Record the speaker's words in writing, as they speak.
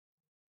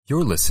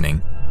You're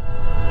listening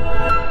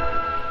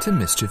to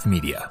Mischief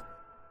Media.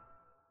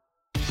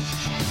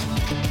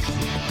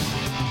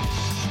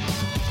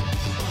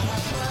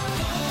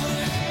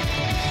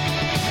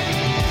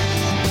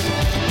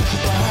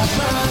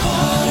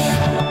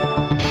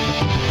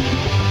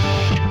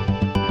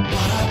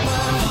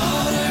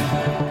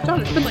 John,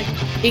 it's been like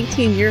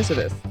 18 years of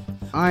this.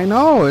 I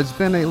know. It's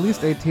been at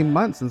least 18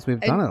 months since we've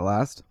done it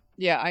last.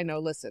 Yeah, I know.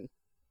 Listen,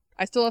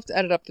 I still have to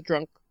edit up the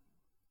drunk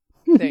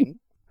thing.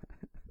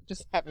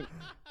 Just haven't.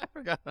 I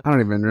forgot. I don't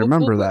even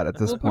remember that at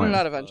this We'll point. put it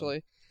out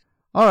eventually.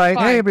 All right.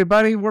 Fine. Hey,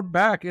 everybody. We're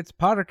back. It's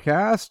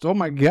Pottercast. Oh,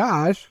 my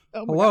gosh.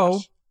 Oh my Hello.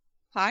 gosh.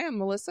 Hi, I'm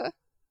Melissa.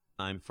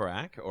 I'm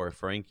Frack, or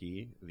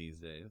Frankie these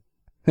days.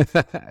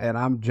 And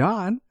I'm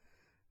John.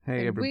 Hey,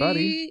 And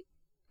everybody.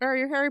 We are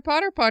your Harry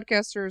Potter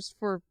podcasters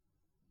for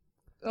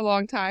a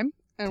long time.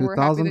 And we're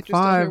happy that you're still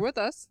 2005. here with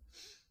us.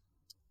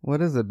 What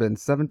has it been?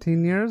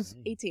 17 years?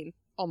 18,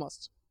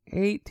 almost.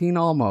 18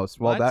 almost.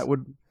 Well, What?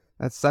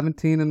 that's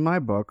 17 in my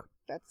book.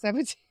 That's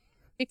 17.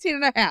 18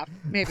 and a half,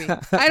 maybe.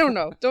 I don't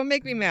know. Don't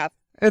make me math.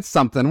 It's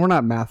something. We're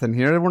not mathing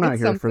here. We're not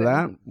It's here for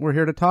that. something. We're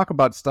here to talk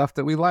about stuff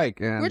that we like.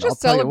 And We're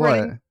just I'll tell you what.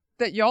 celebrating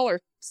that y'all are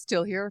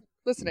still here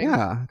listening.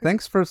 Yeah.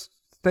 Thanks for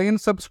staying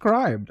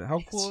subscribed. How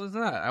cool is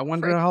that? I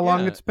wonder how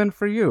long Yeah. it's been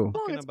for you. How long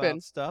Talking it's about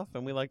been. stuff,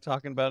 and we like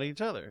talking about each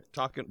other.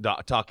 Talking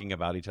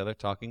about each other,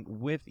 talking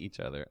with each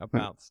other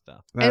about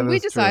stuff. That And we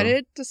is true.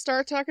 decided to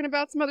start talking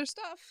about some other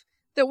stuff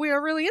that we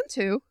are really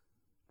into.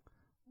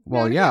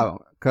 Well, yeah,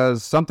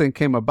 because something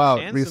came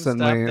about And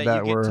recently some stuff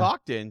that you we're get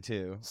talked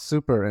into.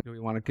 super. Do we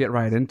want to get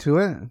right into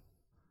it?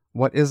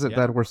 What is it Yeah.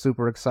 that we're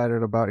super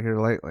excited about here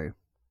lately?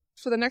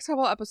 For the next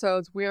couple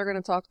episodes, we are going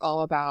to talk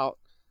all about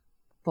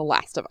The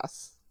Last of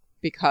Us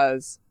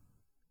because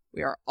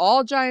we are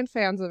all giant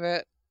fans of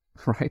it.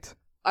 Right?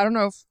 I don't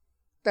know if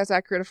that's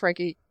accurate of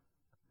Frankie.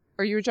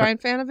 Are you a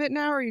giant fan of it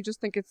now, or you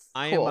just think it's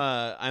cool?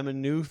 I'm a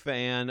new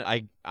fan.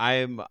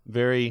 I'm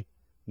very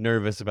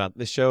nervous about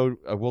the show.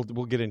 We'll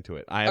get into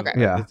it. Okay.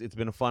 Yeah. It's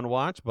been a fun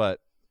watch, but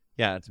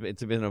yeah,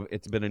 it's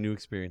been a new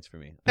experience for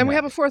me. And we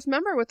have a fourth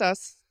member with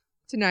us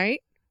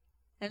tonight.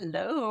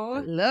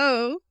 Hello.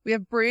 Hello. We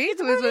have Bree,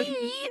 who is an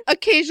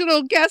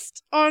occasional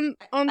guest on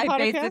I podcast.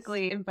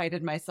 basically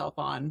invited myself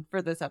on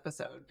for this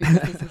episode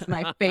because this is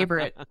my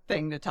favorite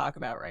thing to talk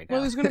about right now.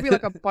 Well, there's going to be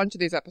like a bunch of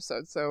these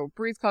episodes. So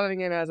Bree's coming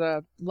in as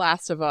a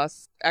Last of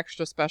Us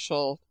extra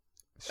special.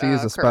 She is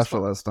a Curse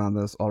specialist on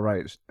this. All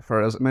right.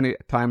 For as many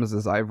times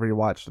as I've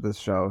rewatched this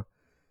show,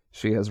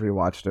 she has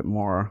rewatched it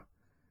more.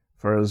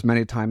 For as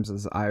many times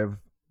as I've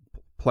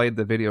played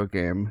the video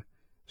game,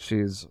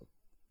 she's.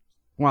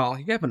 Well,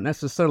 you haven't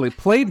necessarily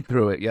played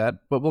through it yet,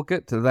 but we'll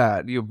get to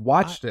that. You've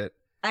watched it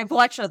I've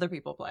watched other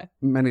people play.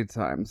 many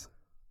times.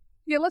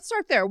 Yeah, let's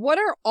start there. What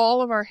are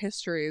all of our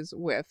histories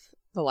with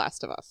The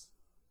Last of Us?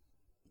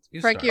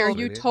 Frankie, are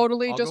you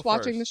totally I'll just go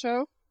watching the first.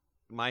 show?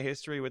 My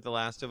history with The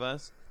Last of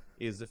Us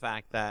is the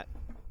fact that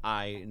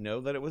I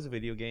know that it was a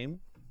video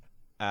game.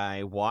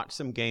 I watched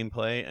some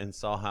gameplay and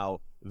saw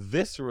how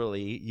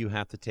viscerally you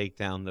have to take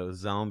down those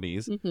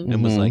zombies, Mm-hmm.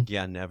 and was Mhm. like,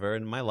 yeah, never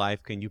in my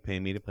life can you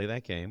pay me to play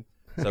that game.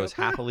 So I was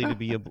happily to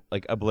be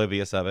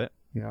oblivious of it.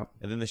 Yeah.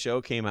 And then the show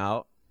came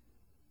out,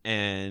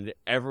 and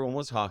everyone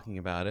was talking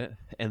about it.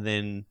 And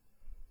then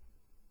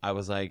I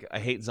was like, I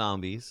hate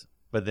zombies.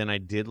 But then I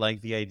did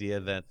like the idea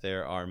that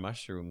there are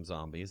mushroom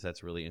zombies.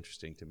 That's really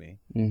interesting to me.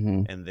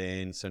 Mm-hmm. And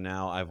then, so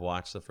now I've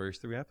watched the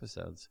first 3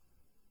 episodes.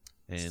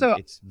 And So-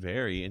 it's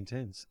very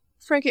intense.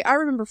 Frankie, I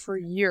remember for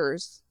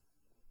years,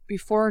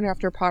 before and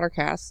after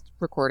Pottercast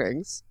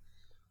recordings,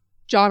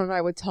 John and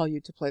I would tell you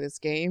to play this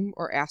game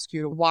or ask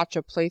you to watch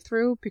a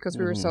playthrough because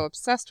we were so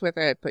obsessed with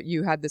it, but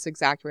you had this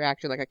exact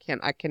reaction like,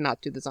 I cannot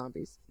do the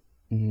zombies.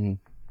 Mm-hmm.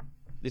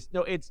 It's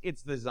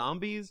the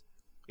zombies.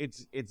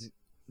 It's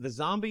the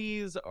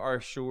zombies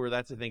are sure.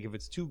 That's the thing. If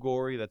it's too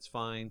gory, that's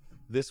fine.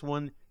 This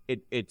one,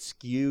 it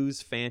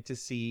skews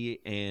fantasy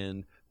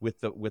and with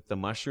the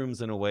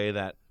mushrooms in a way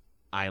that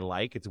I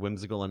like. It's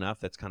whimsical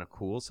enough. That's kind of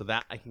cool. So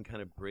that I can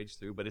kind of bridge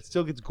through, but it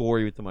still gets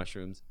gory with the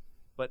mushrooms.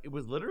 But it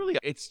was literally,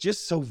 it's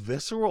just so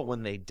visceral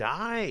when they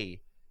die.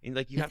 And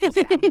like you have to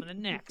stab them in the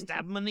neck,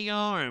 stab them in the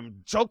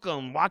arm, choke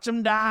them, watch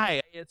them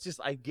die. It's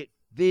just, I get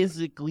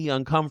physically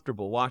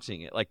uncomfortable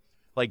watching it. Like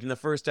in the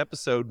first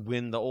episode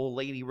when the old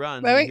lady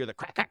runs and Wait. you hear the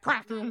crack, crack,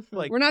 crack.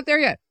 Like, We're not there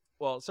yet.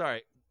 well,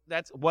 sorry.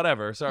 That's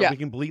whatever. Sorry, Yeah. we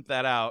can bleep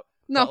that out.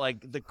 No. But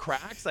like the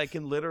cracks, I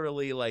can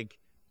literally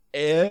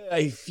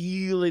I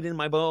feel it in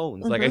my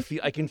bones. Like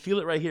I can feel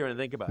it right here and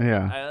think about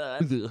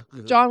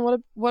it. John,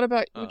 what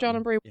about John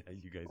and Bree? Yeah,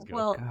 you guys go.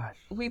 Well, Gosh.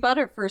 we bought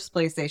our first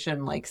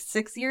PlayStation like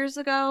 6 years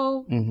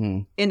ago, Mm-hmm.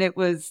 and it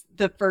was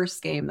the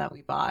first game that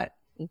we bought.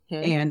 Mhm.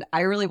 And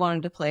I really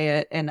wanted to play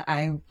it, and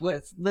I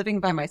was living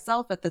by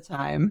myself at the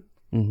time,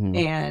 Mm-hmm.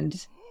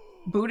 and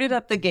booted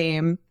up the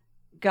game,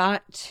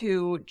 got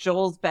to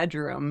Joel's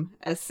bedroom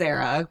as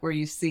Sarah, where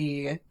you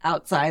see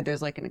outside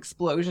there's like an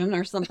explosion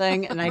or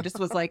something, and I just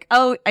was like,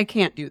 oh, I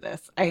can't do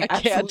this. I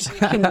can't.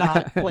 absolutely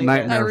cannot play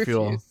Nightmare I this.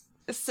 fuel.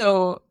 refuse.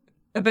 So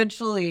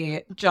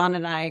eventually John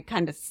and I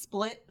kind of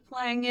split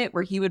playing it,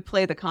 where he would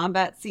play the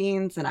combat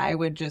scenes and I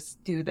would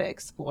just do the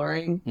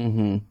exploring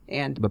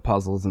and The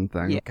puzzles and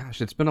things. Yeah.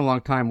 Gosh, it's been a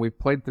long time. We've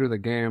played through the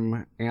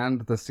game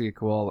and the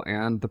sequel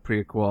and the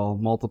prequel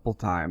multiple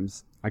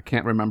times. I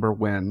can't remember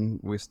when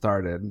we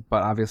started,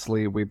 but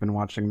obviously we've been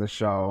watching the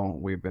show.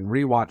 We've been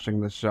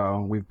rewatching the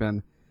show. We've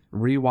been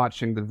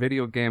rewatching the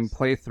video game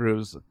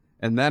playthroughs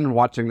and then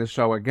watching the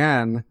show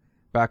again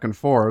back and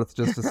forth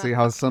just to see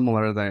how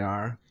similar they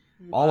are.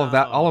 All of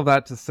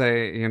that to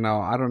say, you know,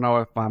 I don't know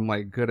if I'm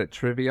like good at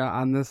trivia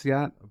on this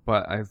yet,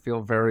 but I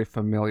feel very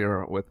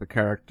familiar with the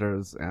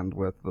characters and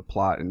with the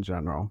plot in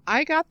general.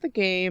 I got the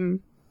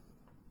game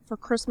for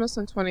Christmas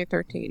in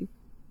 2013,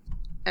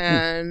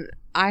 and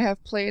I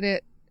have played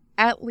it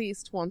at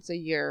least once a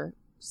year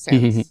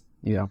since.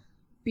 Yeah.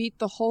 Beat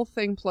the whole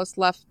thing plus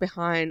Left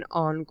Behind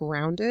on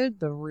Grounded,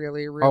 the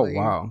really, Oh, really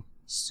wow.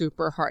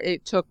 super hard.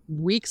 It took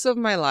weeks of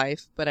my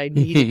life, but I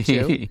needed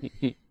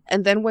to.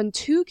 And then when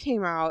 2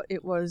 came out,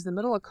 it was the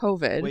middle of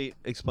COVID. Wait,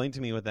 explain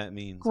to me what that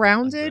means.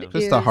 Grounded Just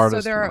is the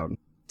hardest so there are, mode.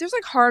 there's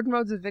like hard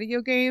modes of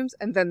video games,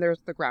 and then there's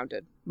the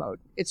grounded mode.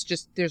 It's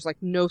just there's like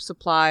no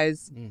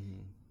supplies.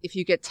 If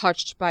you get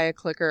touched by a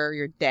clicker,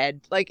 you're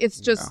dead. Like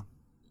it's just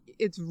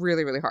it's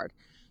really, really hard.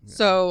 Yeah.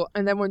 So,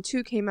 and then when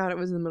 2 came out, it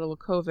was in the middle of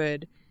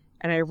COVID,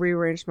 and I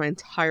rearranged my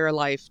entire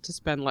life to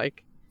spend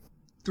like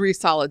 3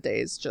 solid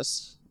days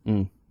just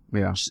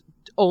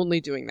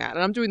only doing that.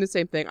 And I'm doing the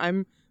same thing.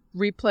 I'm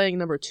replaying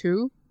number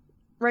 2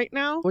 right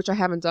now, which I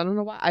haven't done in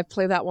a while. I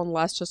play that one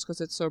less just because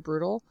it's so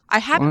brutal. I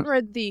haven't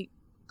read the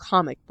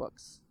comic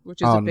books,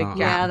 which is a big no.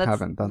 gap. yeah,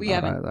 haven't done we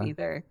that haven't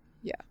either.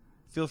 either.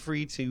 Feel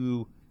free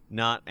to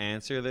not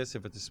answer this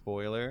if it's a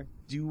spoiler.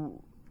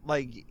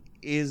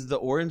 Is the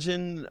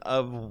origin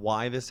of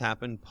why this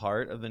happened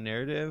part of the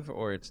narrative,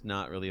 or it's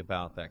not really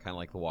about that? Kind of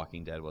like The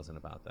Walking Dead wasn't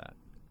about that.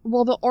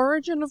 Well, the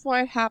origin of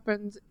why it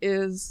happened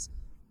is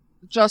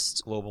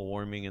just, Global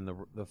warming and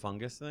the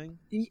fungus thing.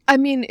 I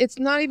mean, it's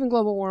not even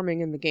global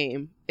warming in the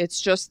game.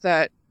 It's just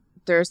that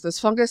there's this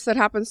fungus that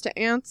happens to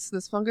ants,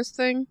 this fungus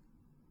thing.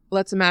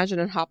 Let's imagine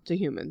it hopped to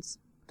humans.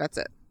 That's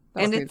it.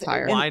 That's And the it's-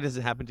 entire. Why does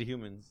it happen to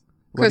humans?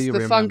 What do 'Cause you the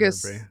remember,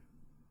 fungus- Brie?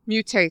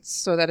 Mutates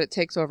so that it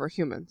takes over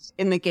humans.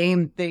 In the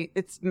game,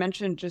 it's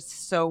mentioned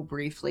just so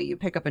briefly. You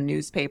pick up a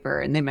newspaper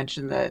and they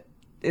mention that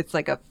it's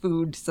like a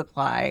food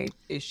supply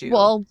issue.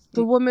 Well,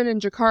 the woman in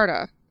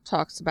Jakarta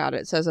talks about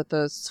it. Says that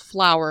this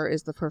flour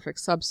is the perfect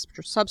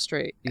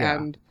substrate, Yeah.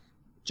 and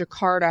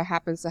Jakarta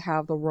happens to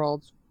have the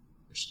world's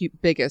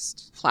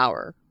biggest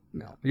flour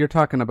mill. You're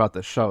talking about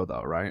the show,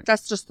 though, right?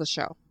 That's just the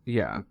show.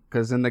 Yeah,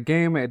 because in the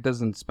game, it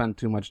doesn't spend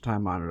too much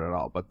time on it at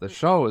all. But the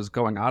show is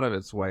going out of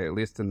its way, at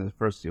least in the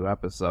first few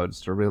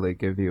episodes, to really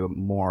give you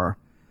more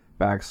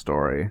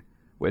backstory,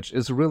 which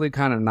is really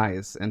kind of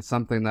nice and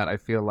something that I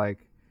feel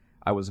like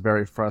I was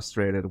very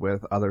frustrated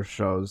with other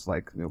shows,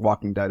 like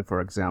Walking Dead,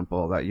 for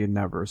example, that you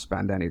never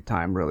spend any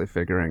time really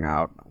figuring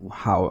out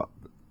how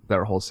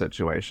their whole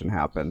situation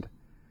happened.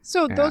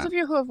 So, those Yeah. of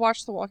you who have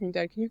watched The Walking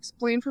Dead, can you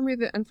explain for me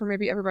and for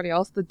maybe everybody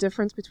else the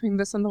difference between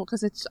this and the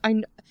because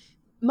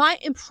my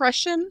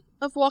impression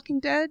of Walking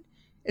Dead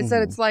is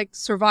that it's like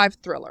survive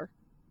thriller,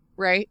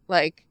 right?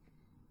 Like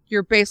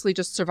you're basically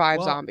just survive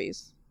Well,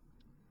 zombies.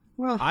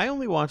 Well, I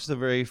only watched the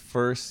very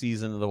first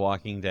season of The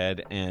Walking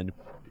Dead, and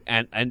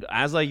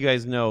as you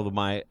guys know,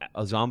 my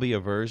zombie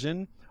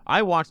aversion,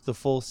 I watched the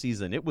full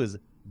season. It was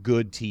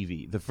good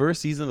TV. The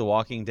first season of The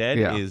Walking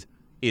Dead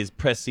is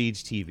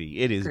prestige TV.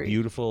 It is Great.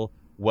 beautiful,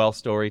 well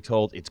story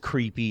told. It's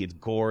creepy, it's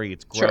gory,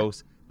 it's Sure.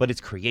 gross, but it's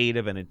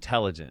creative and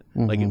intelligent.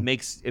 Like it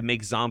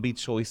makes zombie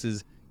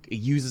choices. It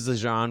uses the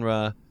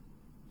genre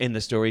in the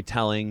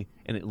storytelling,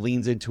 and it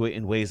leans into it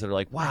in ways that are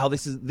like, wow,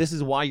 this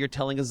is why you're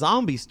telling a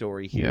zombie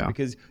story here, Yeah.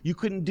 because you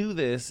couldn't do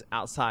this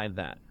outside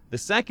that. The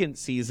second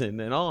season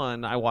and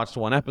on, I watched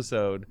one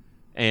episode,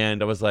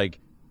 and I was like,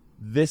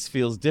 this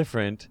feels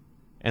different.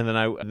 And then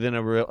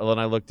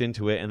I looked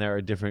into it, and there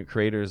are different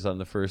creators on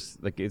the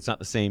first. Like it's not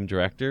the same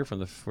director from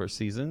the first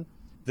season.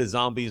 The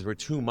zombies were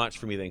too much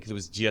for me then because it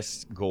was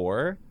just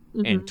gore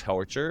and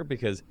torture.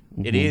 Because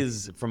it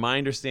is, from my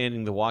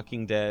understanding, The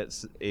Walking Dead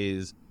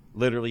is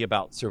literally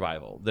about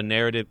survival. The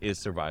narrative is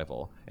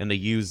survival, and they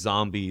use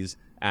zombies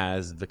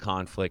as the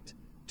conflict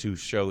to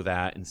show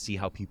that and see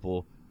how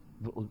people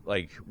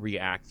like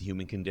react to the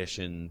human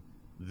condition.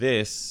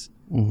 This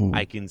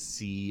I can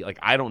see, like,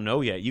 I don't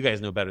know yet. You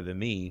guys know better than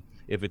me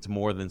if it's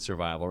more than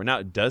survival. Or now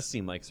it does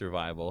seem like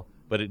survival,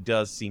 but it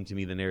does seem to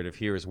me the narrative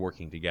here is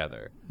working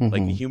together.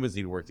 Like the humans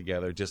need to work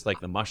together, just like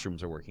the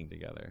mushrooms are working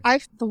together.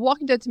 The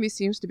Walking Dead to me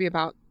seems to be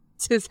about,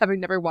 just having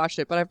never watched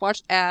it, but I've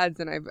watched ads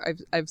and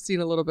I've seen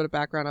a little bit of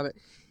background of it.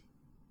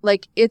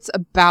 Like it's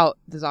about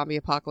the zombie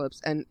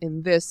apocalypse, and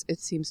in this, it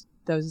seems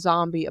the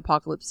zombie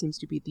apocalypse seems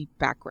to be the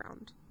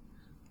background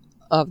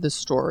of the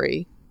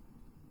story.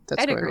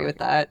 I'd agree with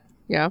that.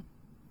 Yeah.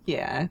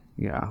 Yeah.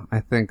 Yeah, I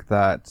think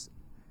that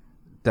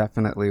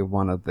definitely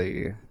one of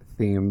the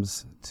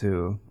themes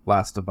to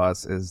Last of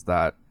Us is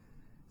that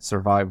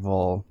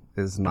survival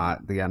is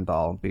not the end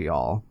all be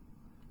all.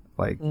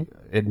 Like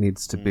it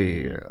needs to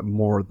be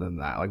more than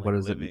that. Like what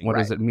does living. it what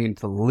does Right. it mean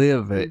to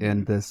live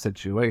in this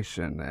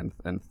situation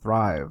and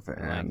thrive I like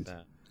and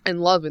that. And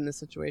love in this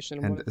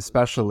situation. and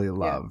especially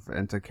love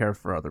and to care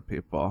for other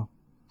people.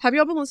 Have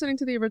y'all been listening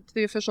to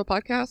the official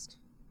podcast?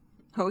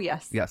 Oh,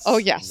 yes. Yes. Oh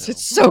yes, No.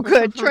 it's so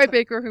good. Troy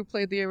Baker, who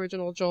played the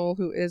original Joel,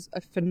 who is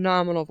a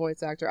phenomenal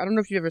voice actor. I don't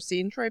know if you've ever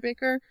seen Troy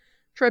Baker.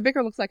 Troy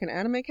Baker looks like an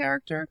anime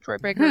character. Troy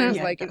Baker is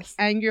Yeah, like he an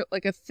does.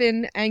 like a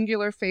thin,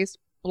 angular faced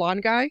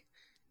blonde guy.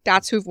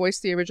 That's who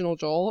voiced the original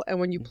Joel. And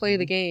when you play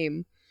the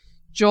game,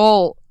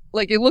 Joel,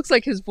 like it looks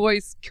like his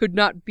voice could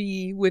not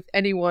be with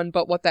anyone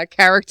but what that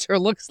character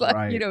looks like.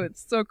 Right. You know,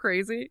 it's so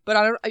crazy. But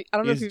I don't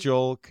know if Is you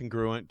Joel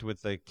congruent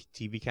with the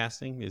TV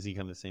casting? Is he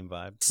kind of the same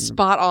vibe?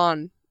 spot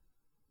on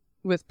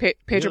with Pedro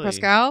Really?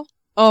 Pascal.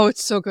 Oh,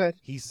 it's so good.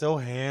 He's so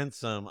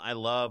handsome. I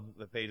love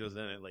that Pedro's in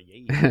it. Like,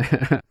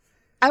 yeah.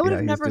 I would Yeah,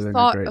 have he's never doing a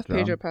thought great of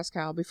Pedro job.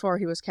 Pascal before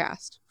he was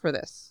cast for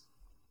this.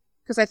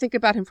 Because I think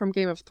about him from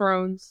Game of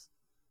Thrones,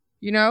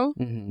 you know?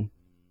 Mhm.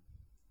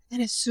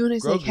 And as soon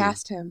as they Grogu.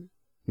 cast him,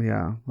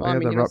 Yeah. well, I Yeah,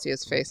 mean, the you ro- don't see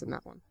his face in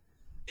that one.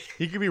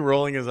 He could be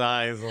rolling his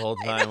eyes the whole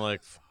time,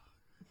 like,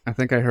 I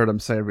think I heard him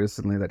say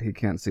recently that he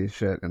can't see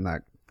shit in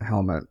that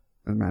helmet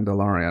in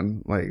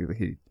Mandalorian. Like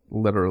he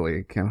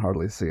literally can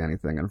hardly see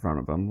anything in front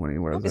of him when he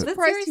wears Is it. it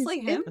Surprised seriously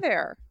he's him? in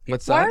there.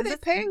 What's Why that? are they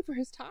paying for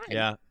his time?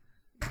 yeah.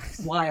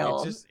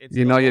 Wild. It's You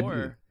the know,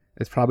 lore.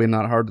 it's probably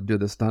not hard to do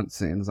the stunt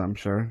scenes. I'm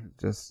sure.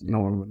 Just no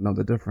one would know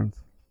the difference.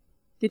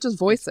 He just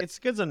voiced it. It's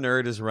because a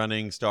nerd is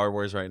running Star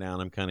Wars right now,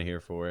 and I'm kind of here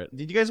for it.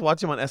 Did you guys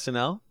watch him on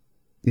SNL?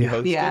 He Yeah.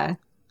 hosted, Yeah.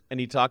 and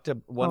he talked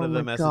to one Oh of the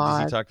my messages.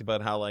 God. He talked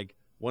about how like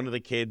one of the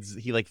kids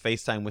he like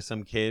FaceTime with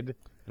some kid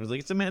and was like,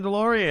 "It's a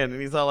Mandalorian," and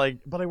he's all like,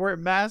 "But I wear a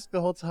mask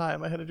the whole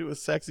time. I had to do a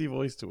sexy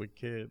voice to a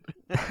kid."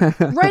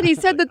 Right, he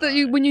said Like,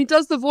 that when he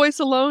does the voice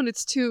alone,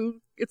 it's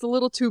a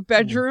little too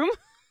bedroom.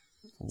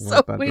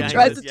 So What we that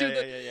tried is. to do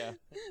the- yeah.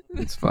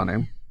 It's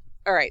funny.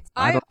 All right.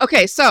 I don't-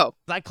 Okay, so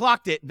I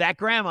clocked it. That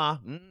grandma.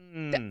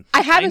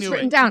 I have I this knew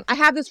written it. down. I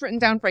have this written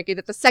down, Frankie,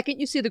 that the second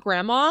you see the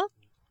grandma,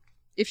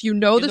 if you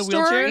know In the the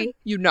story, wheelchair?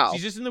 you know.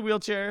 She's just in the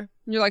wheelchair.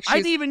 You're like, I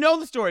she's didn't even know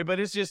the story, but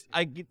it's just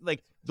I get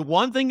like the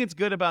one thing that's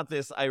good about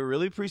this. I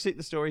really appreciate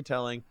the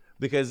storytelling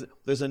because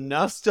there's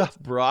enough stuff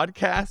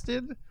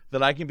broadcasted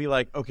that I can be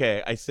like,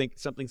 okay, I think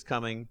something's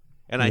coming,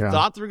 and I Yeah.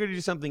 thought they were going to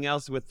do something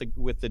else with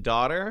the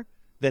daughter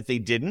that they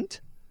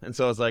didn't, and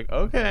so I was like,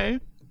 okay.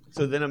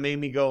 So then it made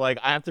me go like,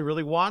 I have to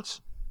really watch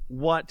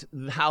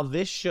how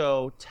this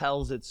show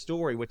tells its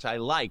story, which I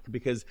like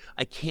because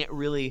I can't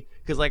really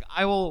because like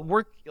I will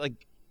work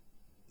like.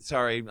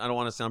 Sorry, I don't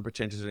want to sound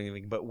pretentious or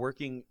anything, but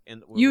working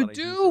in you what I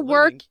do for a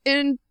work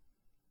living, in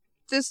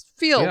this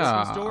field.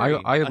 Yeah, some story.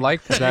 I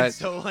like that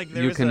so, like, you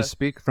there's can a-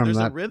 speak from there's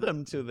that. a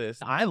rhythm to this.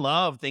 I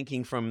love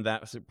thinking from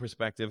that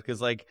perspective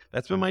because like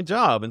that's been my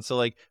job, and so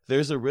like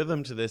there's a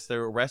rhythm to this.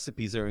 There are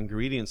recipes, there are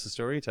ingredients to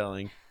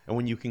storytelling, and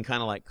when you can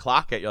kind of like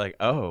clock it, you're like,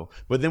 oh.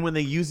 But then when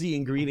they use the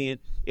ingredient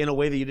in a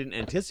way that you didn't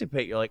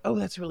anticipate, you're like, oh,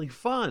 that's really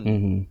fun.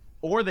 Mhm.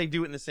 Or they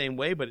do it in the same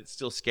way, but it's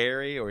still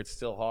scary or it's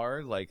still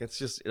hard. Like it's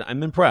just,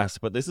 I'm impressed.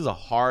 But this is a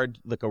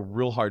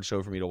real hard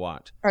show for me to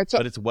watch. All right, so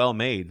But it's well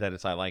made.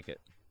 I like it.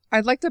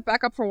 I'd like to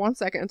back up for 1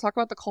 second and talk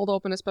about the cold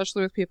open,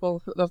 especially with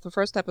people of the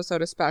first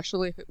episode,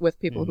 especially with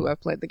people who have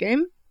played the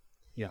game.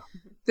 Yeah.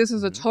 This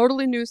is a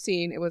totally new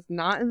scene. It was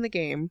not in the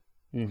game.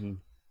 Mhm.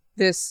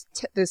 This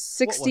was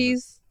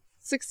 60s,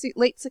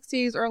 late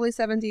 60s, early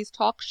 70s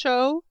talk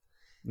show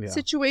Yeah.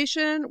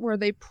 situation where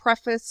they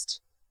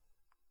prefaced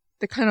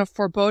the kind of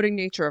foreboding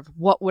nature of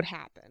what would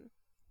happen.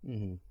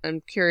 Mhm.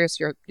 I'm curious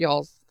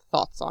y'all's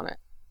thoughts on it.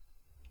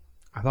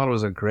 I thought it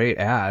was a great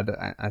ad.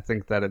 I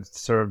think that it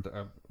served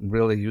a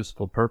really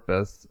useful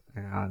purpose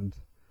and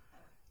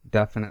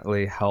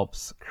definitely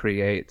helps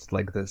create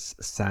like this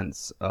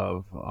sense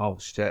of, oh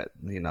shit,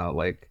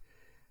 like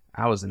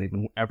I wasn't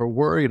even ever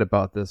worried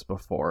about this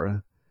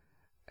before.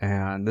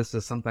 And this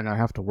is something I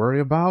have to worry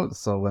about.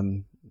 So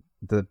when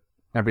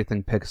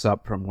everything picks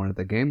up from when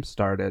the game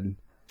started,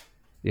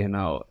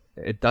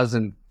 it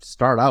doesn't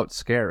start out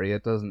scary.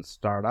 It doesn't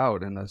start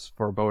out in this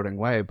foreboding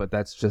way, but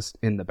that's just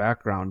in the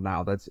background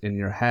now. That's in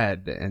your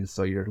head. And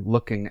so you're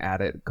looking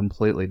at it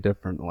completely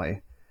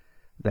differently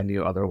than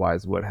you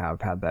otherwise would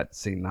have had that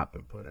scene not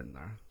been put in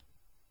there.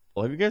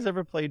 Well, have you guys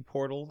ever played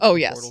Portal? Oh,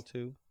 yes. Portal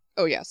 2?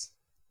 Oh, yes.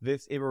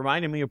 It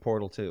reminded me of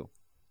Portal 2.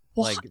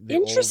 Well, Like the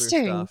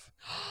interesting. older stuff.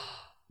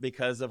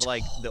 Because of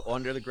like the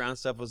under the ground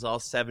stuff was all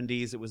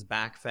 70s. It was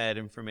backfed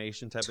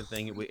information type of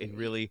thing. It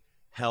really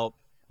helped.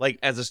 Like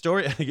as a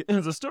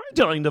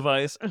storytelling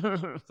device.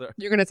 Sorry.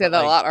 You're going to say But, that a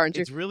like, lot, aren't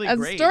you? It's really As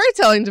great. a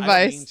storytelling I don't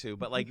device. mean to,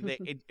 but like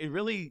it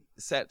really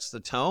sets the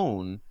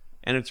tone,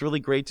 and it's really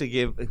great to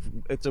give.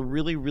 It's a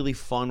really really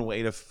fun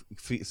way to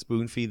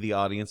spoon feed the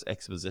audience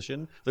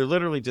exposition. They're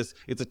literally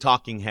it's a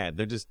talking head.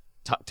 They're just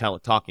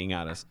talking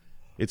at us.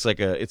 It's like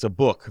it's a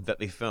book that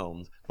they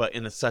filmed, but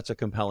in such a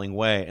compelling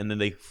way, and then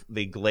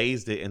they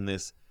glazed it in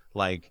this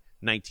like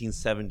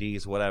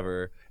 1970s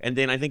whatever, and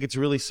then I think it's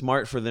really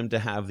smart for them to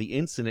have the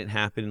incident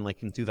happen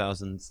like in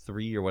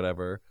 2003 or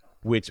whatever,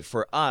 which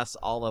for us,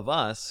 all of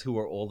us who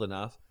are old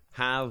enough,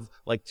 have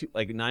like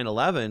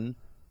 9/11.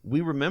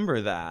 We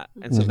remember that,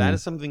 and so that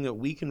is something that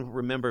we can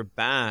remember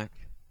back.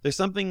 There's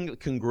something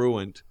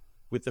congruent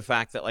with the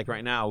fact that, like,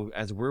 right now,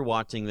 as we're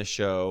watching the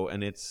show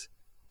and it's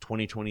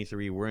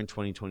 2023, we're in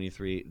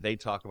 2023, they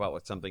talk about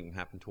what something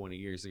happened 20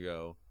 years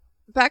ago.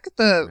 Back at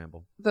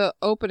the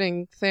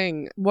opening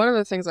thing, one of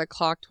the things I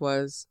clocked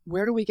was,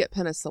 where do we get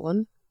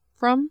penicillin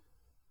from?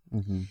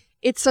 Mm-hmm.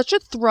 It's such a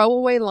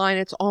throwaway line.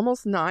 It's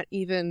almost not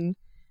even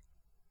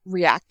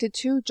reacted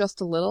to,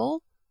 just a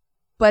little.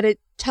 But it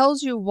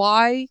tells you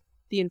why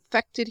the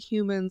infected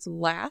humans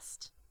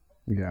last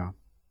Yeah.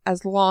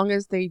 as long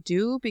as they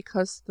do,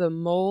 because the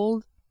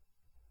mold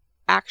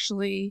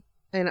actually,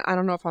 and I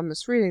don't know if I'm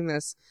misreading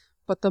this,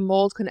 but the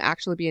mold can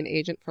actually be an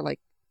agent for like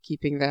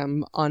keeping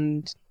them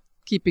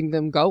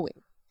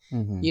going.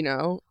 Mm-hmm. You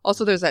know?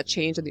 Also, there's that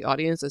change in the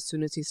audience as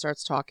soon as he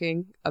starts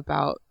talking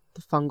about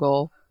the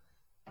fungal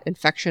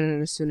infection,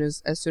 and as soon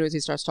as he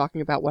starts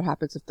talking about what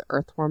happens if the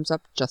earth warms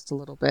up just a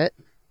little bit.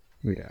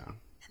 Yeah.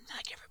 And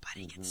like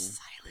everybody gets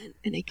silent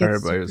and it gets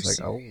Everybody's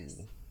super like, serious.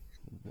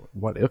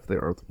 what if the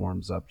earth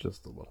warms up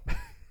just a little bit?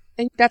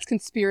 And that's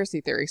conspiracy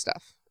theory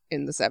stuff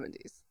in the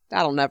 70s.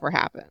 That'll never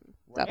happen.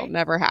 That'll Right.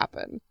 never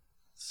happen.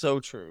 So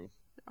true.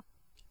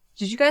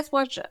 Did you guys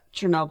watch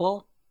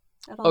Chernobyl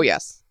at all? Oh,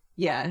 yes.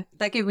 Yeah,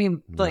 that gave me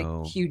like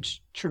No.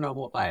 huge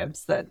Chernobyl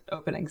vibes, that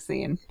opening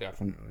scene.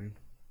 Definitely.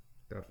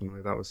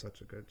 That was such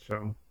a good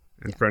show.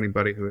 And for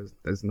anybody who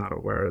is not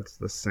aware, it's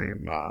the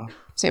same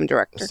Same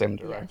director.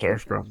 director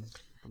from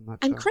that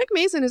And show. Craig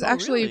Mason is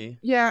actually, really?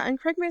 yeah, and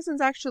Craig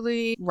Mason's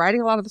actually writing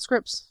a lot of the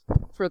scripts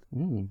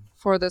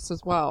for this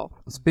as well.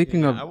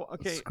 Speaking Yeah, of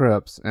okay.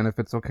 scripts, and if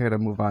it's okay to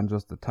move on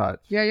just a touch,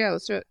 Yeah,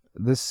 let's do it.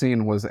 this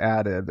scene was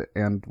added,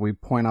 and we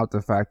point out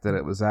the fact that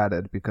it was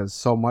added because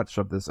so much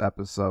of this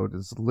episode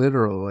is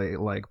literally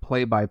like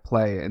play by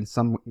play, in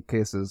some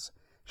cases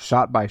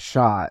shot by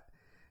shot,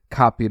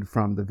 copied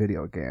from the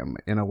video game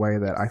in a way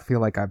that I feel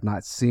like I've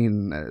not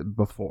seen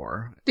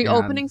before. The And-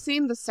 opening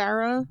scene, the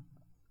Sarah,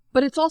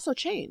 but it's also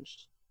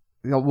changed.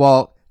 Yeah,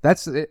 well,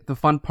 that's it. The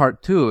fun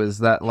part too is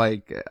that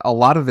like a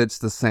lot of it's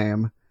the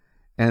same,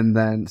 and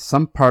then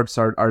some parts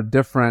are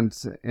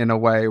different in a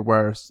way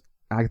where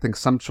I think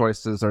some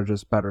choices are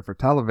just better for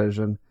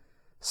television,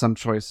 some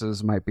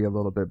choices might be a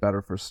little bit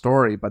better for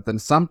story, but then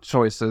some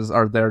choices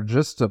are there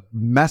just to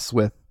mess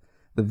with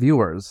the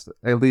viewers,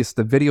 at least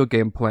the video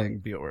game playing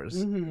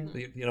viewers. Mm-hmm.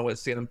 You know what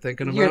scene I'm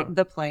thinking You're about?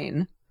 the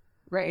plane,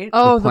 right?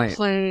 Oh, The the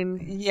plane.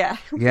 Yeah.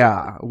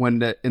 Yeah,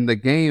 when in the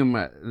game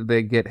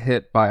they get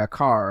hit by a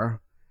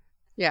car.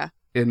 Yeah.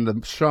 In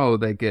the show,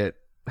 they get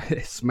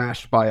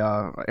smashed by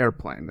a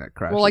airplane that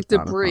crashes. Well, like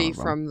down in debris front of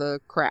them. from the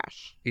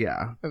crash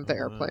Yeah. of the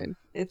airplane.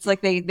 It's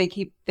like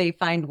they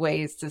find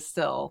ways to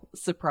still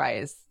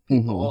surprise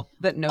people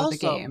that know the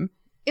Also, game.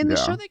 In the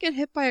Yeah. show, they get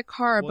hit by a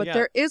car, Well, but yeah.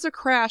 there is a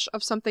crash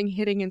of something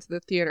hitting into the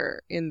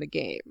theater in the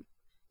game.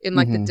 In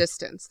like the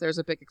distance, there's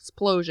a big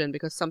explosion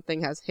because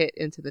something has hit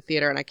into the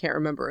theater, and I can't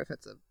remember if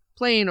it's a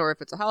plane or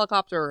if it's a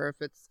helicopter or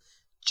if it's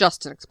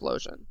just an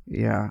explosion.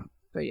 Yeah.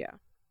 But yeah.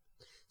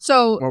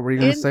 So What were you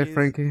going to in- say,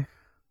 Frankie?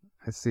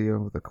 I see you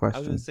with a I was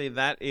question. going to say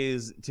that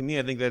is, to me,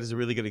 I think that is a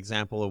really good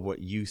example of what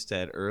you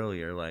said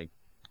earlier. Like,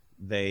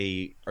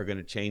 they are going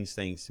to change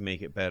things to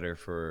make it better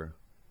for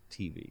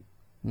TV.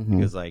 Mhm.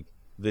 Because, like,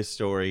 this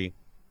story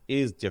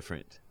is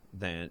different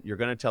than, you're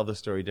going to tell the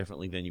story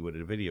differently than you would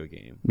in a video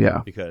game.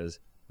 Yeah. Because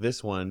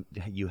this one,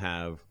 you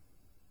have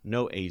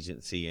no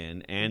agency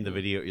in, and the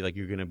video, like,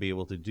 you're going to be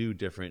able to do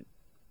different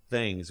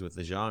things with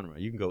the genre.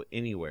 You can go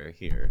anywhere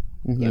here.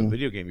 In a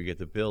video game, you get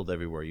to build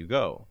everywhere you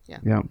go. Yeah.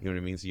 You know what I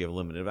mean? So you have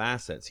limited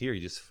assets. Here,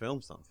 you just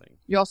film something.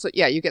 you also,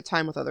 you get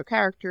time with other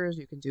characters.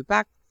 You can do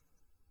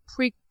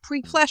pre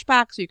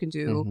flashbacks. You can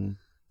do Mhm.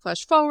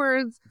 flash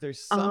forwards. There's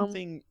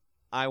something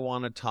I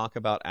want to talk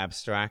about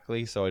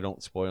abstractly, so I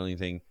don't spoil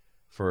anything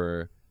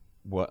for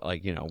what,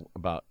 like, you know,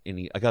 about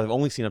any. Like, I've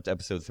only seen up to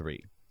episode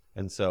 3,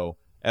 and so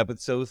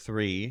episode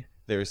 3,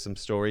 there's some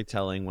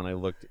storytelling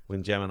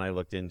when Jem and I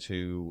looked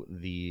into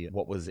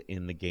what was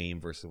in the game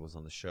versus what was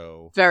on the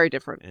show, Very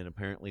different. and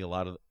apparently a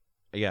lot of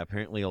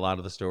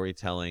the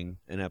storytelling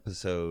in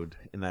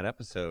that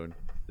episode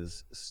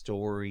is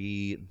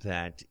story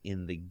that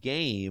in the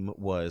game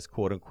was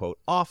quote unquote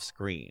off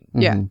screen.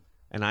 Yeah. Mhm.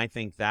 And I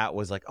think that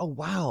was like, oh,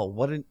 wow,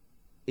 what an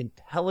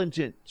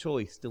intelligent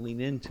choice to lean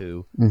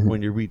into Mhm.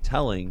 when you're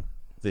retelling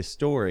this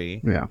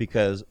story. Yeah.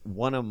 Because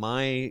one of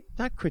my,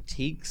 not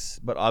critiques,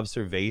 but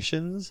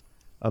observations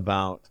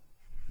about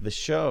the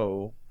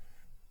show,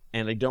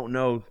 and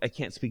I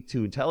can't speak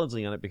too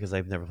intelligently on it because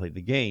I've never played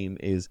the game,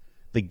 is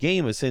the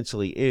game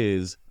essentially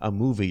is a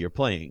movie you're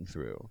playing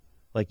through.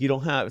 Like,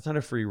 it's not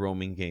a free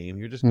roaming game.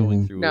 You're just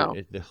going through No.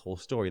 the whole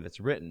story that's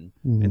written.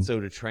 Mhm. And so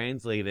to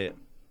translate it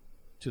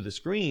to the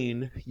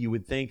screen, you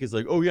would think is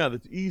like, oh yeah,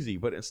 that's easy,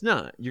 but it's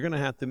not. You're going to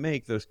have to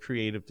make those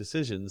creative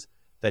decisions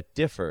that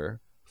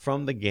differ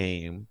from the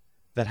game,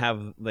 that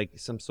have like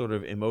some sort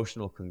of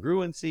emotional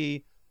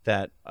congruency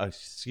that a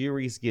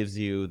series gives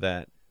you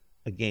that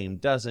a game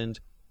doesn't,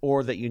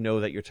 or that you know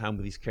that your time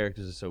with these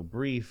characters is so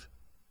brief,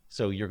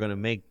 so you're going to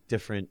make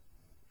different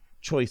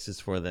choices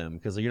for them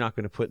because you're not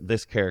going to put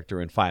this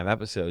character in 5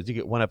 episodes. You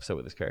get 1 episode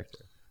with this character.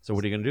 So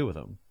what are you going to do with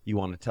them? You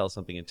want to tell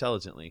something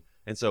intelligently.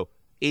 And so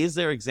is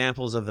there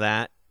examples of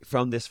that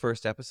from this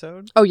first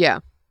episode? Oh, yeah.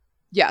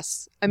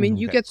 Yes. I mean,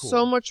 you Okay, get cool.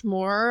 so much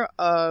more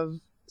of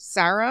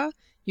Sarah.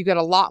 You get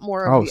a lot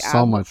more of the so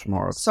Adler. much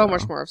more of So Sarah.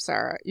 much more of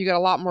Sarah. You get a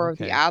lot more of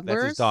the Adlers.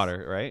 That's his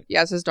daughter, right?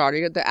 Yes, his daughter.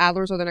 You get the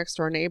Adlers are the next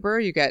door neighbor.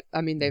 You get,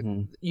 I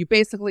mean, you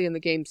basically in the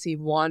game see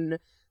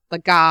the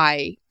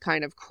guy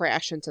kind of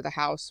crash into the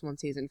house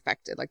once he's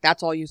infected. Like,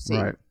 that's all you see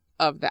Right.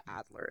 of the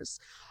Adlers.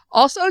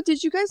 Also,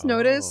 did you guys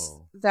notice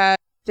Oh. that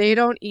they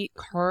don't eat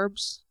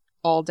carbs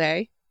all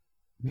day?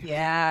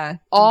 Yeah.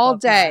 All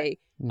Love that. day.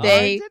 Mhm.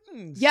 They, I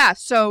didn't. yeah,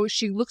 so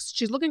she's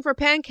looking for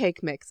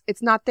pancake mix.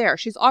 It's not there.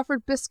 She's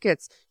offered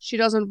biscuits. She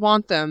doesn't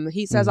want them.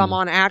 He says, I'm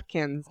on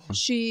Atkins.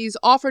 She's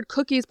offered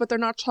cookies, but they're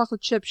not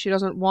chocolate chips. She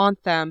doesn't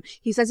want them.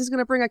 He says he's going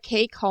to bring a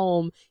cake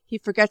home. He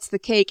forgets the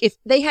cake. If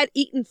they had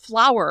eaten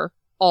flour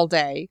all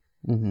day,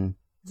 Mm-hmm.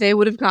 they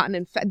would have gotten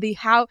infected.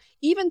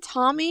 Even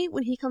Tommy,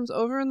 when he comes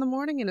over in the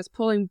morning and is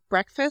pulling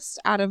breakfast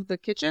out of the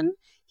kitchen,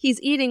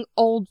 he's eating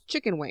old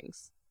chicken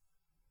wings.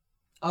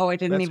 Oh, I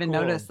didn't That's even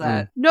cool. notice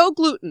that. No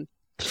gluten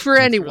for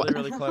That's anyone.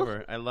 really, really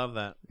clever. I love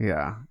that.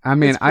 Yeah, I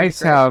mean, It's pretty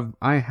great.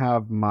 I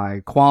have my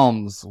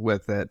qualms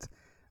with it,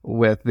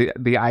 with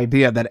the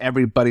idea that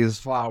everybody's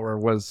flour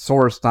was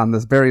sourced on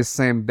this very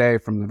same day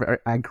from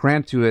I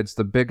grant you, it's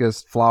the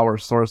biggest flour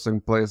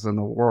sourcing place in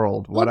the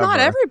world. Well, Whatever. not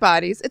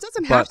everybody's. It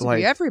doesn't have But, to like,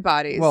 be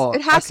everybody's. Well,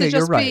 it has okay, to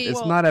just you're right. be. It's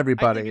Well, not I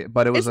everybody, think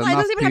but it was It's not, it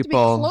enough doesn't even have to be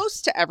people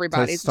close to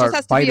everybody. to It just start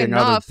has to be biting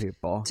enough other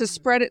people. to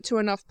spread it to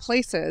enough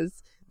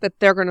places that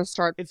they're going to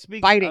start It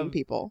speaks biting of,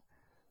 people.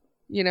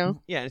 You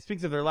know, Yeah, it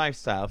speaks of their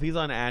lifestyle. If he's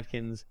on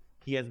Atkins,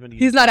 he has been.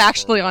 he's not eating for a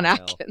actually on while.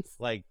 Atkins.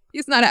 Like,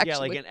 He's not actually. yeah,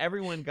 like, and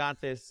everyone got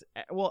this.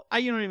 Well,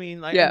 you know what I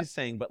mean. Like, Yeah. I'm just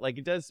saying, but like,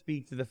 it does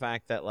speak to the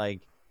fact that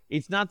like,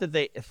 it's not that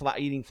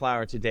eating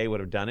flour today would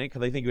have done it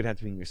because I think it would have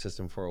to be in your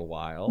system for a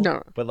while.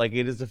 No. But like,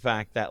 it is the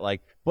fact that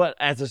like, but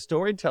as a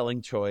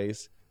storytelling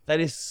choice,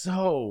 that is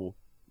so.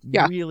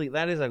 Yeah. Really,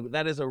 that is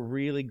a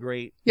really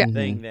great Yeah.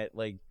 thing that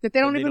like That they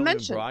don't even don't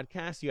mention.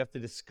 broadcast. You have to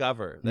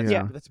discover. That's,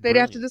 Yeah. that's They'd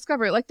have to brilliant.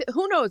 discover it. Like,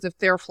 who knows if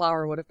their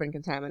flour would have been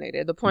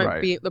contaminated? The point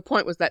Right. the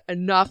point was that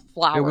enough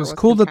flour. It was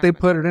cool that they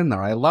contaminated. put it in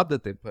there. I love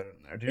that they put it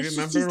in there. Do you It's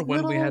just remember these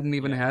when we little- hadn't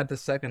even had the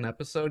second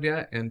episode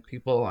yet, and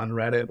people on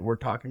Reddit were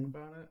talking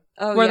about it?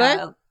 Oh, Were they?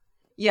 yeah.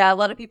 Yeah, a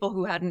lot of people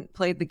who hadn't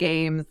played the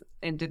games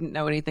and didn't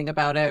know anything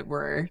about it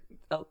were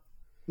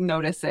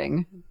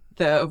noticing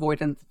the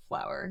avoidance of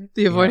flour.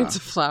 The avoidance Yeah.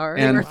 of flour.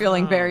 They And- were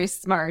feeling Wow. very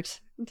smart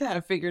to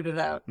have figured it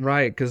out.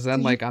 Right, because then,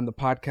 So like, on the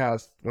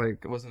podcast,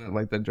 like, wasn't it,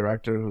 like, the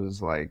director who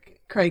was like...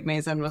 Craig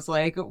Mason was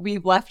like, "We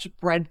left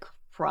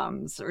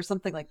breadcrumbs" or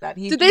something like that.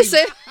 Did they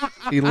say?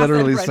 He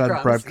literally said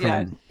breadcrumbs,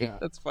 breadcrumb. Yeah.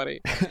 That's funny.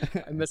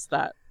 I missed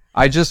that.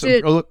 I just,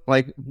 Did-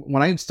 like,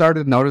 when I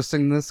started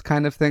noticing this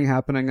kind of thing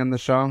happening in the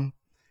show,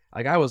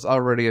 like, I was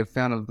already a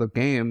fan of the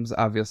games,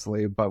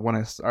 obviously, but when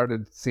I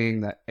started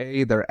seeing that,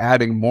 they're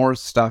adding more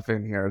stuff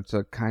in here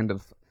to kind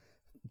of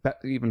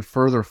even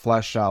further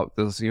flesh out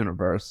this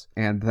universe,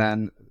 and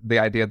then the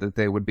idea that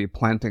they would be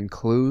planting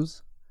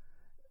clues,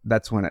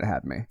 that's when it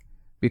had me.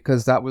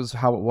 Because that was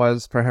how it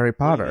was for Harry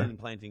Potter. And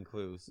planting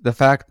clues. The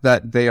fact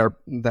that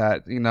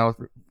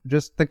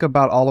just think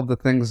about all of the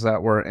things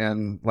that were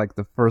in, like,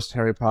 the first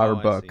Harry Potter Oh,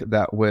 I book see.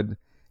 that would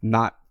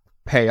not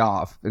pay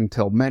off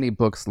until many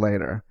books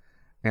later.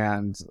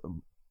 And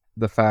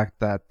the fact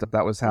that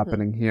that was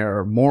happening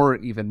here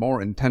even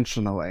more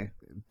intentionally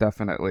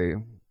definitely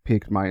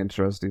piqued my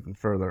interest even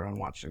further on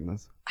watching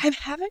this. I'm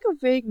having a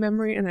vague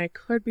memory, and I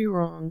could be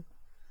wrong.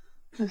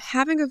 I'm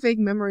having a vague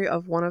memory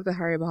of one of the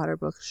Harry Potter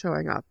books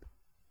showing up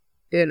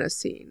in a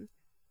scene,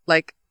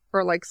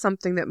 or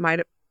something that might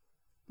have.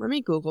 Let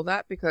me Google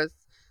that because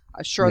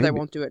I'm sure they Maybe.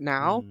 won't do it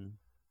now. Mm.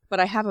 But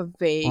I have a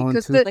vague Oh, in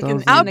because the 2000. Like in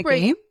the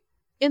outbreak game?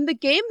 in the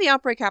game, the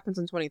outbreak happens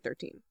in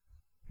 2013.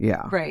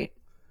 Yeah. Right.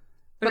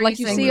 But, are like,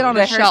 you saying see it on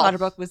the a Harry shelf. Potter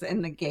book was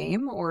in the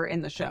game or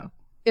in the show?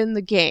 In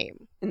the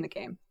game, In the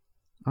game.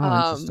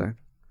 Oh, interesting.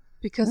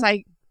 because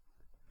I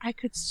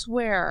could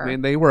swear. I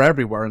mean, they were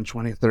everywhere in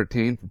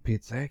 2013, for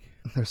Pete's sake.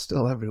 They're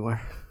still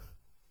everywhere.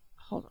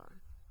 Hold on.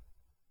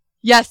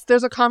 Yes,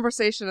 there's a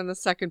conversation in the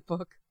second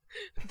book.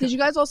 Did you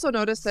guys also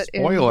notice that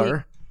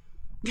Spoiler.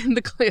 in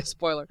the clear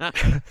spoiler?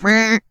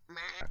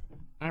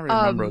 I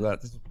remember Um,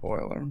 that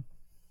spoiler.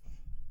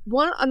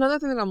 Another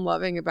thing that I'm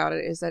loving about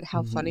it is that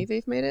how funny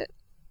they've made it.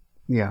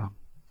 Yeah.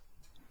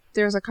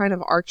 There's a kind of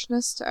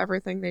archness to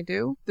everything they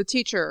do. The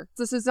teacher,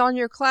 this is on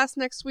your class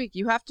next week.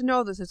 You have to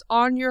know this is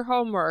on your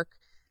homework.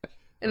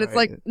 And it's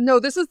Right. like, no,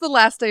 this is the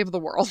last day of the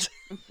world.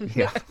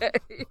 Yeah.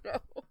 You know?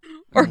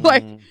 Or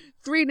like, Mm.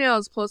 3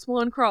 nails plus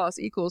 1 cross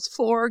equals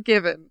 4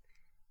 given.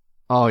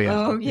 Oh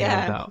yeah. Oh,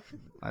 yeah. No.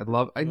 I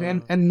love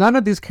and none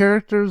of these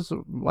characters,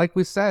 like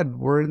we said,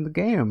 were in the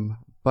game.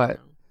 But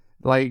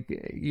like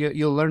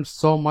you learn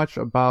so much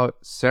about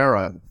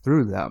Sarah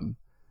through them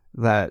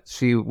that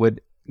she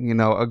would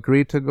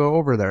agree to go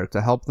over there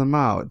to help them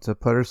out, to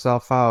put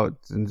herself out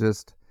and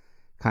just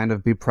kind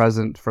of be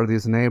present for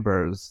these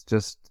neighbors,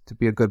 just to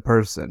be a good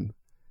person.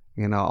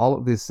 All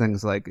of these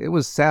things. Like, it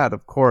was sad,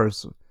 of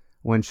course,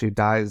 when she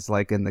dies,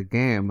 like in the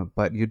game,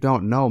 but you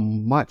don't know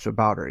much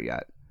about her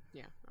yet.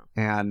 Yeah. No.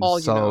 And All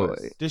you know so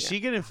is- Does she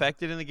get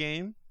infected in the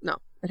game? No,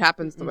 it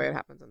happens the way it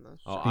happens in the show.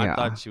 Oh, I Yeah.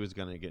 thought she was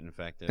gonna get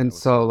infected. I And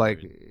was so,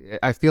 like, worried.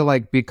 I feel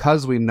like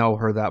because we know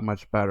her that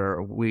much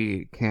better,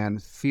 we can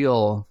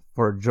feel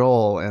for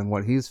Joel and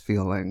what he's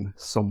feeling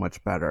so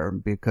much better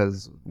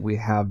because we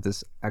have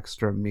this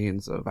extra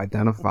means of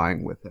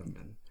identifying with him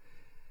and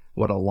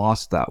what a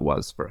loss that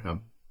was for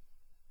him.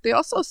 They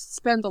also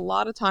spend a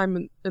lot of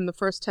time in the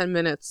first 10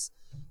 minutes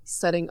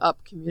setting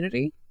up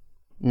community.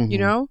 Mhm. You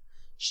know,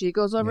 she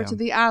goes over Yeah. to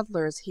the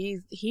Adlers.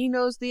 He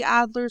knows the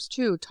Adlers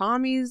too.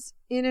 Tommy's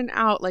in and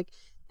out. Like,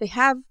 they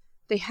have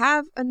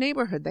a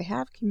neighborhood. They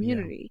have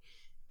community,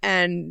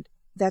 and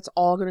that's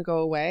all going to go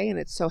away. And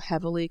it's so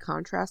heavily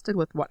contrasted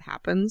with what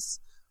happens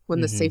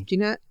when the Mhm. safety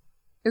net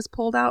is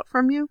pulled out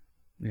from you.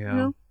 Yeah. You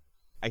know?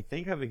 I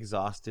think I've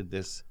exhausted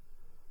this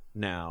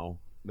now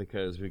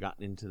because we've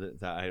gotten into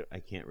that I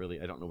can't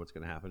really, I don't know what's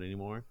going to happen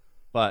anymore.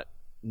 But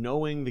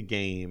knowing the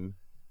game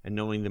and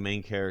knowing the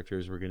main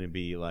characters were going to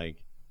be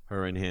like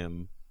her and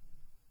him,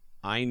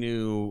 I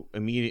knew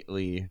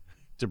immediately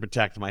to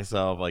protect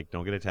myself, like,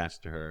 don't get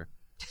attached to her.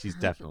 She's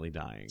definitely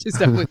dying. She's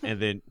definitely.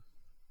 and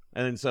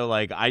then so,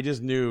 like, I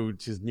just knew,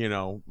 just,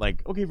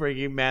 like, okay,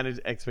 Frankie, manage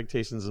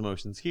expectations,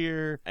 emotions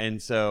here.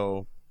 And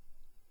so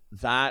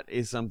that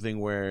is something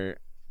where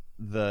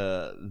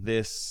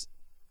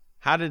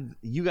how did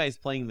you guys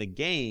playing the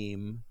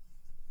game,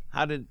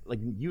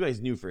 you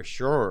guys knew for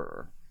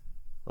sure,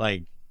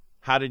 like,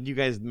 how did you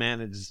guys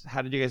manage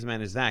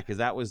that? Because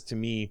that was, to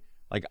me,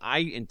 like, I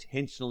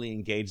intentionally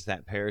engaged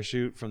that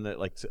parachute from the,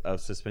 like,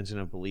 suspension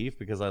of belief,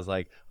 because I was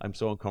like, I'm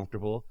so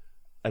uncomfortable.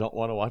 I don't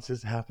want to watch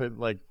this happen.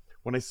 Like,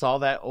 when I saw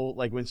that old,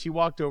 like, when she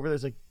walked over,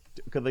 there's like,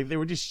 because they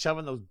were just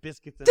shoving those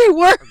biscuits in They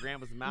were. her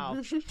grandma's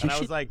mouth, and I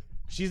was like,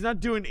 she's not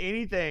doing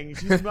anything.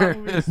 She's not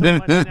moving so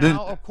much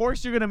now. Of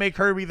course, you're gonna make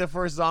her be the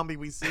first zombie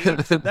we see.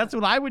 That's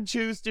what I would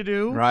choose to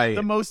do. Right.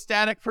 The most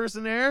static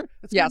person there.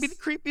 It's Yes. gonna be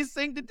the creepiest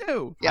thing to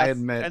do. Yes. I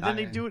admit. And then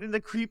they do it in the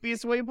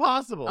creepiest way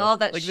possible. Oh,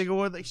 that like they go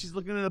like she's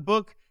looking in a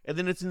book, and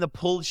then it's in the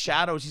pulled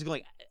shadow. She's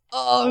going,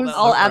 Oh, it was that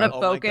all look out right. of Oh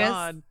my focus.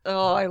 God.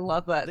 Oh, I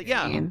love that.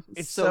 yeah, scene.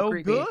 it's so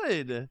creepy.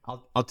 good.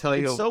 I'll tell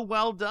you. It's so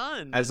well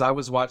done. As I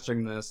was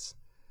watching this,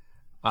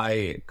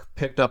 I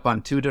picked up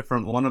on two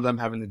different. One of them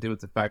having to do with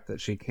the fact that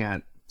she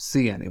can't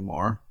see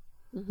anymore,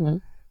 Mhm.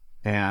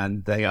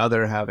 and the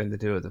other having to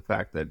do with the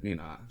fact that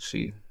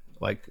she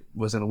like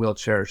was in a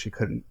wheelchair. She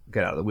couldn't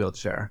get out of the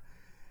wheelchair,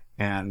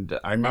 and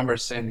I remember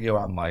saying to you,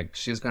 I'm like,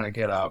 she's gonna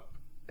get up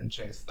and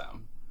chase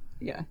them.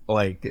 Yeah.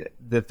 Like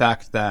the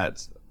fact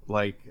that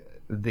like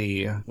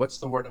what's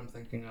the word I'm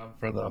thinking of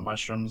for the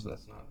mushrooms?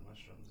 That's not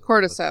mushrooms.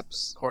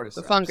 Cordyceps. Cordyceps.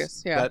 The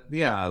fungus,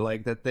 yeah.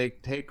 Like that they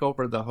take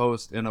over the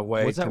host in a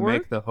way What's to that word?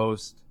 make the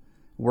host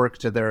work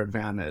to their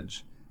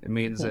advantage. It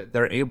means that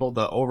they're able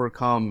to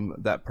overcome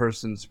that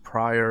person's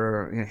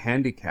prior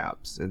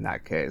handicaps in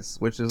that case,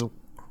 which is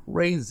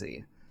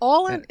crazy.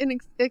 All And-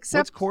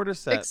 except What's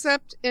cordyceps?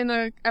 except in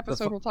a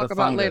episode we'll talk The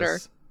about later.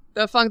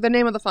 fungus. The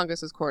name of the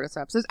fungus is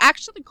cordyceps.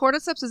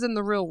 Cordyceps is in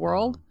the real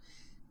world.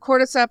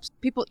 Cordyceps,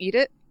 people eat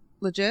it,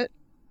 legit,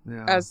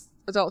 Yeah. as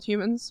adult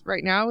humans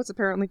right now. It's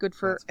apparently good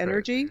for That's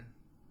energy. crazy.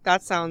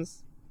 That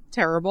sounds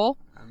terrible.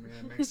 I mean,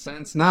 it makes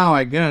sense now,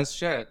 I guess.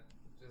 Shit.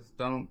 Just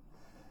don't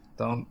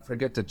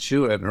forget to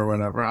chew it or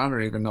whatever. I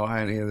don't even know how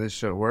any of this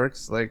shit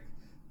works. Like,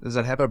 does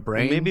it have a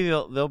brain? Maybe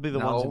they'll be the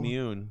ones No.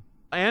 immune,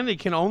 and they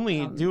can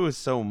only do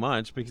so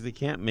much because you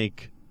can't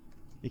make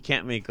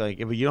like,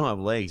 if you don't have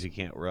legs, you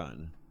can't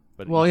run.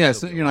 But Well, you yeah,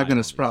 still so be you're not alive going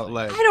on to these sprout things.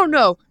 legs. I don't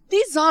know.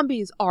 These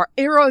zombies are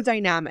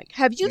aerodynamic.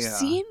 Have you Yeah.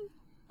 seen?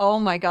 Oh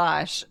my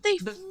gosh. They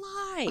The-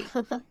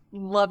 fly.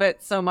 Love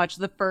it so much.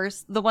 The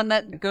one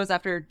that goes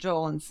after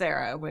Joel and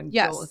Sarah when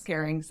Yes. Joel is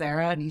carrying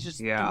Sarah and he's just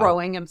Yeah.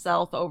 throwing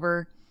himself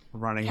over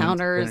Running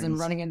counters into and things.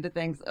 running into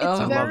things. It's Oh, I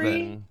love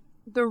very it.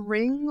 The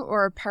Ring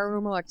or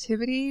Paranormal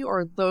Activity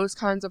or those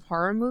kinds of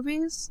horror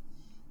movies.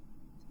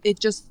 It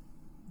just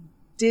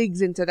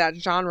digs into that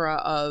genre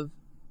of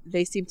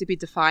they seem to be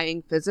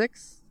defying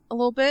physics a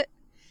little bit,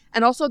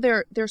 and also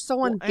they're so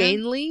Well, and-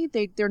 ungainly.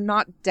 They're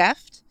not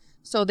deft,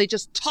 so they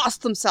just toss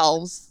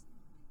themselves,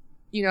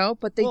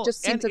 but they Well,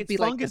 just seem and to it's be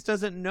fungus like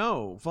doesn't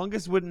know.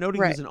 Fungus wouldn't know to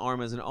Right. use an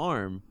arm as an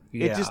arm.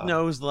 It just Yeah.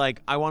 knows,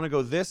 like, I want to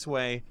go this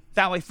way,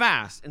 that way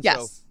fast. And so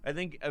Yes. I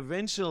think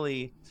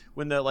eventually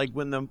when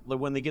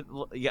they get,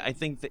 I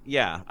think that,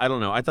 I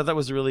don't know. I thought that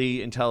was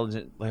really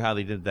intelligent, like how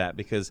they did that,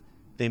 because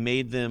they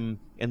made them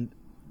and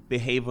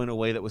behave in a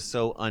way that was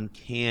so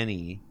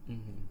uncanny.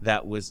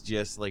 That was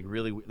just like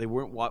really, they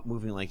weren't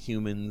moving like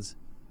humans.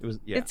 It was,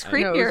 it's I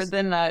don't know. creepier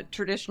than a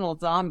traditional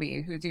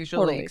zombie who's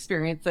usually Totally.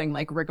 experiencing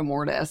like rigor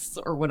mortis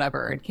or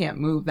whatever and can't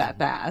move that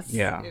fast.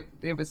 Yeah.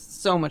 It was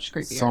so much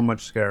creepier. So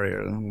much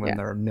scarier than when Yeah.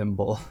 they're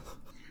nimble.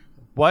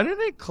 Why did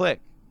they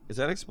click? Is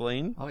that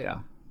explained? Oh, yeah.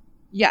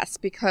 Yes,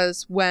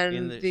 because when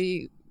In the-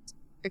 the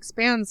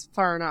expands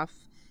far enough,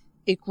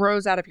 it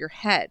grows out of your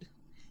head,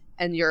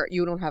 and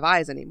you don't have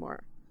eyes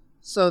anymore.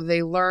 So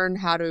they learn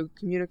how to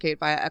communicate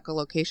via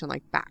echolocation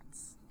like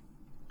bats.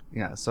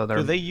 Yeah, so they're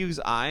Do they use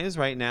eyes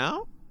right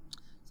now?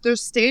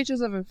 There's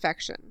stages of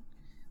infection.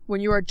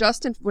 When you are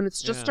when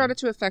it's just Yeah. started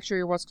to affect you,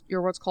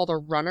 you're what's called a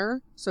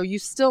runner. So you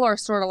still are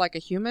sort of like a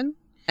human,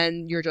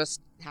 and you're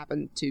just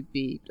happen to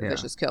be a Yeah.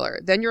 vicious killer.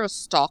 Then you're a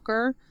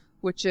stalker,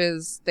 which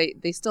is they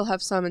still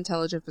have some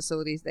intelligent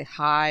facilities. They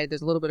hide.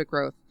 There's a little bit of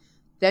growth.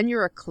 Then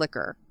you're a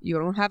clicker. You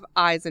don't have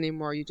eyes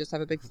anymore. You just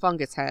have a big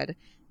fungus head,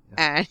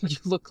 and you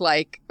look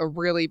like the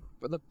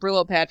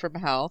Brillo pad from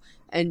hell.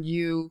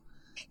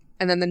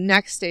 And then the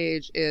next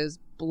stage is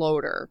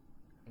bloater.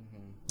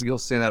 you'll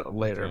see that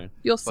later. Okay.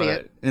 You'll see But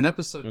it. in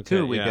episode Okay,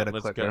 2, we yeah, get a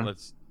let's clicker.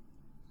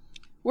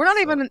 We're not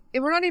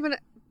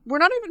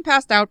So- even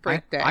past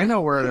outbreak day. I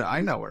know we're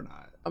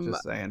not. Um,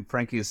 Just saying,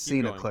 Frankie's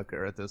seen a going.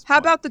 clicker at this point. How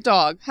about the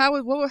dog? How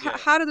Yeah.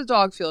 how did the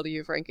dog feel to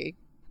you, Frankie?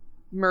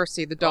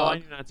 Mercy, the Oh, I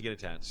dog. knew not to get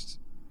attached.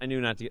 I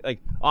knew not to get, like,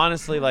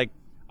 honestly, like,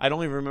 I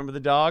don't even remember the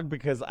dog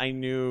because I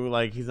knew,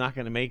 like, he's not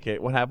going to make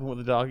it. What happened with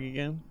the dog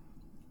again?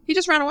 He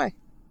just ran away.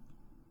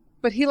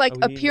 But he Oh,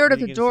 we appeared at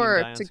didn't the see him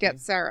door die on to get screen?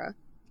 Sarah.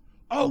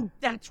 Oh,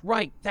 that's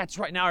right. That's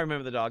right. Now I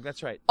remember the dog.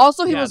 That's right.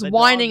 Also, he Yeah, was the dog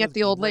whining at was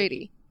the old great.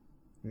 lady.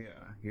 Yeah,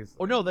 he's.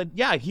 Oh no,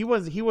 he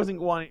wasn't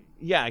wanting.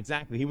 Yeah,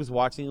 exactly. He was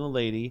watching the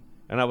lady,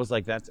 and I was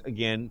like, "That's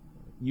again,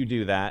 you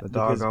do that. The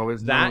dog because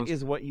always that knows.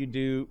 is what you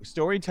do.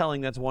 Storytelling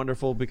that's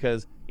wonderful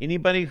because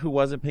anybody who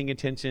wasn't paying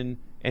attention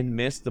and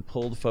missed the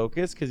pulled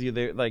focus because you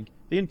there like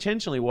the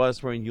intentionally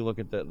was when you look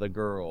at the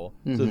girl.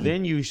 So Mhm.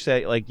 then you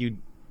say like you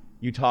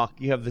talk.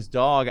 You have this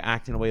dog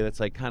act in a way that's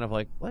like kind of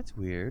like well, that's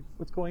weird.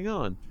 What's going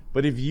on?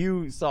 But if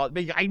you saw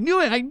it, I knew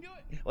it.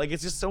 Like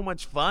it's just so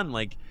much fun.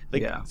 Like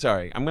Yeah.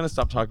 Sorry, I'm gonna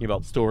stop talking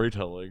about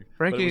storytelling. but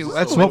it Frankie, was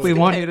that's so what we good.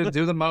 want you to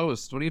do the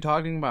most. What are you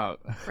talking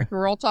about?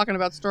 We're all talking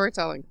about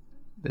storytelling.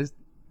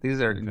 These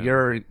are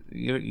Okay.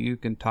 you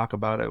can talk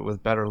about it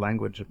with better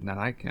language than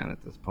I can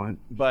at this point.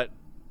 But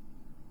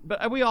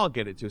we all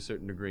get it to a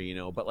certain degree, you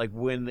know. But like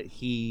when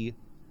he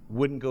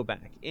wouldn't go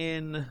back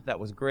in, that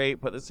was great.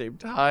 But at the same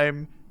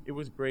time, it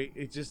was great.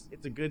 It's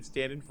a good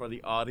stand-in for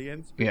the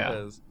audience Yeah.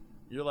 because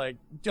you're like,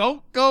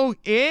 don't go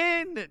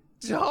in,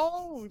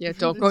 don't. Yeah,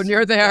 don't go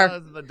near there.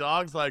 And the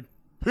dog's like,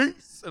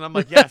 peace, and I'm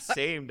like, yeah,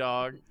 same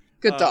dog.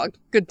 Good Um, dog.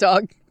 Good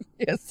dog.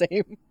 Yeah,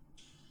 same.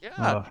 Yeah,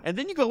 Ugh. and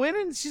then you go in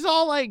and she's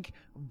all like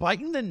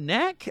biting the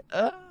neck.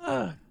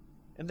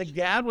 And the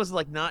gad was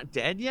like not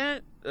dead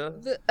yet.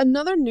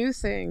 Another new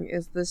thing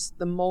is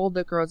the mold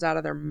that grows out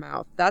of their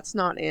mouth. That's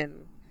not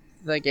in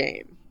the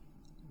game.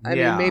 I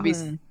Yeah. mean, maybe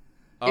Hmm.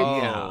 Oh,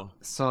 Yeah.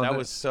 So that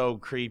was so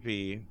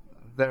creepy.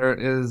 there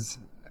is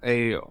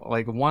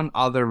one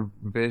other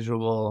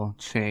visual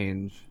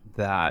change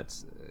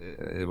that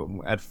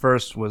at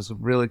first was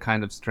really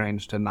kind of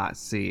strange to not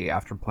see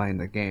after playing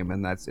the game,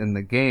 and that's in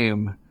the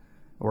game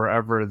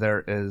wherever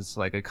there is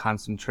like a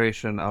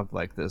concentration of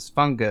like this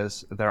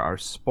fungus, there are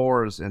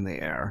spores in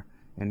the air,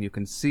 and you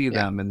can see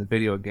them in the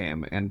video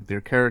game, and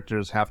your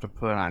characters have to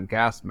put on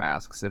gas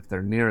masks if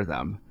they're near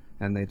them.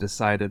 And they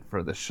decided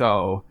for the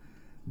show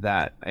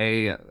that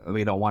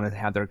we don't want to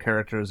have their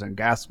characters in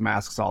gas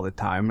masks all the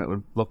time. It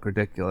would look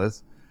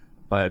ridiculous.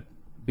 But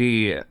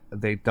B,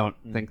 they don't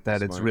think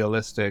that it's smart.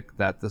 realistic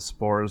that the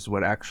spores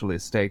would actually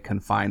stay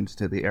confined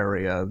to the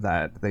area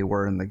that they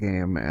were in the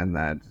game, and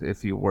that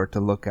if you were to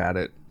look at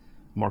it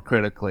more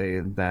critically,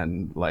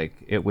 then like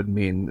it would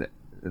mean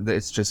that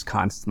it's just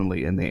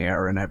constantly in the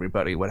air and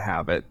everybody would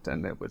have it,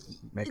 and it would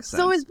make it's sense.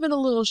 always been a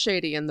little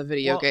shady in the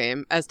video Well-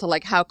 game as to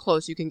like how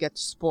close you can get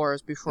to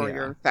spores before Yeah.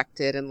 you're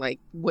infected, and like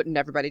wouldn't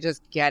everybody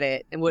just get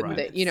it? And wouldn't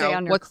Right. they, you Stay know,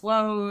 on your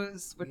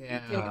clothes.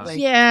 Yeah.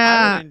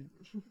 yeah, I would,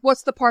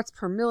 what's the parts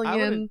per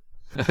million?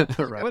 I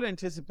Right. would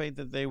anticipate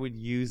that they would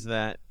use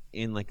that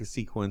in like a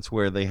sequence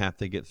where they have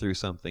to get through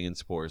something and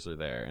spores are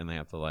there and they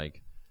have to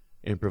like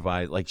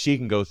improvise. Like she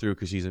can go through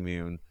because she's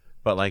immune,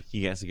 but like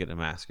he has to get a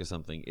mask or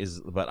something.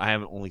 But I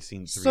haven't only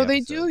seen 3 So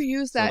they do episodes.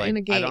 use So, that like, in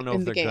a game. I don't know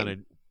in if the they're game. gonna.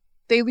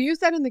 They use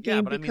that in the Yeah,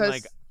 game but I mean, because.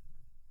 like-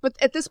 But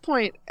at this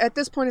point, if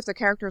the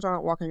characters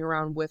aren't walking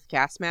around with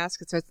gas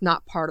masks, it's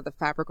not part of the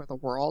fabric of the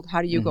world.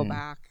 How do you go Mhm.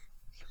 back?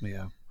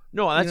 Yeah.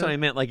 No, that's Yeah. what I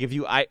meant. Like if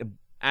you, I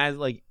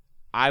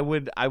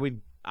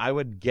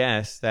would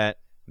guess that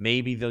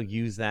maybe they'll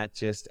use that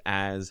just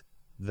as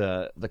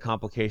the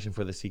complication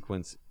for the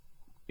sequence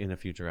in a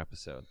future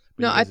episode.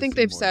 But No, you I guys have think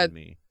seen they've more said than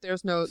me.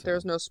 There's So-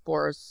 no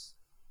spores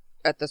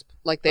at this.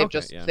 Like they've Okay,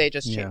 just yeah. they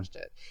just Yeah. changed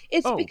it.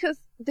 It's Oh, because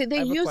they I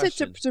have a use it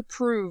question. to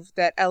prove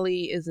that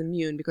Ellie is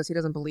immune because he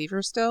doesn't believe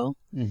her still,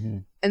 Mm-hmm.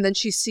 and then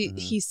Mhm.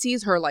 he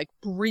sees her like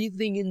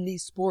breathing in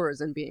these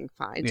spores and being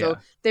fine. So Yeah.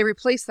 they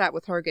replace that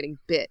with her getting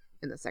bit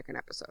in the second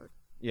episode.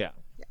 Yeah,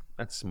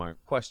 that's smart.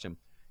 Question: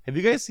 have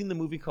you guys seen the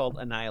movie called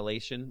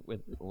Annihilation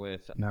with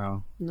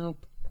No.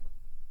 Nope.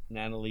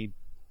 Natalie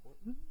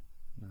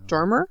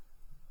Dormer,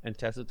 and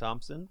Tessa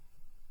Thompson?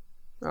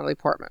 Natalie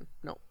Portman.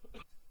 No.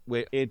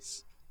 Where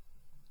it's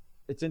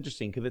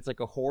interesting because it's like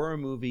a horror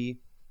movie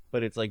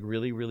but it's like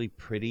really, really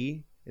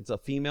pretty. It's a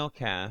female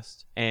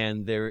cast,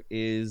 and there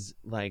is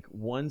like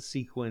one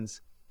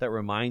sequence that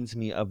reminds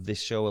me of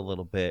this show a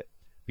little bit,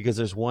 because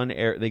there's one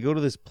they go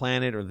to this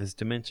planet or this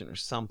dimension or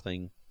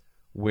something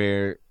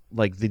where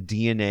like the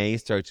DNA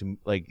starts,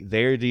 like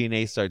their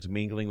DNA starts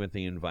mingling with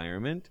the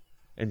environment,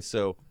 and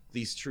so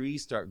these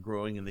trees start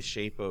growing in the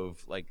shape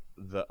of like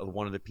the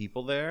one of the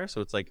people there. So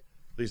it's like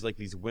there's like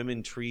these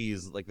women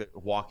trees like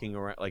walking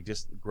around, like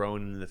just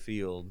growing in the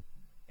field,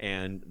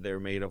 and they're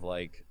made of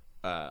like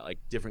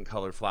different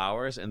colored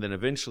flowers, and then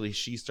eventually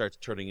she starts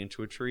turning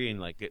into a tree and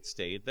like it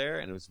stayed there,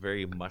 and it was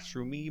very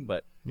mushroomy,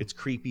 but it's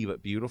creepy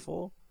but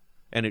beautiful.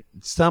 And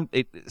some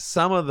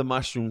of the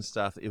mushroom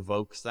stuff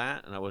evokes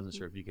that, and I wasn't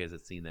sure if you guys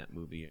had seen that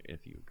movie,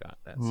 if you got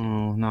that scene.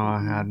 Oh, no,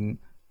 I hadn't.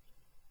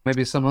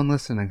 Maybe someone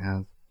listening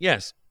has.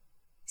 Yes.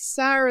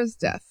 Sarah's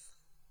death.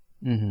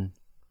 Mm-hmm.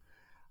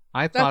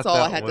 I thought That's all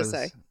that I had was, to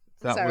say.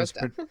 That Sarah's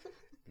was death.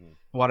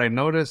 what I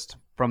noticed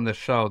from the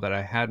show that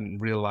I hadn't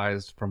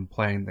realized from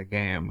playing the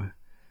game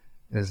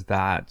is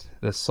that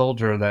the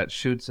soldier that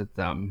shoots at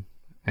them,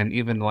 and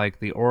even like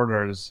the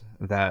orders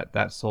that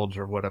that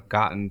soldier would have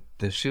gotten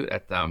to shoot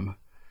at them,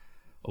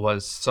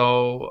 was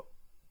so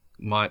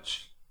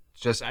much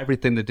just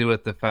everything to do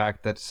with the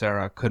fact that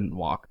Sarah couldn't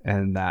walk,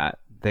 and that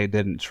they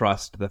didn't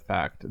trust the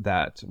fact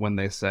that when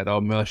they said,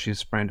 oh, Mill, she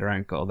sprained her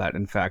ankle, that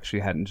in fact she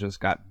hadn't just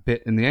got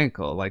bit in the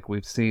ankle, like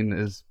we've seen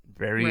is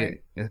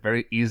a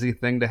very easy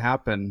thing to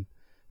happen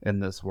in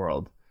this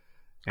world.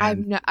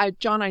 And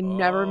John, I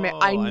never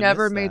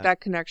made that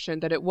connection,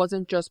 that it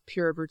wasn't just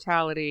pure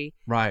brutality.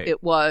 right.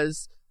 It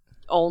was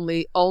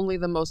only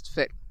the most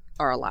fit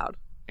are allowed.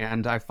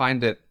 And I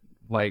find it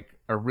like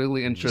a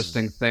really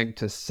interesting thing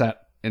to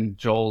set in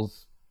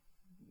Joel's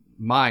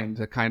mind,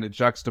 to kind of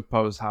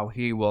juxtapose how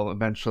he will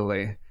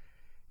eventually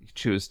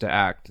choose to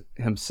act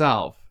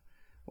himself,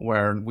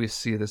 where we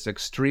see this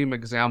extreme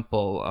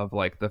example of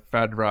like the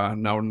Fedra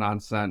no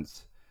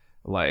nonsense,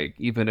 like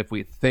even if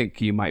we think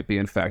you might be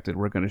infected,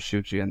 we're going to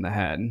shoot you in the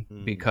head,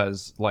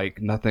 because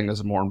like nothing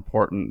is more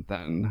important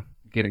than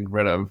getting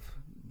rid of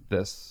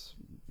this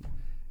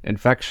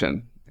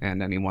infection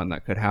and anyone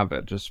that could have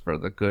it, just for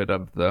the good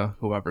of the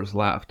whoever's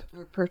left.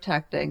 We're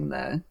protecting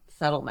the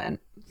settlement.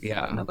 So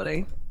Yeah.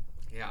 nobody.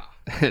 Yeah.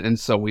 And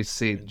so we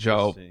see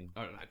Joel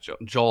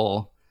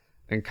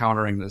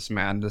encountering this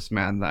man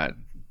that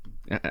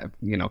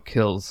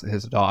kills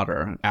his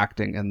daughter,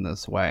 acting in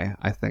this way,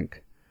 I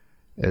think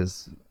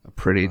is a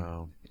pretty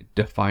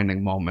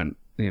defining moment,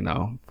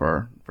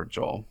 for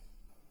Joel.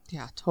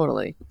 Yeah,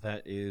 totally.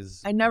 That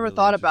is. I never really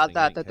thought about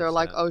interesting. that they're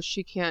like, oh,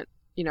 she can't,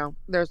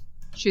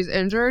 she's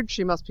injured,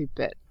 she must be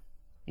bit.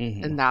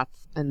 Mm-hmm.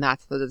 And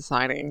that's the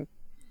deciding.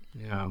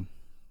 Yeah.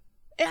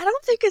 I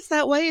don't think it's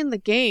that way in the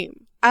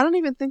game. I don't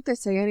even think they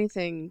say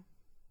anything,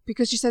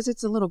 because she says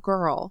it's a little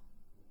girl.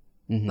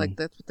 Mm-hmm. Like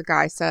that's what the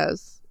guy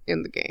says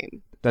in the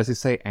game. Does he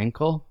say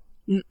ankle?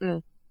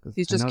 Mm-mm.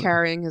 He's just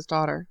carrying his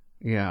daughter.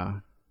 Yeah.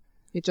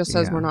 He just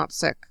says Yeah. we're not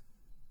sick.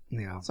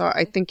 Yeah. So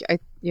I think I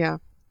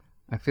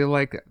feel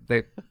like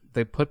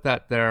they put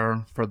that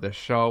there for the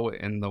show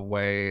in the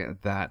way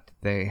that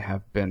they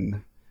have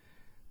been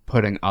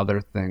putting other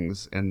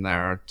things in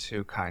there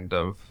to kind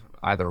of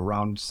either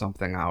round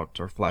something out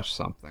or flesh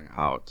something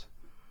out.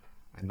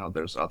 I know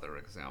there's other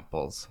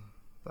examples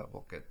that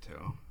we'll get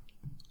to.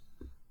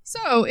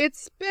 So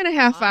it's been a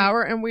half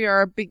hour, and we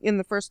are in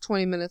the first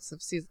 20 minutes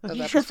of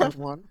episode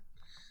 1.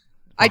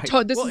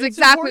 This is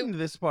exactly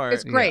this part.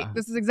 It's great. Yeah.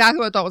 This is exactly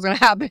what I thought was going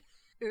to happen.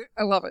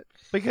 I love it.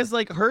 Because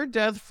like her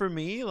death for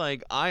me,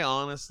 like I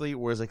honestly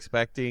was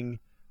expecting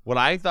what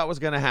I thought was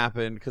going to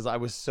happen, because I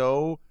was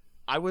so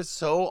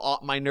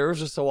my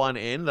nerves were so on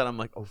end that I'm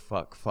like, oh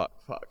fuck.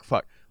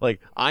 Like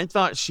I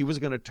thought she was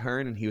going to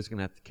turn and he was going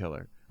to have to kill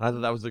her. I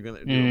thought that was what they're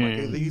going to do. I'm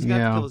like, he's going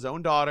to have to kill his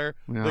own daughter.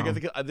 Yeah. They're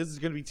gonna this is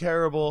going to be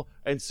terrible.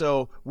 And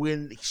so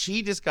when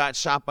she just got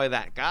shot by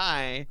that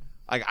guy,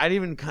 like I didn't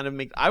even kind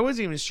of I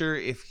wasn't even sure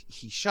if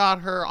he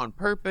shot her on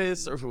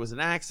purpose or if it was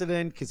an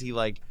accident, because he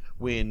like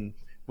when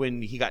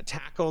he got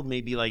tackled,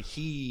 maybe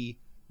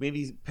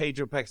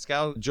Pedro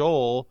Pascal,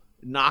 Joel,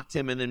 knocked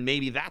him, and then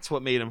maybe that's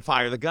what made him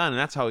fire the gun, and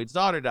that's how his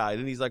daughter died.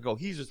 And he's like, oh,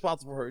 he's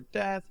responsible for her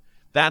death.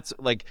 That's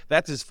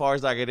as far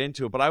as I get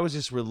into it. But I was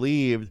just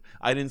relieved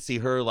I didn't see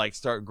her like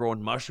start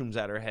growing mushrooms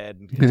at her head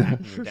and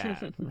attacking her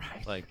dad.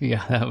 Right. Like,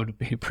 yeah, that would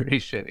be pretty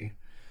shitty.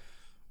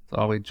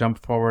 So we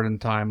jump forward in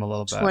time a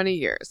little bit. 20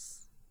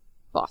 years.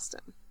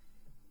 Boston.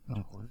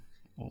 Oh,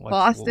 what's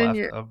Boston,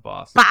 left of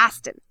Boston?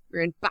 Boston.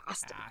 We're in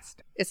Boston.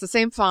 It's the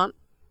same font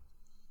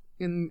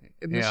in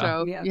the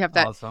show. Yeah. You have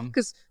that. Awesome.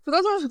 Because for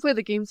those of us who play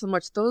the game so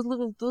much, those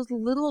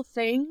little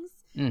things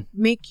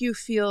make you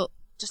feel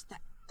just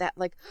that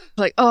like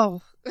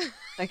oh.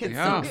 I get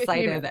Yeah. so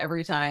excited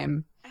every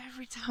time.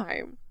 Every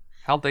time.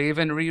 Hell, they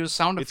even reuse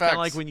sound it's effects.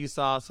 kind of like when you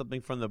saw something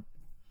from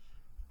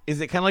Is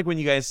it kind of like when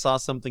you guys saw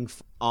something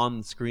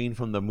on screen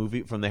from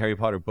the Harry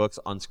Potter books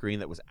on screen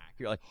that was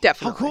accurate? Like,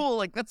 Definitely. how cool!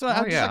 Like that's what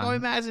Oh, I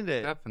imagined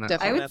it. Definitely.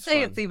 I would That's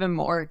say fun. it's even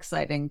more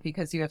exciting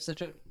because you have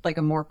such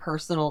a more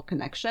personal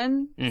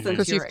connection. Mhm. since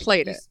Because you've you're-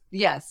 played you- it.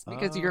 Yes,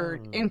 because you're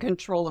Oh. in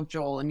control of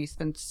Joel and you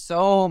spend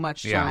so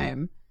much Yeah.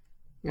 time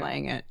Yeah.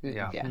 playing it.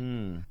 Yeah. Yeah.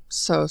 Hmm.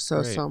 So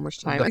Great. much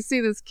time. I see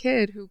this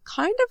kid who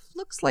kind of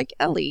looks like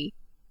Ellie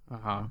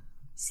Uh-huh.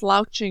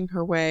 slouching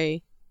her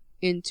way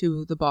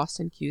into the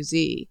Boston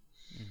QZ.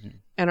 Mhm.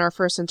 And our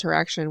first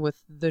interaction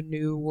with the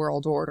New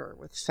World Order,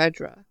 with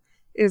Fedra,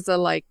 is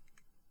a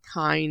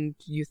kind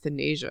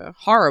euthanasia.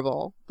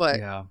 Horrible, but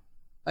Yeah.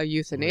 a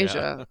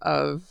euthanasia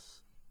of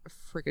a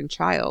freaking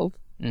child.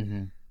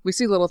 Mm-hmm. We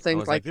see little I things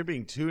was like, they're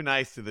being too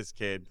nice to this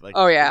kid. Like,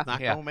 Oh, yeah. he's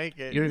not Yeah. gonna make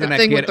it. You're The gonna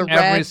thing with get the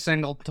every red-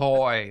 single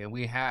toy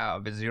we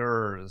have is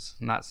yours.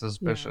 Not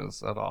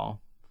suspicious at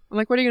all. I'm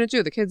like, what are you gonna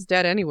do? The kid's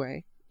dead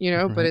anyway,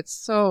 But Right. it's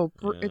so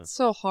Yeah. it's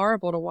so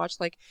horrible to watch,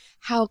 like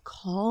how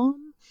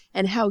calm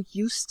and how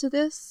used to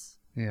this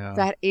Yeah.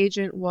 that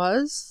agent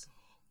was.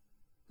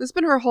 This has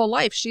been her whole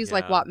life. She's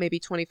like Yeah. what, maybe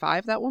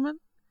 25, that woman.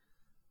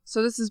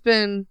 So this has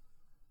been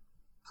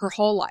her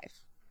whole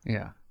life.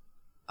 Yeah.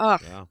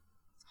 Ugh, Yeah.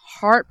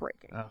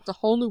 heartbreaking. Ugh. It's a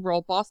whole new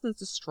world. Boston's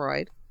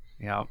destroyed.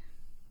 Yeah.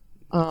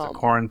 It's a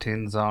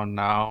quarantine zone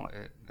now.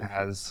 It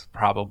has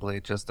probably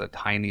just a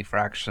tiny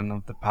fraction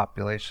of the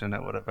population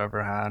it would have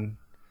ever had.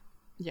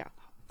 Yeah.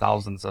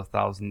 Thousands of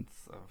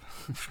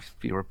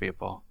fewer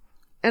people.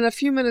 And a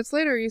few minutes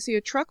later, you see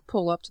a truck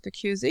pull up to the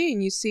QZ,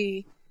 and you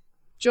see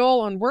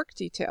Joel on work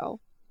detail.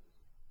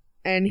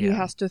 And he Yeah.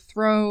 has to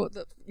throw...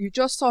 You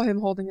just saw him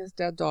holding his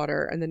dead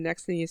daughter, and the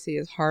next thing you see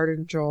is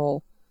hardened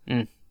Joel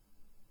Mm.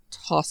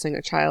 tossing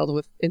a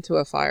child into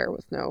a fire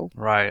with no...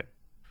 Right.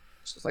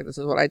 It's just like, this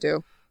is what I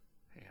do.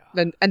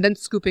 Yeah. Then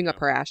scooping up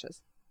her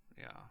ashes.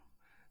 Yeah.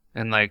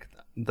 And like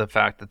the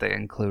fact that they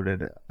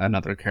included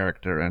another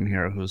character in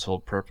here whose whole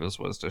purpose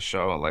was to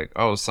show like,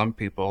 oh, some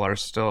people are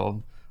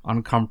still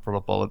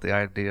uncomfortable with the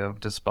idea of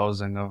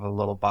disposing of a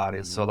little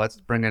body. So let's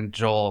bring in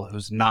Joel,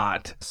 who's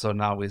not. So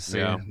now we see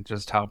Yeah.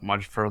 just how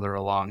much further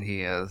along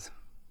he is.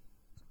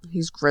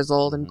 He's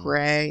grizzled and Mhm.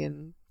 gray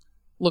and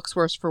looks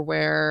worse for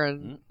wear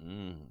and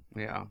Mm-mm.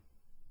 Yeah.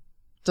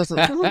 doesn't...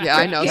 Yeah,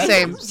 I know.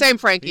 Same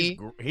Frankie.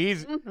 He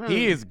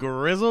is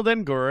grizzled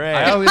and gray.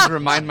 I always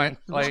remind I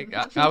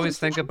always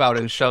think about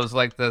in shows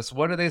like this,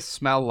 what do they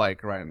smell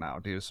like right now,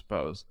 do you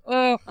suppose?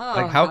 Oh,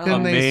 Like, how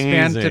can they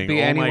stand to Amazing.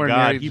 be oh anywhere my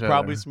God, near each he other?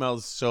 probably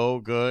smells so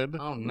good.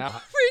 Oh no.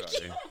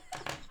 Freaky.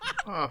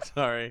 Oh,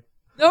 Sorry.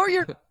 No,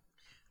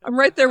 I'm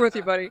right there with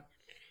you, buddy.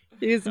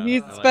 He's I a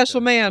like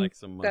special that. I man, like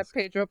some that musk.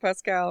 Pedro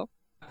Pascal.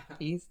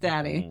 He's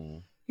daddy.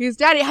 Mm. He's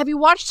daddy. Have you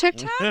watched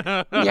TikTok?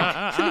 Yeah.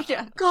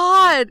 yeah.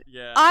 God,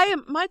 Yeah. I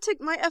am my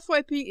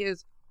FYP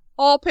is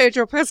all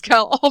Pedro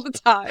Pascal all the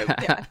time.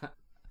 Yeah.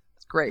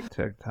 It's great.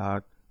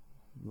 TikTok.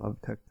 Love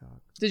TikTok.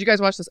 Did you guys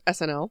watch this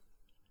SNL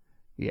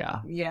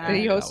Yeah. Yeah. that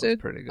he that was hosted?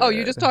 pretty Oh, you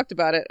good. just talked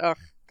about it. Oh,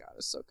 God, it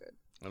was so good.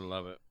 I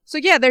love it. So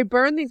yeah, they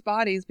burn these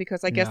bodies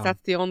because I guess Yeah.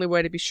 that's the only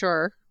way to be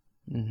sure,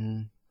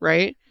 Mm-hmm.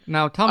 right?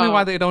 Now, tell me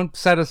why Oh. they don't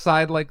set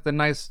aside like the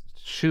nice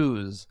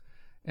shoes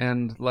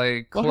and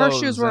like Well, her clothes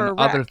shoes were and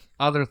a wreck.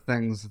 other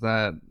things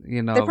that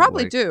They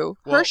probably like- do.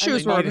 Well, Her and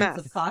shoes they were a needed mess.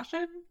 It's a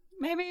caution,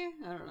 maybe?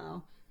 I don't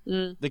know.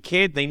 Mm. The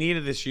kid, they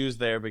needed the shoes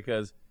there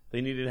because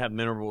they needed to have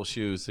memorable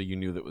shoes, so you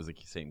knew that was the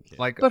same kid.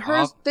 Like, But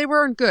hers, they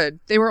weren't good.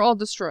 They were all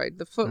destroyed.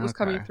 The foot was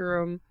coming Okay. through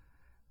them.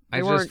 I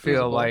they just weren't feel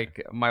usable.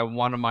 like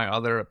one of my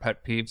other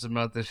pet peeves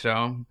about the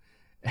show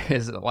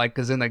is like,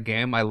 because in the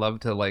game I love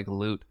to like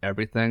loot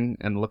everything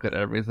and look at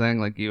everything.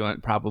 Like you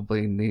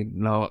probably need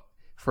no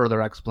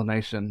further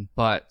explanation,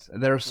 but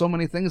there are so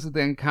many things that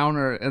they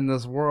encounter in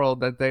this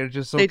world that they're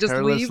just so They just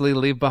carelessly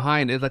leave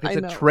behind. It's like it's I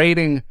a know.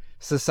 trading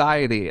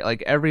society.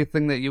 Like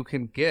everything that you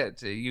can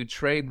get, you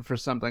trade for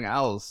something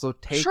else. So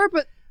take Sure,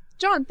 but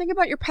John, think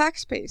about your pack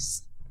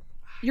space.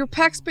 Your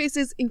pack space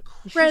is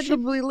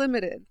incredibly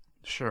limited.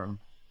 Sure.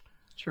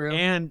 True.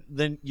 and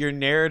then your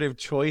narrative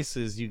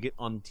choices you get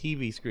on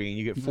TV screen,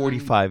 you get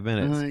 45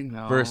 minutes I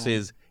know.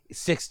 versus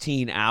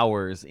 16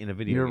 hours in a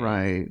video You're game.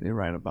 right. You're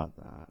right about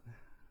that.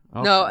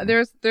 No,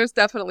 Okay. there's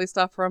definitely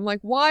stuff where I'm like,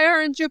 why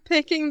aren't you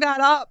picking that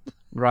up?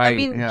 right. I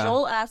mean, yeah.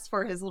 Joel asked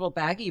for his little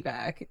baggie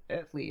bag,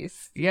 at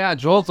least. Yeah,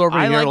 Joel's over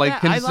I here like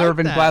like that. I like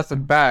conserving that.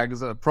 plastic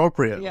bags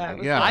appropriately. Yeah, it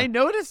was Yeah, I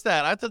noticed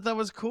that. I thought that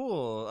was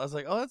cool. I was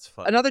like, oh, that's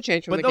fun. Another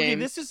change from But the okay, game.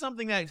 this is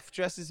something that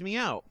stresses me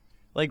out.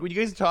 Like when you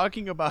guys are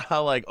talking about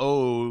how like,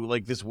 oh,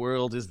 like this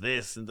world is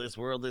this and this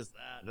world is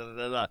that. Da, da,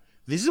 da, da.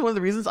 This is one of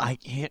the reasons I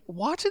can't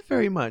watch it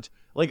very much.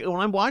 Like when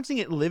I'm watching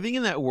it, living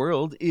in that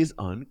world is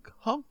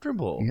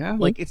uncomfortable. Yeah.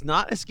 Like it's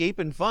not escape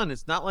and fun.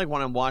 It's not like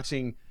when I'm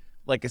watching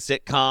like a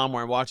sitcom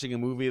or I'm watching a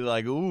movie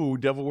like, ooh,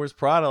 Devil Wears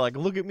Prada. Like,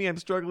 look at me, I'm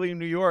struggling in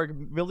New York,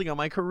 building on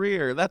my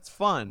career. That's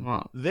fun.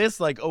 Well- This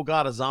like, oh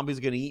god, a zombie's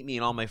gonna eat me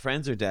and all my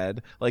friends are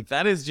dead. Like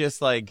that is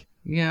just like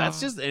yeah. that's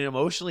just an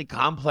emotionally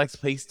complex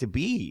place to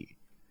be.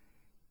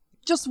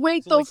 Just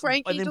wait, So, though, like,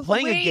 Frankie. and then just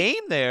playing wait. a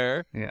game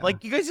there, Yeah.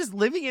 like you guys just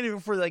living in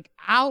it for like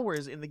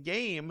hours in the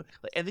game,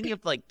 and then you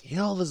have to like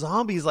kill the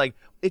zombies. Like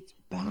it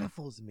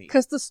baffles me.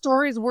 Because the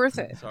story's worth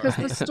it. Sorry. Because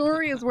the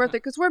story is worth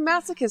it. Because we're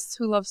masochists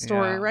who love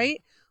story, Yeah.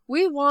 right?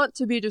 We want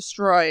to be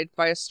destroyed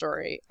by a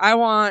story. I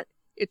want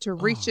it to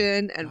reach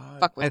in and God.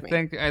 fuck with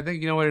I me.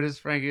 think you know what it is,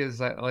 Frankie, is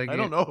that like I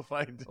don't know if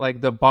I do.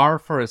 like the bar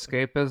for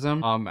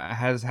escapism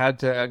has had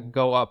to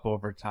go up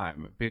over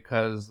time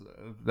because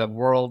the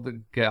world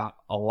got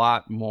a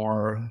lot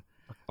more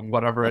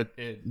whatever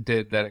it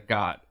did that it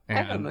got. I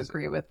And don't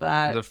agree with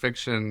that. the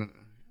fiction,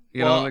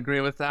 you Well, don't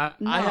agree with that?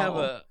 I have No.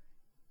 a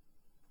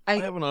I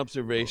have an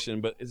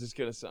observation, but is this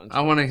gonna sound?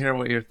 I want to hear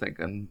what you're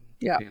thinking.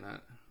 Yeah.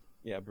 Peanut.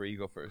 Yeah, Brie, you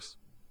go first.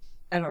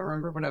 I don't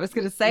remember what I was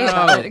going to say No.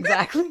 about it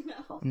exactly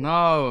now.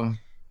 No,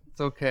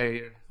 it's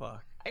okay.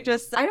 Fuck. I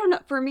don't know.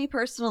 For me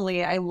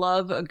personally, I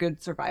love a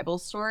good survival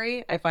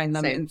story. I find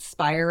them Same.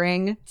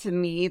 inspiring. To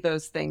me,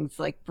 those things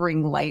like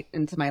bring light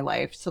into my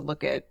life to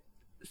look at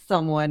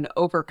someone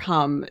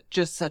overcome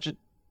just such a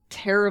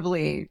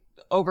terribly,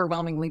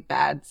 overwhelmingly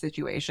bad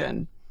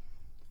situation.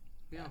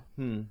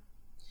 Hmm.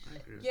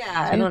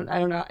 Yeah, I don't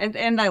know.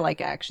 And I like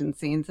action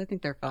scenes. I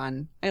think they're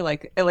fun. I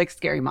like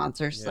scary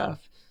monster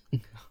stuff.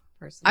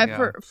 Personally.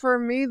 Yeah. For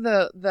me,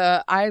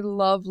 the I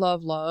love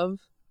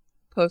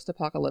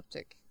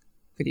post-apocalyptic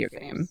video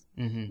games.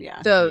 Mm-hmm.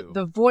 Yeah.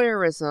 The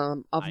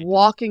voyeurism of I do.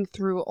 walking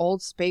through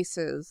old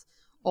spaces,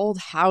 old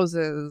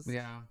houses.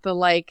 Yeah. The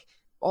like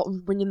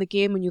when in the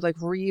game when you like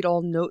read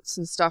all notes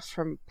and stuff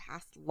from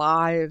past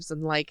lives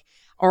and like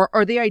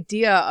or the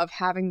idea of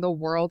having the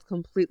world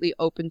completely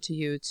open to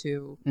you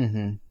to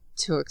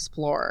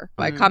explore.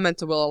 I comment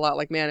to Will a lot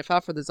like, man, if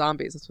not for the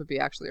zombies, this would be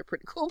actually a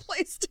pretty cool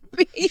place to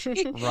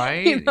be.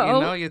 Right? You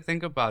know? You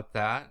think about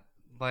that.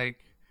 Like,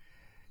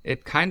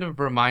 it kind of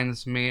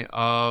reminds me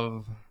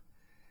of,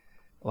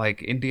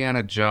 like,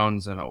 Indiana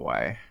Jones in a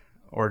way.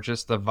 Or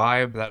just the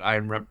vibe that I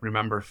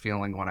remember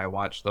feeling when I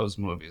watched those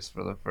movies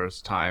for the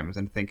first time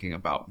and thinking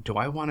about, do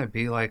I want to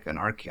be, like, an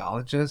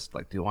archaeologist?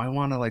 Like, do I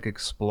want to, like,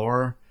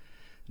 explore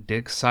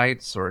dig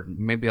sites, or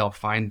maybe I'll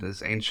find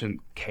this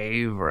ancient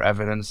cave or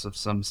evidence of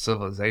some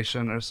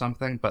civilization or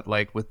something. But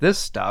like with this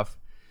stuff,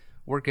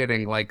 we're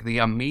getting like the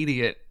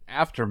immediate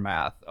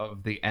aftermath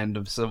of the end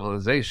of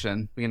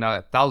civilization.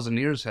 1,000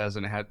 years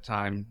hasn't had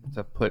time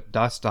to put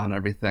dust on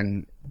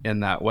everything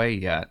in that way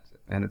yet,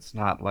 and it's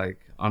not like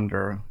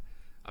under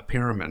a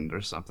pyramid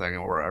or something,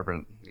 or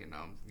wherever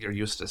you're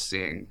used to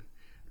seeing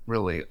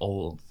really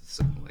old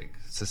like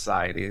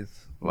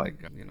societies,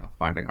 like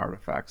finding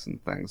artifacts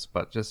and things,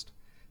 but just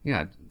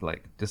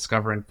like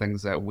discovering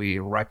things that we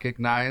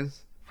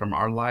recognize from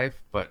our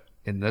life, but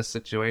in this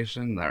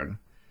situation, they're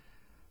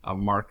a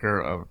marker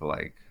of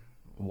like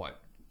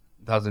what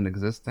doesn't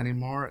exist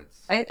anymore.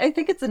 I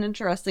think it's an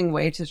interesting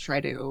way to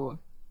try to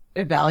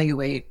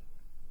evaluate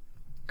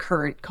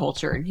current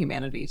culture and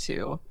humanity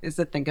too, is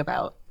to think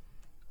about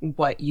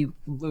what you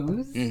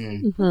lose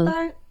with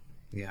that.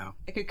 Yeah.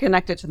 I could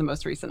connect it to the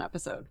most recent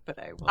episode, but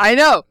I will. I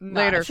know.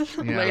 not. Later.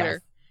 Yeah.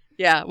 Later.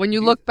 Yeah. When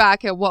you look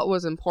back at what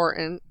was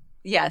important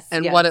Yes.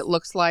 and yes. what it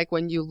looks like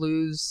when you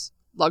lose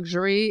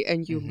luxury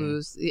and you Mhm.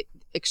 lose the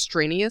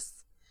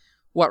extraneous,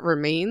 what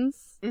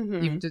remains,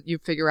 Mhm. you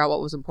figure out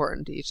what was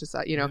important to each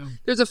society.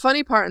 There's a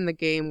funny part in the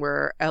game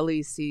where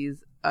Ellie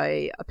sees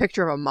a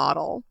picture of a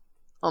model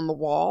on the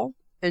wall,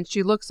 and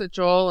she looks at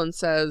Joel and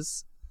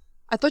says,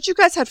 I thought you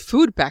guys had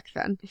food back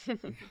then.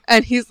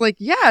 And he's like,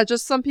 yeah,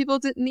 just some people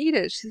didn't eat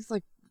it. She's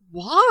like,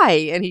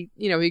 why? And he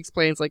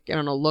explains like, I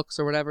don't know, looks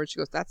or whatever. And she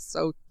goes, that's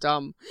so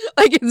dumb.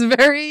 Like, it's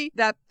very,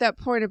 that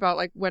point about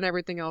like when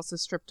everything else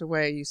is stripped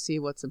away, you see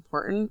what's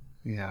important.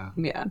 Yeah.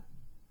 Yeah.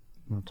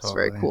 It's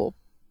very cool.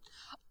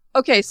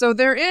 Okay, so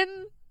they're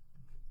in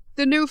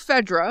the new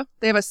Fedra.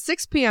 They have a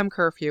 6 p.m.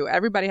 curfew.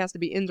 Everybody has to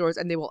be indoors,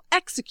 and they will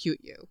execute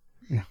you.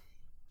 Yeah.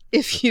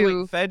 If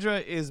you... Wait,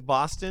 Fedra is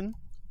Boston?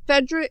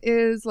 Fedra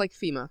is like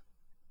FEMA,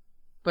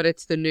 but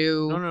it's the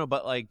new... No,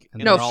 but like...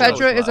 And No, they're all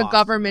Fedra is a Boston,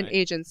 government right?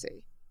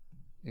 agency.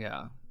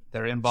 Yeah.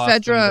 They're in Boston.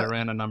 Fedra- They're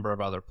in a number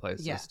of other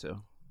places Yeah.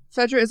 too.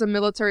 Fedra is a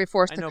military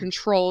force I that know.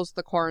 controls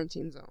the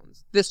quarantine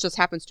zones. This just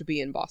happens to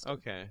be in Boston.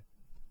 Okay.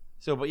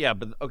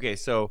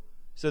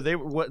 So they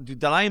what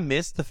did I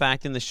miss the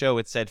fact in the show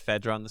it said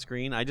Fedra on the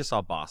screen? I just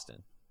saw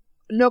Boston.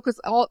 No, because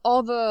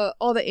all the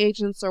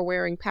agents are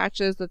wearing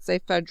patches that say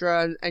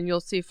Fedra, and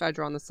you'll see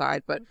Fedra on the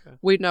side, but Okay.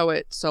 we know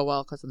it so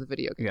well because of the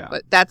video game. Yeah.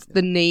 But that's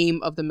the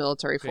name of the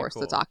military Okay, force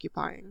that's cool.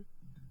 occupying.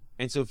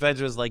 And so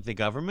Fedra is like the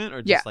government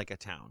or just Yeah. like a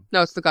town?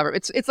 No, it's the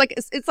government. It's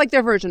like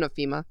their version of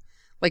FEMA.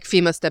 Like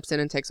FEMA steps in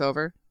and takes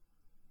over,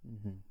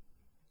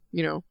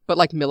 but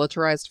like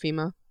militarized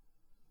FEMA.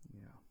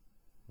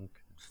 Yeah.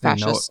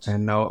 Fascist.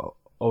 And no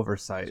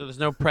oversight. So there's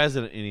no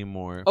president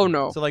anymore. Oh,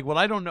 no. So like what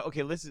I don't know.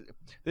 Okay, this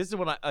is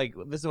what I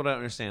don't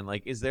understand.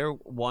 Like, is there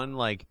one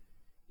like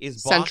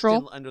is Boston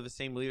Central? under the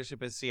same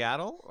leadership as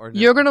Seattle or no?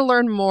 You're going to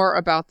learn more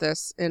about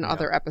this in Yeah.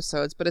 other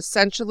episodes, but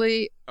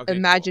essentially, Okay,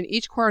 imagine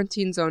each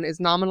quarantine zone is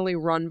nominally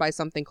run by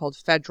something called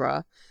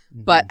Fedra,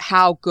 Mhm. but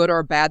how good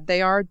or bad they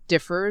are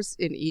differs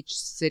in each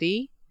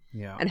city.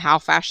 Yeah. and how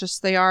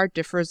fascist they are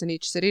differs in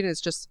each city. And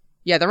it's just,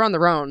 yeah, they're on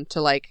their own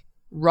to like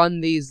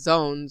run these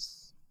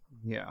zones.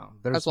 Yeah.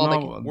 There's As well they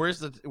no. Where's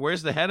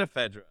the head of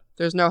Fedra?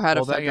 There's no head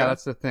of Yeah, Fedra.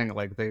 that's the thing.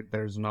 Like,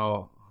 there's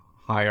no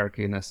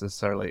hierarchy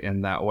necessarily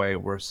in that way,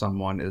 where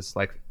someone is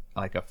like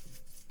a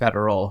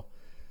federal,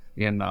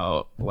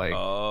 like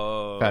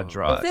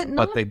Fedra, Is it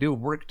but not? they do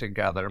work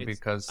together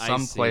because I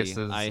some see,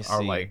 places I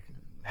are see. like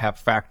have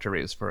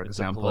factories, for It's a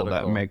example, that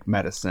political- make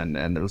medicine,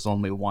 and there's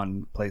only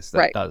one place that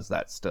Right. does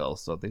that still.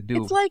 So they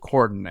do It's like-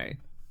 coordinate.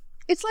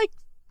 It's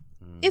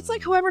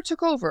like whoever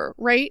took over,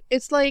 right?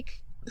 It's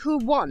like who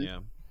won. Yeah.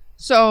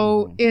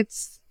 So Mhm.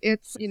 it's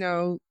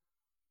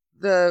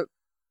the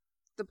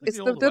Like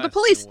the Old they're the West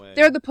police. in a way.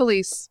 They're the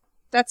police.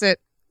 That's it.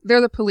 They're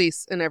the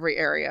police in every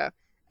area,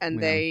 and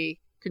Yeah. they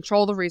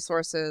control the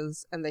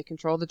resources and they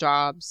control the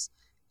jobs,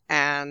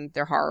 and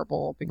they're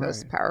horrible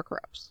because Right. power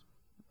corrupts.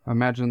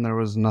 Imagine there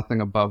was nothing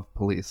above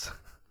police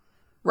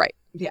Right.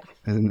 Yeah.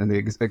 in the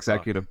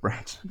executive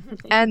branch.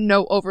 And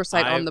no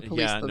oversight on the I-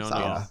 police yeah, no, no.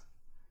 themselves.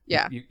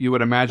 Yeah. You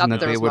would imagine Not that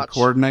that there they was would much.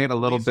 coordinate a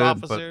little Police bit,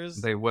 officers.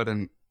 but they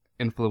wouldn't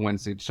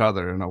influence each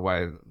other in a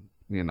way,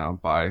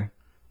 by,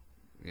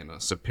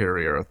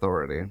 superior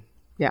authority.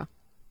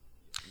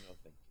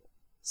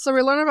 So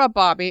we learn about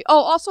Bobby. Oh,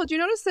 also, do you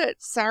notice that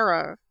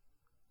Sarah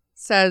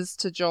says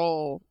to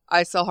Joel,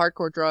 "I sell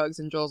hardcore drugs,"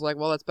 and Joel's like,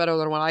 "Well, that's better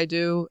than what I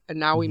do." And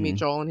now we meet Mhm.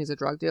 Joel, and he's a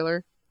drug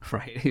dealer.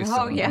 Right. He's Oh,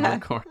 selling yeah.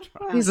 hardcore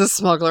drugs. He's a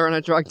smuggler and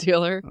a drug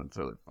dealer. That's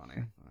really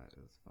funny. That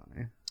is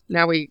funny.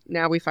 Now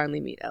we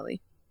finally meet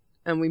Ellie,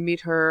 and we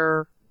meet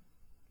her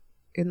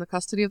in the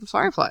custody of the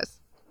Fireflies.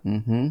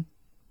 Mm-hmm.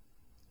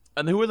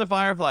 And who are the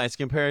Fireflies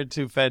compared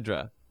to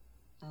Fedra?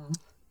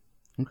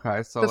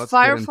 Okay, so the let's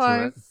get into it.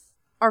 Fireflies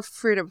are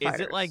freedom fighters.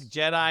 Is it like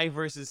Jedi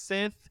versus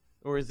Sith,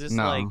 or is this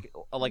No. like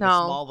a No.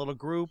 small little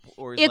group,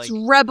 or is It's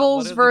like,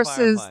 rebels what are the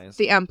versus Fireflies?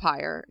 the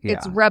Empire.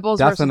 It's Yeah, rebels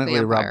versus Definitely the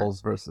Empire.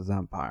 rebels versus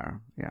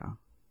Empire. Yeah.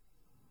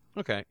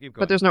 Okay, keep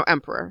going. But there's no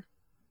Emperor.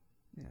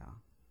 Yeah.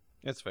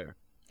 That's fair.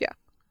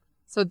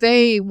 So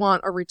they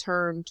want a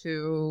return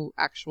to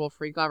actual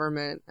free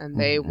government, and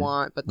they Mhm.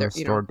 want, but they're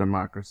Restore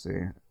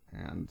democracy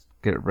and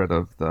get rid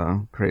of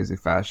the crazy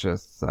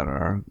fascists that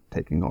are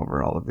taking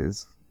over all of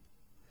these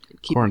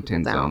keep quarantine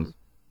people down,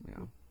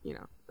 zones.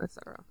 Yeah.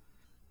 etc.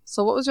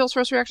 So what was y'all's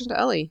first reaction to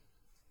Ellie?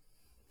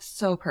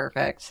 So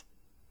perfect.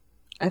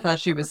 I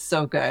thought she was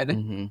so good.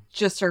 Mm-hmm.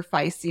 Just her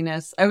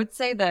feistiness. I would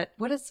say that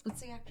what's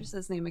the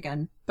actress's name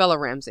again? Bella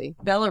Ramsey.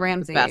 Bella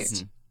Ramsey.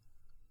 Best.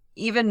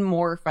 Even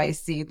more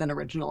feisty than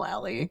original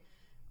Ellie,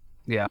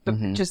 Yeah. but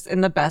Mhm. just in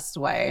the best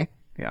way.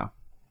 Yeah.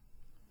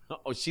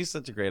 Oh, she's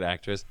such a great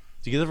actress.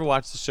 Do you ever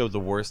watch the show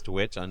The Worst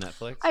Witch on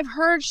Netflix? I've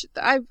heard.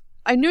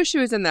 I knew she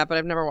was in that, but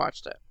I've never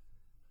watched it.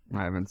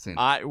 I haven't seen.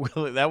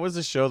 That was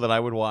a show that I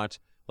would watch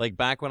like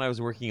back when I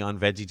was working on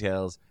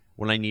VeggieTales,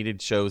 when I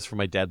needed shows for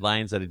my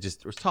deadlines that I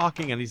just was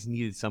talking and I just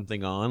needed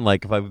something on.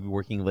 Like if I would be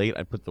working late,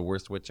 I'd put The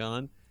Worst Witch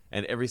on,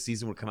 and every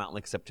season would come out in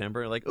like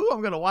September. Like, oh,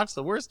 I'm gonna watch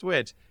The Worst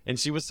Witch, and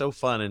she was so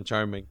fun and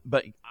charming.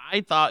 But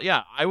I thought,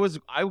 yeah, I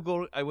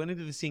went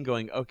into the scene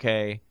going,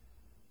 okay,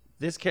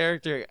 this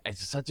character is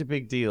such a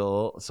big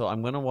deal, so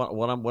I'm gonna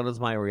what is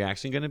my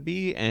reaction gonna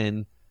be?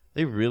 And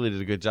they really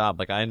did a good job.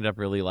 Like I ended up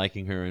really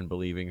liking her and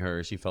believing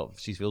her. She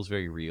feels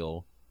very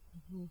real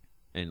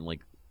and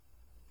like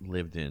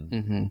lived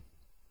in.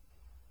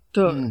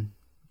 Mm-hmm.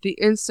 The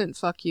instant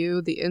fuck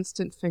you, the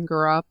instant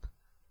finger up,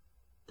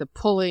 the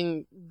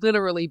pulling,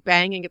 literally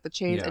banging at the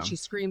chains, Yeah. and she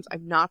screams,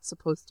 "I'm not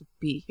supposed to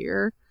be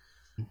here,"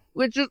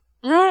 which is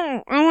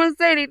I don't want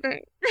to say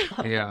anything.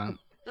 Yeah.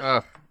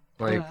 Ugh.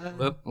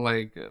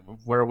 Like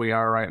where we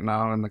are right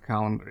now in the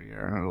calendar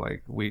year,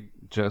 like we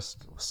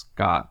just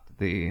got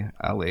the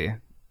Ellie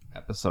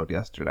episode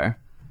yesterday.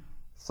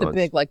 So The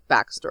it's- big like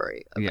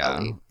backstory of yeah,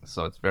 Ellie.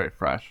 so it's very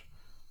fresh.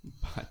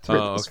 But,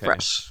 Oh, It's okay.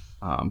 fresh.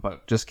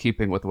 but just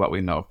keeping with what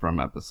we know from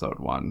episode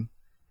 1.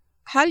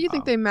 How do you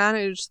think they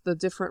managed the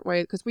different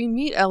way? Because we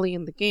meet Ellie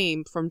in the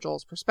game from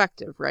Joel's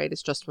perspective, right?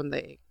 It's just when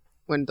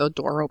the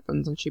door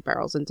opens and she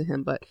barrels into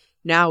him. But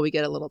now we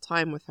get a little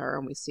time with her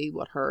and we see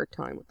what her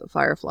time with the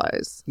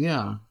Fireflies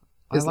Yeah,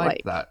 is I like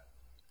like. that.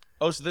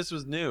 Oh, so this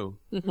was new.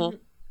 Mm-hmm.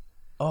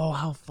 Oh,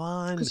 how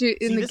fun! 'Cause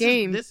in the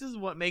game- this is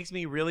what makes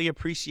me really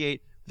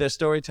appreciate the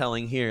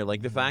storytelling here.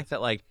 Like the fact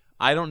that, like,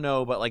 I don't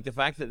know, but like the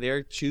fact that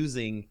they're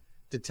choosing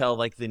to tell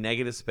like the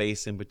negative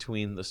space in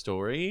between the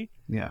story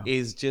Yeah,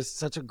 is just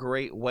such a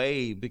great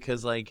way,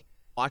 because like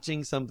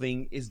watching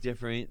something is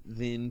different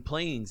than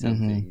playing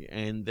something,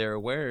 and they're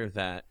aware of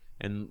that.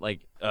 And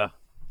like,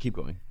 keep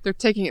going. They're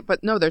taking it,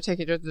 but no, they're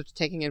taking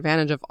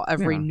advantage of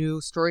every Yeah.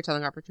 new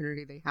storytelling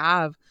opportunity they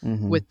have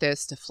Mhm. with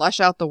this to flesh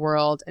out the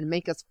world and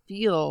make us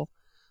feel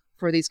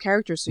for these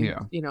characters. So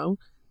Yeah. you know,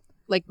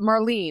 like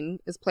Marlene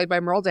is played by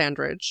Merle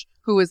Dandridge,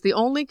 who is the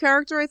only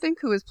character I think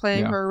who is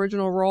playing Yeah. her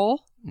original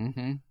role.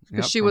 Mm-hmm.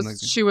 Because she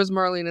was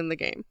Marlene in the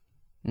game.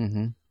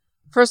 Mm-hmm.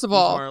 First of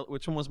all,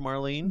 Which one was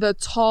Marlene? the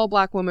tall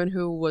black woman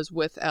who was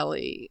with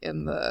Ellie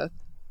in the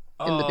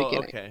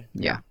beginning. Okay.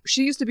 Yeah.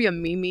 She used to be a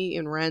Mimi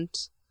in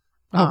Rent.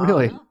 Oh,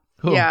 really?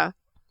 Cool. Yeah.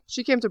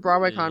 She came to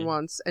BroadwayCon Really?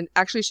 once, and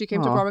actually she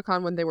came to Aw.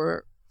 BroadwayCon when they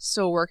were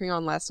still working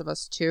on Last of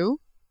Us 2.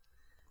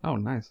 Oh,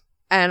 nice.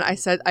 And I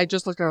said, I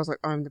just looked at her, I was like,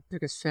 oh, I'm the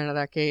biggest fan of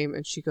that game.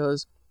 And she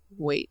goes,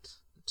 wait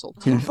until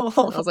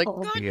tomorrow. I was like,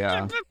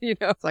 Yeah. you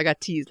know, so I got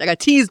teased. I got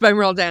teased by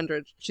Merle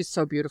Dandridge. She's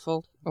so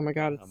beautiful. Oh my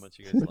God. How much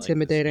you guys It's like this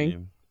intimidating.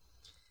 game.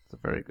 It's a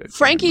very good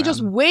Frankie, game,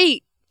 just man.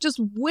 wait. Just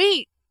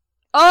wait.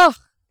 Oh,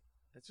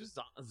 It's just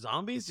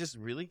zombies just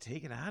really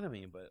take it out of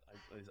me, but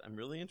I'm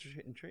really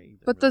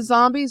intrigued. but the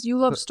zombies, you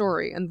love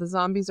story, and the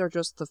zombies are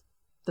just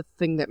the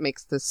thing that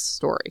makes this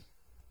story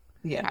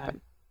Yeah.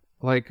 happen.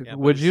 Like, Yeah, but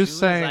would as you soon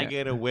say... as I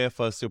get a whiff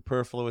of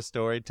superfluous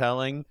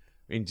storytelling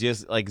and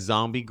just like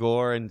zombie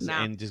gore and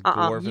Nah. just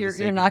Uh-uh. gore for the You're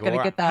sake not of going to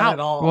gore, get that out. at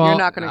all. Well, You're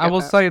not gonna I get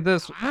will that. say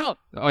this. Out.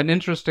 An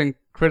interesting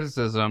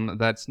criticism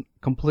that's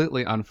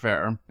completely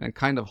unfair and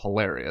kind of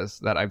hilarious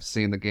that I've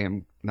seen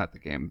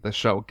the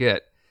show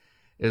get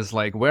is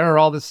like, where are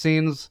all the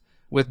scenes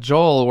with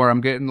Joel where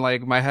I'm getting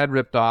like my head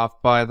ripped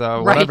off by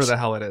the whatever Right. the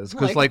hell it is?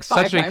 Because Like, like 5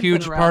 such a times in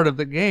huge a row. part of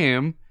the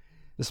game,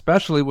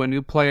 especially when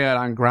you play it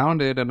on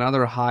grounded and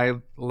other high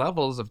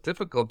levels of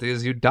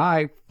difficulties, you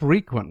die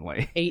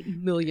frequently. 8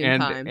 million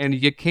times. And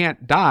you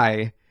can't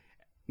die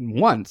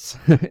once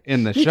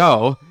in the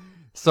show.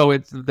 So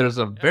there's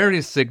a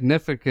very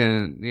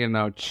significant,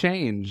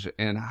 change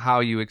in how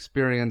you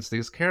experience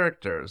these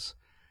characters.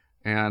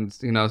 And,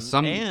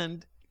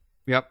 And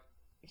yep.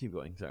 keep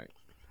going. Sorry.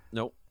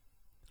 Nope.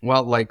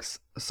 Well, like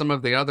some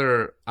of the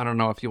other, I don't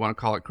know if you want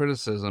to call it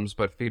criticisms,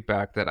 but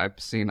feedback that I've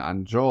seen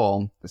on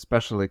Joel,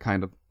 especially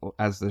kind of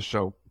as the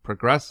show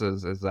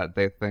progresses, is that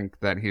they think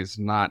that he's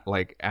not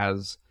like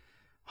as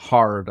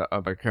hard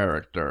of a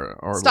character.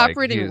 Or Stop like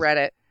reading he's-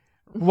 Reddit.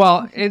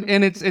 Well,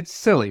 and it's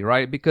silly,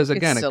 right? Because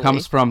again, It's it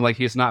comes silly. from like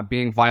he's not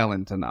being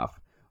violent enough,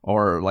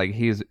 or like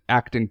he's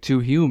acting too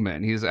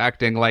human. He's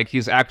acting like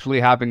he's actually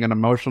having an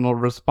emotional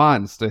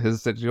response to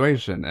his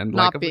situation, and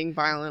Not like being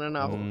violent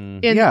enough.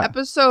 Mm. In Yeah.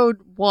 episode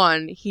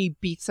 1, he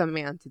beats a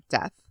man to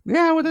death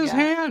yeah, with his Yeah.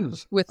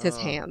 hands. with his Oh.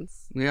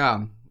 hands.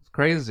 Yeah, it's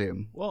crazy.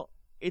 Well,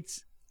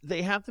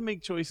 they have to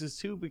make choices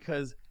too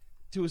because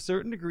to a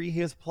certain degree he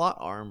has plot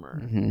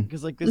armor. Mhm.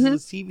 Because like this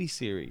is a TV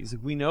series,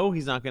 we know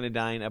he's not going to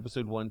die in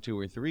episode 1, 2,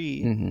 or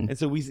 3, Mhm. and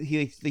so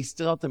they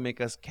still have to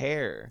make us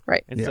care,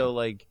 Right. And Yeah. so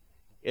like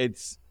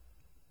it's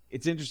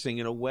interesting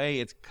in a way.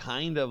 It's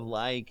kind of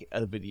like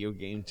a video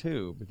game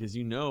too, because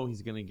he's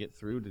going to get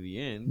through to the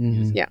end. You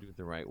just have Yeah. to do it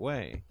the right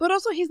way. But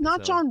also, he's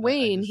not So, John I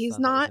Wayne. just He's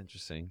thought that was not.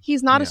 interesting.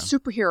 He's not a Yeah.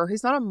 superhero.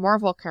 He's not a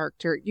Marvel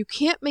character. You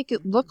can't make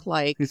it look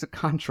like He's a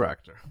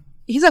contractor.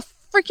 he's a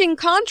freaking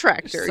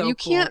contractor. So You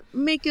cool. can't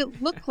make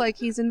it look like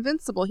he's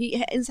invincible.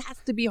 He has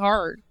to be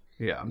hard,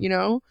 Yeah. you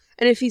know.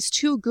 And if he's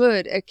too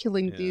good at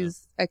killing Yeah.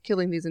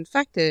 these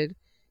infected,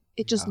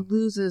 it just Yeah.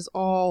 loses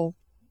all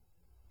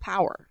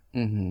power.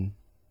 Mm-hmm.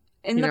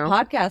 In You the know?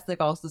 podcast, they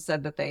also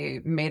said that they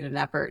made an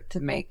effort to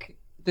make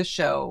the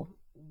show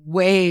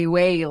way,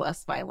 way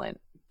less violent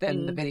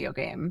than the video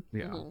game.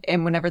 Yeah. Mhm.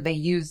 And whenever they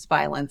used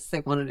violence, they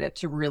wanted it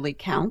to really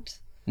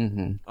count.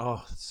 Mm-hmm. Oh,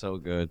 that's so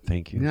good.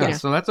 Thank you. Yeah, Yeah.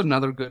 so that's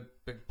another good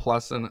big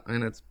plus in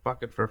its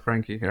bucket for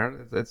Frankie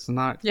here. It's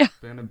not Yeah.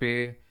 going to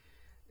be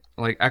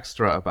like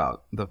extra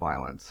about the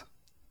violence,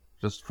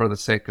 just for the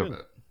sake of Good.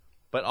 it.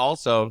 But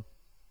also,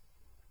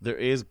 there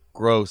is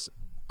gross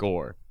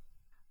gore.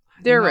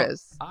 There You know,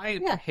 is. I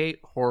Yeah. hate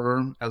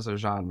horror as a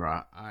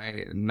genre.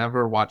 I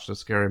never watch the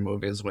scary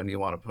movies when you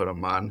want to put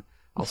them on.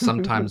 I'll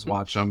sometimes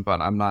watch them,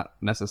 but I'm not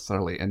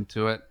necessarily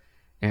into it.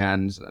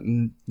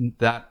 And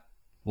that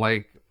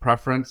like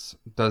preference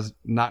does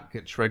not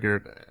get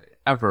triggered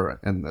ever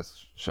in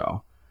this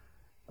show.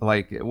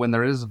 Like when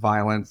there is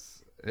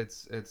violence,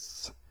 it's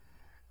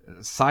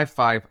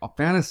sci-fi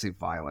fantasy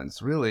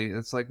violence. Really,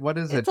 it's like what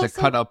is it It's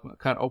to also-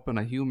 cut open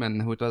a human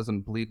who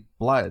doesn't bleed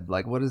blood?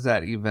 Like what is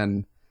that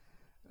even?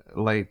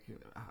 Like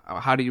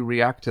how do you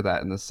react to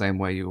that in the same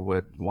way you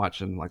would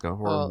watching like a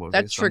horror Well, movie?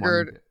 that Someone-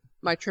 triggered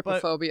my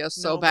trypophobia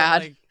so No, but,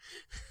 bad. like,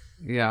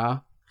 Yeah.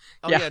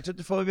 oh Yeah. yeah,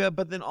 trypophobia.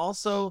 But then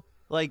also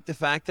like the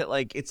fact that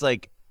like it's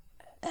like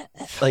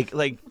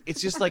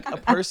it's just like a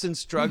person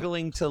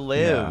struggling to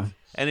live. Yeah.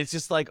 And it's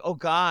just like, oh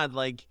God,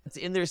 like it's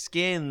in their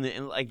skin,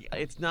 and like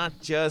it's not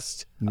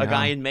just a Yeah.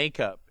 guy in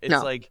makeup. It's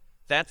No. like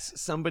that's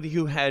somebody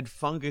who had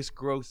fungus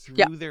grow through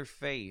Yeah. their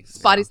face.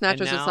 Body And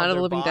snatchers, it's now not a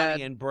their living body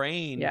dead. and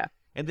brain. Yeah.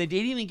 And they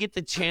didn't even get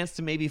the chance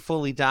to maybe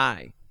fully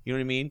die. You know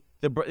what I mean?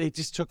 It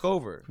just took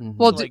over. Mhm.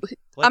 Well, So, like,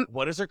 I'm-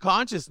 what is their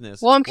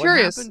consciousness? Well, I'm What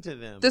curious. happened to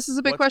them? This is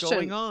a big What's question.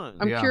 going on?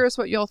 I'm Yeah. curious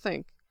what y'all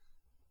think.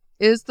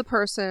 Is the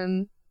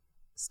person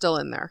still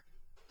in there?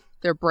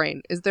 Their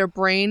brain. Is their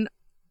brain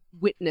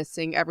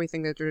witnessing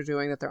everything that they're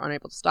doing that they're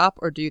unable to stop,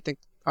 or do you think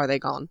are they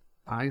gone?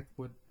 I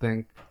would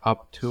think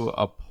up to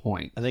a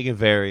point. I think it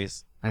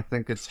varies. I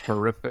think it's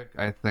horrific.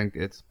 I think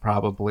it's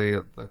probably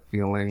the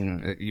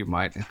feeling that you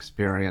might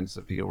experience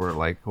if you were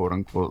like quote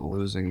unquote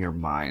losing your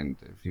mind,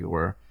 if you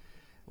were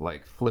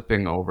like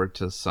flipping over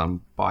to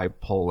some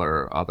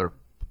bipolar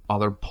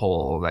other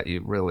pole that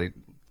you really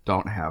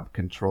don't have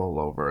control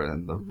over,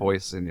 and the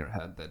voice in your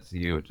head that's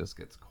you just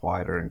gets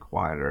quieter and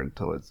quieter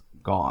until it's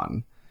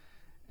gone.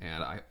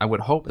 And I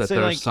would hope that Say,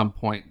 there's like- some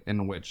point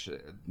in which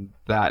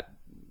that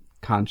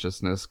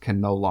consciousness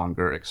can no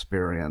longer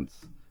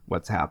experience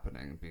what's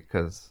happening,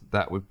 because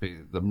that would be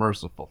the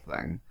merciful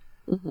thing.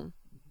 Mm-hmm.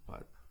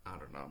 But I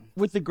don't know.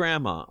 With the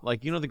grandma,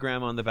 like, you know, the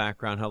grandma in the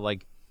background, how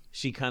like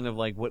she kind of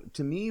like what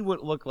to me would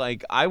look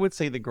like, I would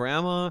say the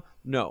grandma,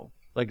 no,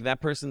 like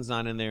that person's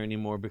not in there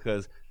anymore,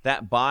 because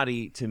that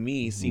body to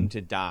me seemed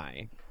to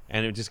die,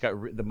 and it just got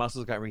the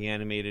muscles got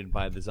reanimated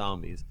by the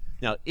zombies.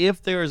 Now,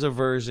 if there is a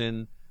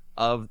version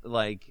of,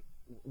 like,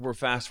 we're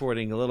fast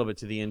forwarding a little bit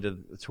to the end of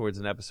towards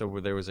an episode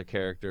where there was a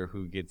character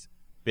who gets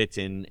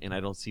bitten, and I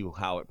don't see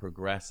how it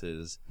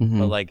progresses,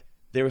 but like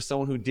there was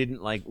someone who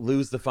didn't like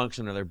lose the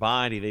function of their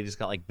body, they just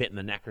got like bit in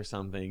the neck or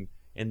something,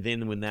 and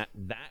then when that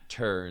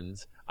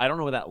turns, I don't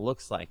know what that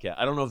looks like yet.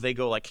 I don't know if they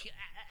go like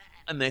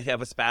and they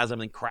have a spasm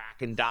and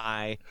crack and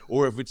die,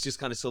 or if it's just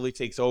kind of slowly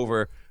takes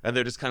over and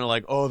they're just kind of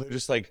like, oh, they're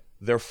just like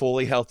their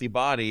fully healthy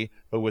body,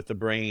 but with the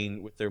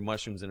brain, with their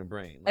mushrooms in a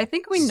brain. I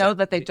think we know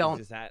that they Is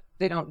don't that-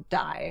 they don't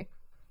die,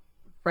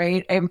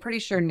 right? I'm pretty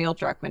sure Neil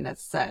Druckmann has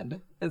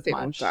said as They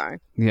much. don't die.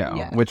 Yeah,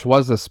 Yeah. which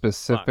was a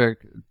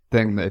specific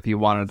thing that if you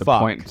wanted to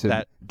Fuck, point to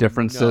that-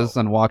 differences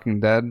no. on Walking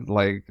Dead,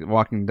 like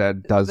Walking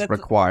Dead does That's-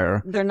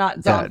 require. They're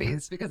not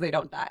zombies because they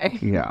don't die.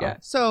 Yeah.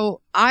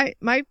 So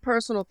my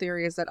personal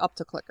theory is that up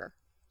to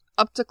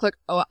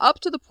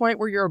the point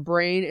where your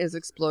brain is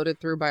exploded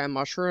through by a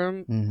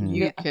mushroom, Mhm.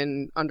 you Yeah.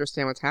 can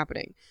understand what's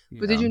happening.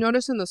 But Yeah. did you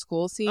notice in the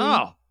school scene?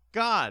 Oh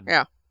God!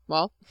 Yeah.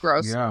 Well,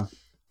 gross. Yeah.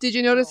 Did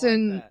you notice like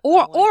in that. I don't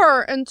like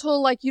or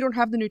until like you don't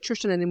have the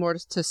nutrition anymore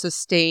to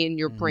sustain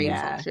your brain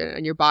Yeah. function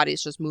and your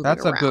body's just moving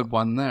That's around. a good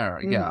one there.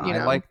 Mm, Yeah, you I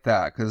know? like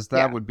that, because that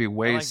Yeah. would be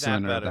way like that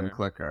sooner than better.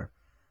 Clicker.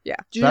 Yeah.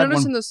 Did you that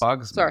notice one in this?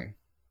 bugs Sorry. me.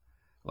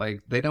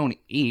 Like, they don't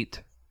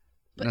eat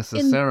But in-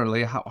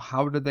 necessarily.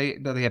 How do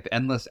they have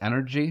endless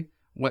energy?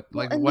 What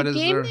Well, like in what the is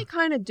game their they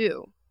kind of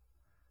do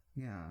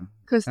yeah?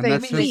 because And they I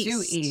that's mean, they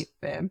feast. do eat,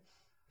 babe.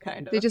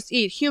 Kind of. They just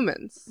eat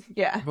humans.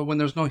 yeah. But when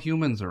there's no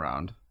humans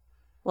around,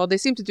 Well, they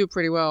seem to do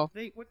pretty well.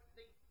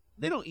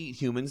 They don't eat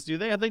humans, do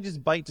they? They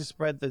just bite to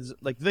spread the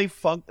like. They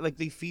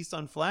feast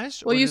on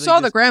flesh. Well, or you do they saw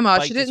the just grandma.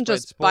 bite She to didn't spread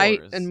just bite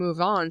spores? and move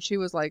on. She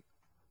was like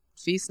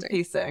feasting.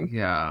 Piecing.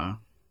 yeah.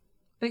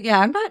 But yeah,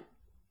 I'm not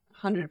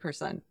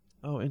 100%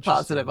 Oh, interesting.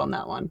 positive on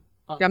that one.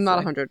 Yeah, I'm not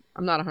honestly. 100.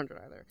 I'm not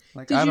 100 either.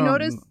 Like, Did I you don't-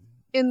 notice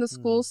in the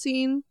school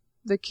scene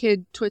the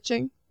kid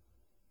twitching?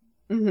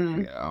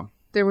 Mhm. Yeah.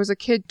 There was a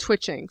kid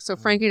twitching. So,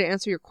 Frankie, to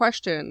answer your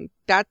question,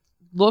 that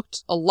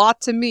looked a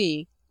lot to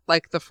me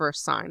like the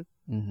first sign.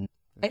 Mhm.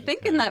 I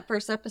think in that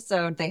first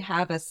episode, they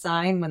have a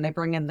sign when they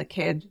bring in the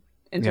kid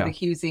into Yeah. the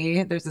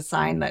QZ. There's a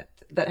sign that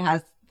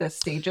has the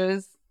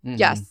stages. Mhm.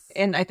 Yes.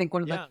 And I think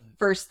one of Yeah. the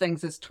first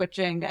things is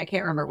twitching. I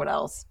can't remember what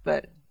else,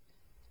 but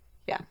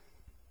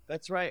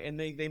That's right, and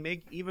they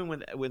make even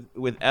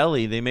with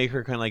Ellie, they make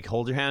her kind of like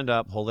hold your hand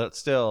up, hold it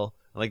still.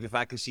 Like the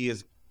fact that she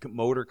has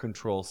motor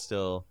control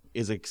still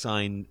is a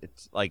sign.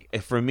 It's like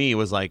for me, it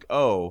was like,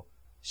 oh,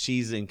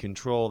 she's in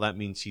control. That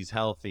means she's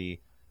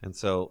healthy, and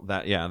so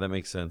that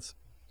makes sense.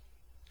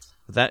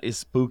 That is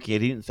spooky. I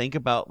didn't think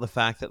about the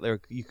fact that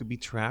you could be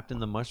trapped in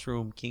the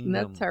Mushroom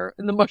Kingdom.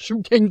 In the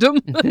Mushroom Kingdom.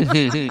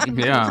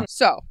 yeah.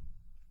 So,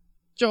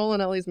 Joel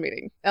and Ellie's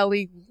meeting.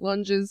 Ellie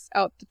lunges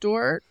out the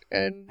door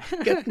and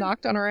gets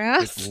knocked on her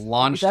It's ass.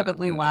 launched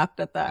definitely laughed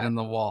at that. in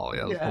the wall.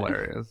 Yeah, it's Yeah.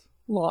 hilarious.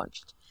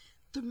 Launched.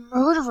 The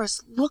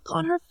murderous look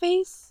on her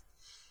face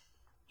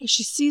as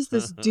she sees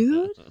this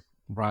dude.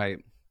 Right.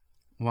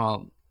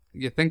 Well,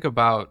 you think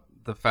about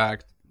the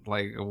fact,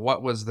 like,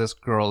 what was this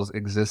girl's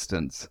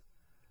existence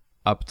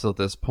up till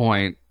this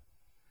point?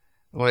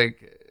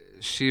 Like,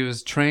 she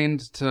was trained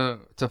to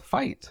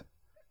fight,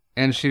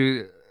 and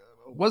she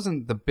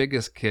wasn't the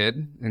biggest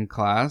kid in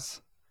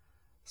class,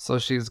 so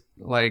she's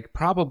like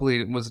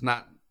probably was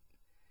not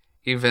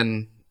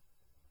even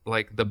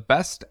like the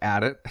best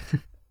at it,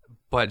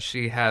 but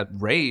she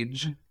had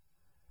rage,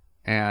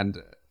 and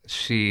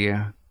she,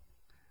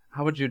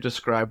 how would you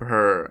describe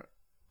her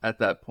at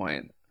that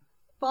point?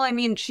 Well, I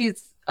mean,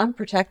 she's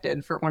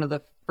unprotected for one of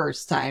the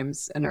first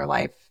times in her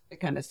life. It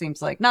kind of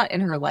seems like, not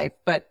in her life,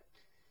 but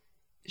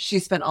she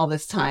spent all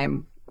this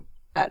time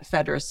at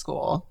Fedra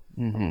school,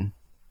 Mm-hmm.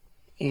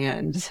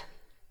 and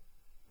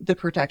the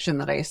protection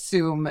that I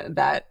assume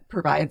that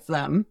provides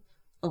them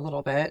a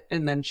little bit.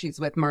 And then she's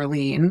with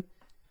Marlene,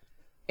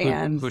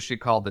 and who she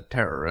called the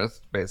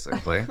terrorist,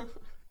 basically,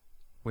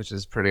 which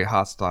is pretty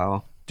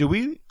hostile. Do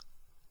we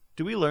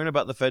learn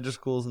about the Fedra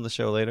schools in the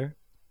show later?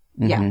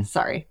 yeah,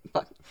 sorry,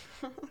 but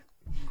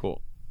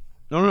Cool.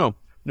 No.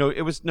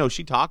 It was no.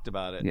 She talked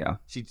about it. Yeah.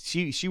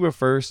 She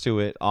refers to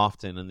it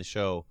often in the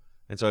show,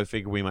 and so I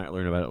figured we might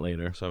learn about it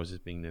later. So I was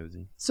just being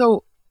nosy.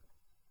 So,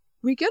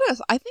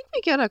 I think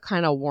we get a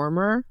kind of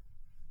warmer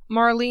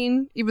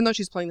Marlene, even though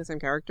she's playing the same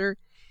character.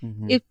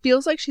 Mm-hmm. It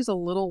feels like she's a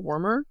little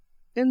warmer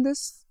in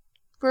this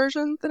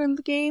version than in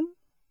the game.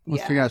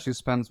 Yeah, she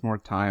spends more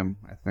time,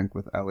 I think,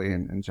 with Ellie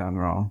in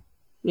general.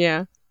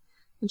 Yeah.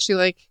 And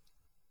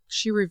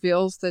she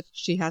reveals that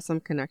she has some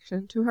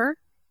connection to her.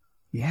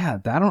 Yeah,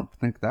 I don't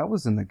think that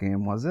was in the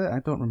game, was it? I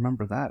don't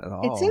remember that at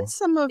all. It's in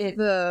some of It-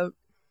 the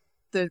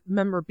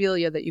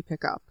memorabilia that you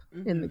pick up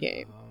in the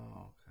game,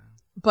 Oh, okay.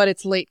 but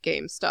it's late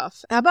game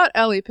stuff. How about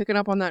Ellie picking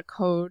up on that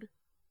code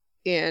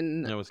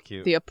in That was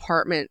cute. the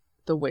apartment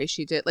the way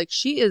she did? Like,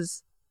 she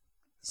is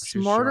She's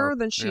smarter sharp,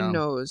 than she yeah.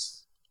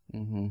 knows.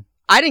 Mm-hmm.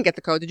 I didn't get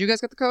the code. Did you guys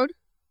get the code?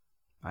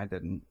 I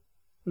didn't.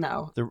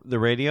 No. The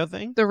radio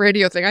thing. The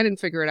radio thing. I didn't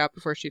figure it out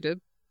before she did.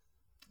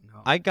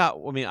 No. I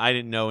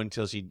didn't know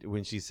until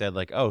when she said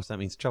like, "Oh, so that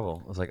means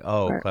trouble." I was like,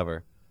 "Oh, Right.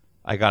 clever."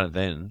 I got it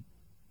then,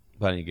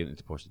 but I didn't get it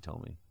before she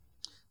told me.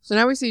 So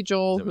now we see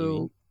Joel, Is that what you who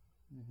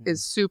mean?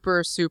 is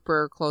super,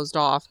 super closed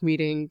off,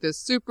 meeting this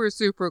super,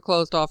 super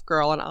closed off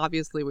girl, and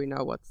obviously we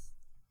know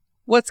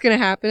what's going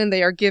to happen, and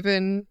they are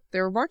given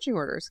their marching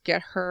orders.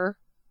 Get her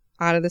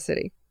out of the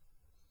city.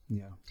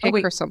 Yeah. Take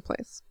wait. her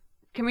someplace.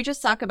 Can we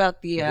just talk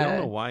about the We don't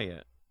know why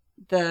yet.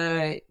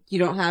 the you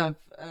don't have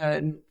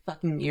a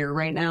fucking ear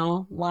right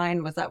now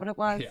line? Was that what it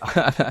was?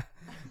 Yeah.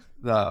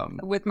 the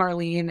With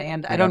Marlene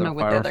and I don't know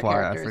what the other Firefly,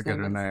 I character's forget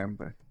her was. name,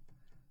 but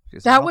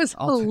she's That like, was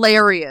I'll take-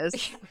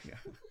 hilarious. Yeah.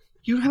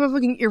 You don't have a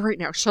fucking ear right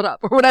now. Shut up.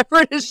 Or whatever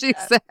it is she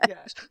Yeah, said. yeah.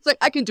 It's like,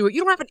 I can do it.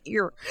 You don't have an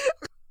ear.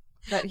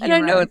 That And I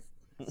know humor.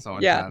 it's, So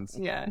Yeah. intense.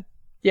 Yeah.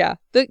 yeah.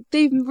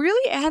 They've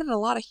really added a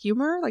lot of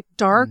humor, like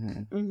dark,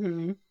 Mhm.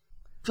 Mm-hmm.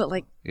 but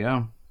like,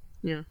 Yeah.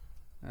 yeah.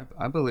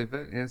 I believe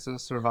it. It's a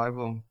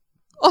survival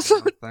Also,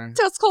 thing.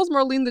 Tess calls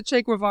Marlene the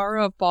Che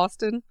Guevara of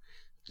Boston.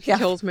 Yeah.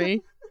 Kills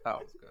me. That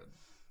was good.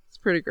 It's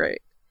pretty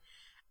great.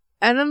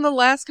 And then the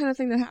last kind of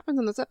thing that happens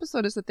in this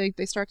episode is that they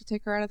start to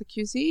take her out of the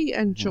QZ,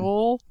 and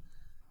Joel,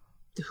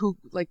 who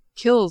like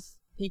kills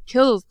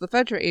the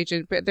Fedra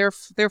agent, but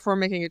therefore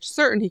making it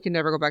certain he can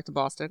never go back to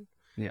Boston.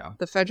 Yeah.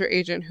 The Fedra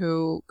agent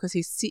who, because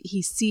he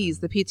sees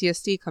the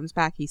PTSD comes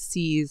back, he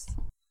sees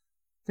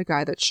the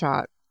guy that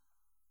shot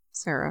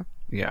Sarah.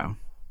 Yeah.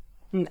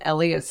 And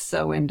Ellie is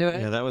so into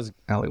it. Yeah, that was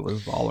Ellie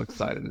was all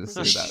excited to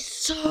see She's that.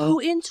 so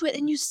into it,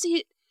 and you see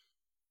it,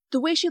 the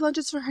way she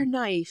lunges for her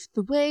knife,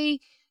 the way,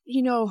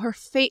 you know, her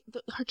face,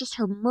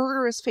 her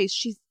murderous face.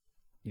 She's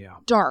Yeah.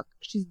 dark.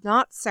 She's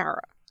not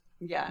Sarah.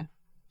 Yeah.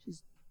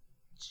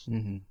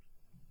 Mm-hmm.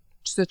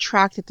 She's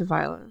attracted to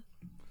violence.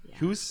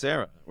 who's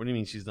Sarah? What do you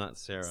mean she's not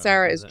Sarah?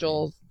 Sarah What is does that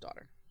Joel's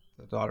daughter.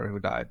 The daughter who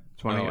died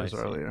 20 mean? Oh, years I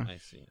see, earlier. I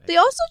see. They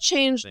also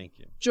changed Thank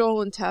you.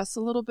 Joel and Tess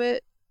a little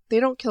bit. They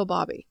don't kill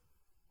Bobby.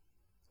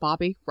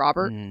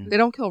 Robert. Mm. They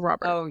don't kill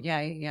Robert. Oh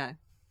yeah, yeah.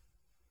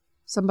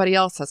 Somebody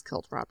else has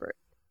killed Robert.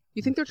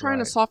 You think they're trying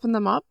Right. to soften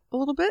them up a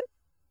little bit?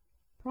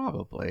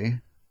 Probably.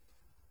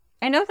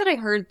 I know that I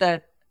heard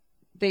that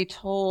they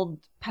told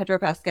Pedro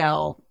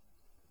Pascal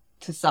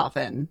to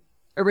soften.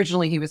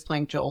 Originally, he was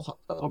playing Joel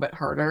a little bit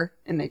harder,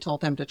 and they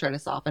told him to try to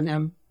soften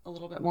him a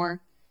little bit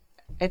more.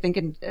 I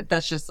think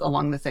that's just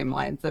along the same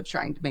lines of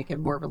trying to make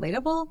him more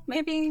relatable,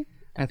 maybe.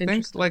 I think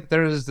Interesting. like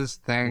there is this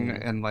thing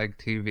in like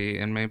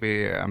TV, and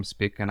maybe I'm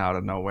speaking out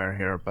of nowhere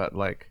here, but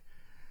like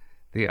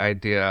the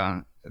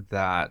idea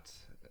that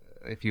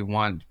if you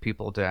want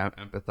people to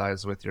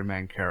empathize with your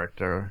main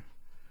character,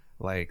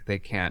 like you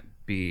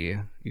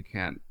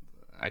can't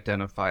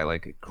identify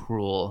like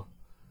cruel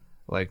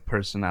like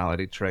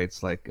personality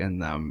traits like in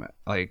them.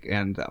 Like,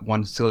 and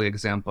one silly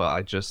example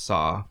I just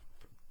saw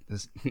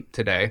this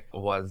today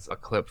was a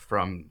clip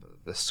from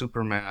the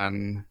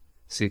Superman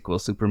sequel,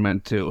 Superman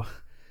 2.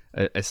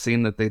 A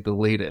scene that they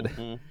deleted,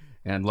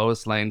 and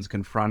Lois Lane's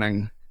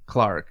confronting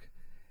Clark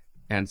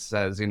and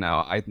says, you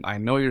know, I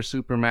know you're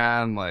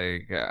Superman,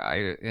 like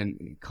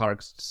and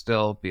Clark's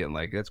still being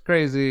like, it's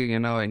crazy, you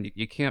know, and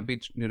you can't be,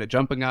 you know,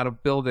 jumping out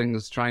of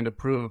buildings trying to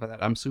prove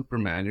that I'm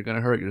Superman, you're gonna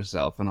hurt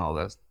yourself and all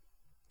this.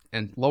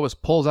 And Lois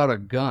pulls out a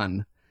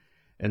gun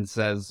and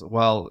says,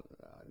 well,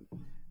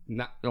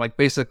 not, like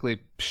basically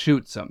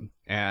shoots him,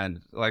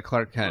 and like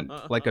Clark Kent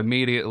like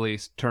immediately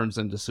turns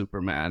into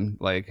Superman,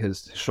 like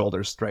his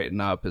shoulders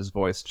straighten up, his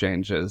voice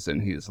changes,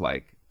 and he's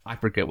like, I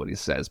forget what he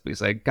says, but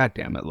he's like, God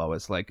damn it,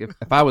 Lois, like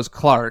if I was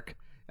Clark,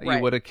 you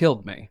Right. would have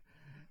killed me.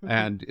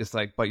 And it's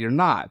like, but you're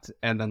not.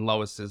 And then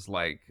Lois is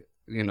like,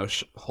 you know,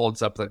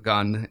 holds up the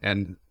gun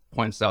and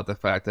points out the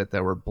fact that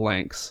there were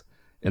blanks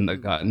in the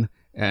gun,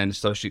 and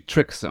so she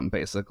tricks him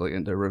basically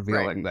into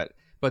revealing that.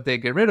 But they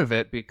get rid of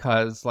it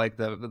because like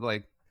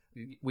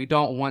we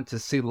don't want to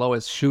see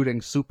Lois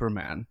shooting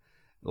Superman.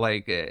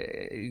 Like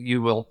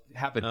you will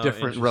have a Oh,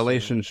 different interesting.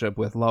 relationship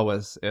with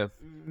Lois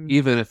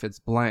even if it's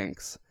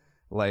blanks.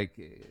 Like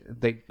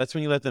That's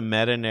when you let the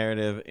meta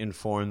narrative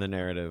inform the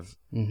narrative.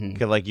 Mhm.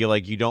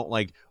 Because you don't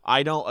like.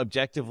 I don't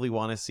objectively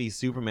want to see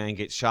Superman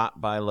get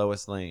shot by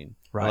Lois Lane.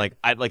 Right. Like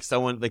I like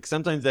someone like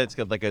sometimes that's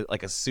good,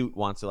 like a suit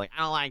wants to like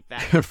I don't like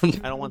that.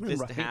 I don't want this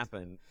Right. to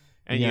happen.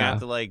 And you Yeah. have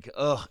to like,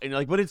 ugh, and you're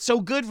like, but it's so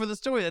good for the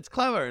story. That's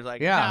clever. It's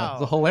like, Yeah, how?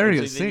 it's a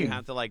hilarious So then you scene.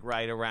 have to like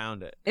write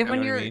around it. And You when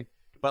know what I you're- mean?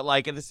 But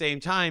like at the same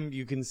time,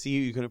 you can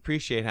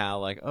appreciate how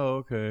like, oh,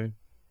 okay.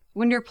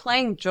 When you're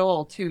playing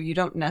Joel too, you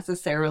don't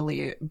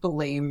necessarily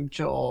blame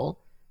Joel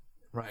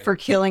Right. for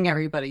killing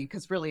everybody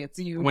because really it's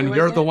you. When doing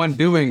you're the it. one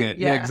doing it.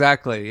 Yeah, Yeah.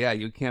 exactly. Yeah,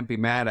 you can't be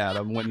mad at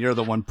him when you're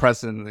the one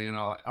pressing, you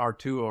know,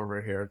 R2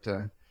 over here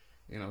to,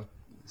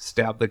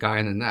 stab the guy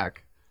in the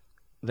neck.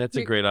 That's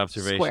a great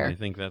observation. Square. I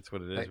think that's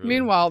what it is. Really.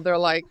 Meanwhile, they're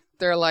like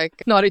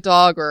Naughty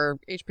Dog or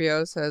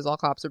HBO says all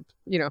cops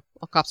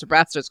are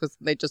bastards because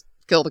they just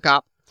killed a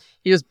cop.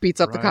 He just beats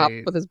up the cop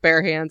Right. with his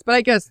bare hands. But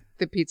I guess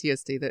the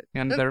PTSD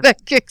And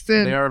that kicks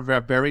in. they are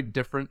a very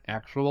different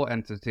actual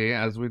entity,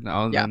 as we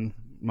know, Yeah. than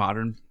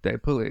modern day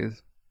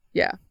police.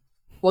 Yeah.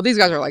 Well, these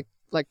guys are like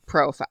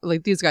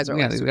these guys are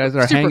Yeah, like these super, guys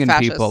are super hanging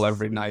fascist. people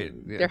every night.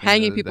 They're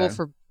hanging people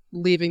for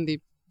leaving the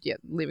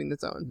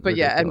zone. But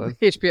yeah, and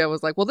Ridiculous. HBO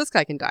was like, well, this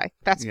guy can die.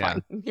 That's Yeah.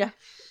 fine. Yeah.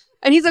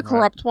 And he's a Right.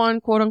 corrupt one,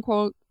 quote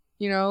unquote.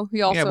 He also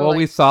Yeah, well,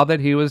 we saw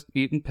that he was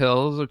eating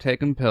pills or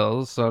taking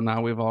pills, so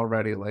now we've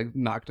already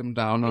knocked him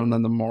down on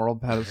the moral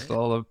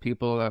pedestal of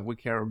people that we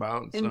care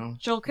about. So And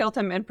Joel killed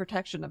him in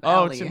protection of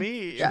Oh, Ellie. to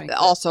me, yeah, Makes it-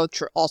 also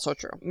true. Also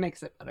true.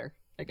 Makes it better,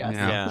 I guess.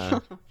 Yeah.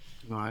 yeah.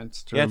 no,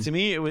 it's true. Yeah, to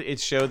me, it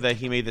showed that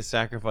he made the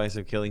sacrifice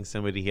of killing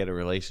somebody he had a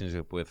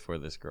relationship with for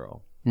this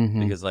girl, Mhm.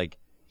 because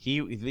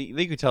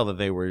they could tell that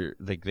they were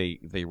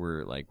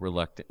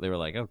reluctant. They were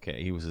like,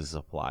 okay, he was a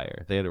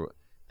supplier. They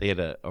had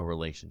a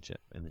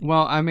relationship. And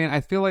Well, I mean,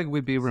 I feel like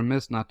we'd be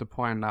remiss not to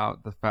point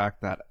out the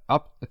fact that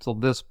up until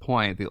this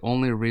point, the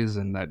only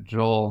reason that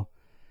Joel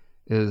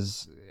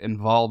is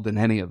involved in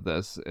any of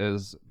this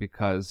is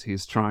because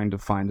he's trying to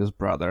find his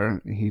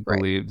brother. He Right.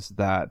 believes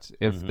that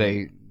if Mhm.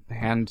 they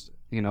hand,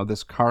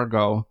 this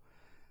cargo,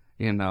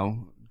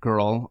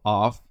 girl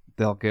off,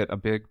 they'll get a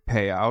big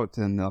payout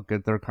and they'll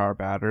get their car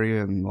battery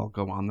and they'll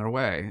go on their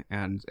way.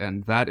 And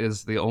that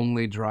is the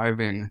only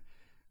driving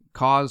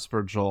cause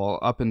for Joel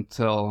up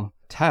until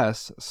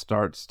Tess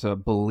starts to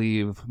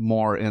believe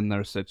more in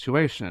their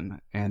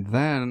situation. And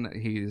then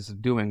he's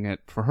doing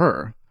it for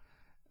her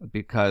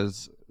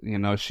because,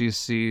 she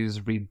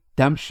sees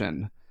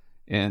redemption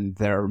in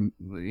their,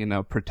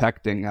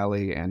 protecting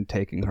Ellie and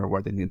taking her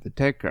where they need to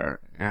take her.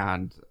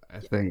 And I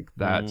think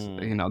that,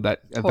 that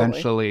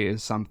eventually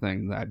is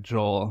something that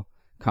Joel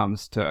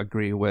comes to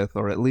agree with,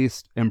 or at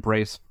least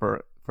embrace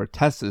for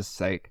Tess's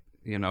sake,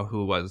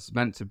 who was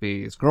meant to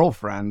be his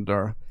girlfriend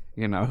or,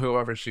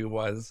 whoever she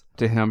was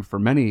to him for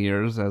many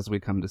years, as we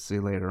come to see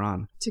later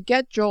on. To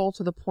get Joel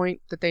to the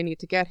point that they need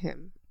to get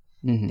him,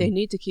 Mhm. they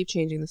need to keep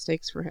changing the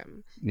stakes for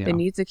him. Yeah. They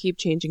need to keep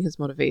changing his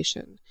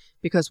motivation.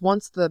 Because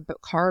once the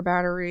car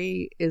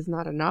battery is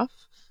not enough,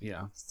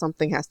 Yeah.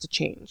 something has to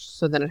change.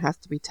 So then it has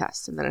to be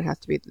Tess, and then it has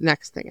to be the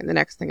next thing, and the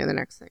next thing, and the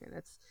next thing. And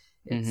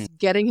it's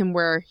getting him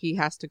where he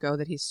has to go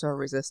that he's so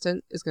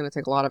resistant is going to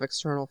take a lot of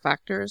external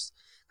factors.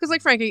 Because,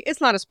 like Frankie,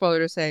 it's not a spoiler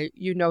to say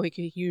he's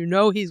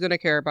going to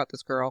care about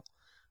this girl.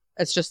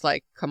 It's just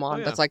like, come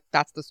on, Oh, yeah.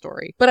 that's the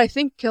story. But I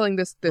think killing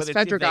this but it's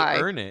Fedra if they guy,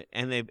 earn it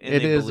and they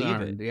It is believe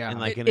earned, it, yeah.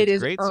 and it it's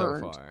is great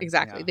earned. so far.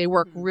 Exactly. Yeah. They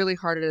work really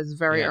hard. It is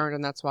very Yeah. earned,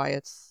 and that's why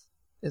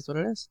is what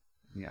it is.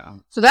 Yeah.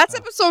 So that's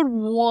episode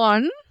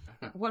 1.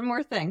 One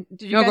more thing.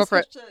 Did you No, go guys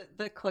for switch to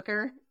the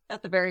clicker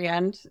at the very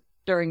end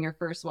during your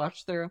first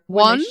watch through?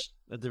 One?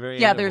 At the very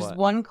Yeah, end of there's what?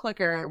 one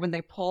clicker when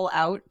they pull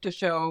out to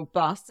show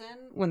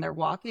Boston when they're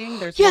walking.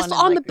 There's Yes, one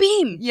in, on like, the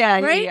beam. Yeah,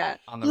 right? yeah.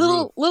 On the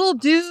roof. Little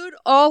dude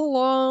all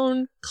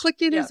alone,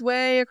 clicking Yeah. his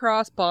way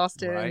across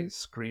Boston. Right,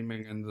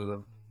 screaming into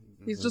the.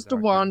 He's the just a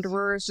darkness.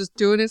 wanderer. He's just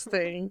doing his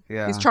thing.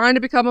 Yeah. He's trying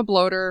to become a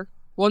bloater.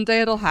 One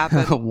day it'll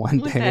happen. One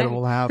day day. it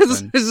will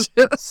happen. It's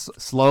just-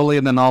 Slowly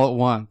and then all at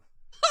once.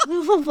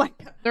 Oh my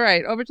god. All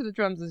right, over to the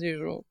drums as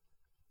usual.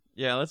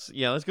 Let's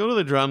go to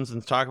the drums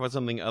and talk about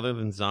something other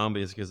than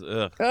zombies because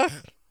ugh. Ugh.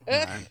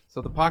 Right.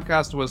 So the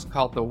podcast was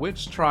called The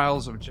Witch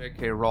Trials of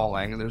J.K.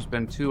 Rowling. There's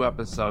been 2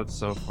 episodes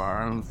so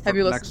far. And Have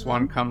you the listened next to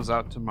one them? comes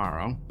out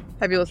tomorrow.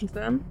 Have you listened to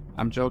them?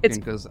 I'm joking It's-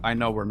 because I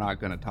know we're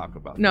not going to talk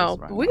about No, this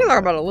right but we now, can talk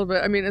about it a little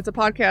bit. I mean, it's a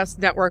podcast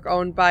network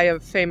owned by a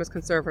famous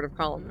conservative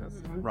columnist.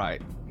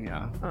 Right,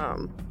 yeah.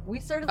 We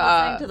started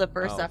listening to the oh,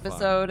 first fun.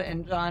 episode,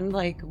 and John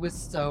was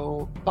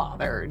so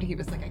bothered. He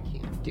was like, "I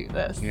can't do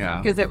this," Yeah.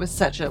 because it was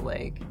such a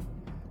like.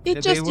 You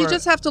Yeah, they you were-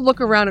 just have to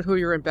look around at who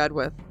you're in bed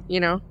with,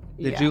 Did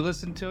yeah. you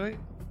listen to it?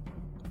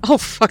 Oh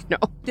fuck no.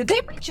 Did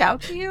they reach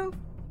out to you,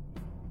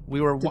 We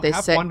were Did they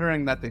half say-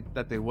 wondering that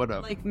they would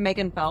have. like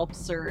Megan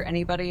Phelps or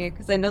anybody?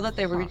 Because I know that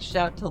they reached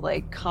out to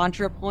like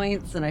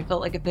ContraPoints, and I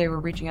felt like if they were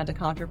reaching out to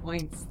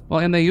ContraPoints, Well,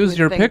 and they used would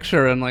your think-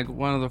 picture in like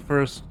one of the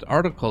first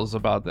articles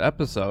about the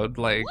episode.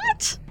 Like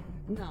What?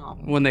 no.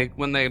 when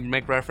they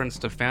make reference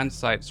to fan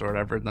sites or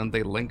whatever, then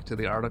they link to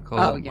the article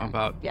Oh, yeah.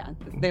 about. Yeah,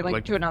 they linked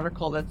Like- to an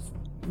article that's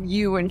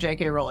you and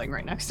J.K. Rowling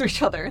right next to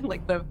each other,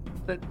 like the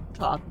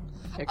top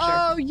picture.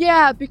 Oh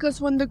yeah, because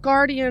when the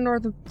Guardian or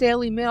the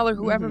Daily Mail or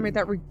whoever Mhm. made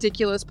that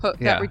ridiculous Yeah.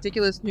 that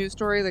ridiculous news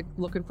story, like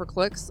looking for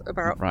clicks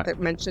about Right. that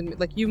mentioned,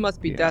 like you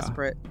must be Yeah.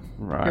 desperate.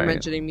 Right. You're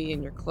mentioning me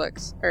in your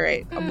clicks. All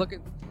right, I'm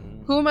looking.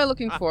 Who am I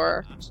looking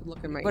for? Should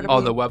look in my. What email.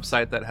 Oh, the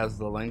website that has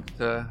the link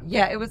to.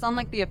 Yeah, it was on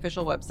like the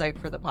official website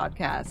for the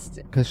podcast.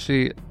 Because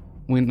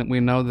we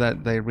know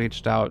that they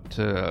reached out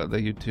to the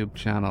YouTube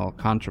channel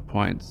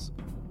ContraPoints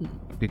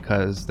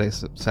because they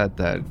said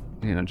that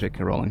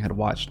J.K. Rowling had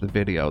watched the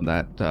video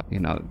that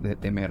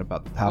they made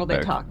about the topic. Well, they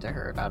talked to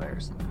her about it or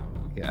something.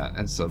 Yeah,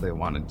 and so they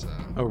wanted to.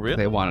 Oh really?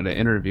 They wanted to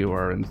interview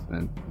her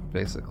and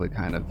basically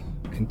kind of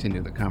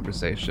continue the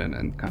conversation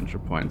and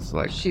ContraPoints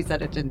like She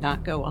said it did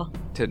not go well.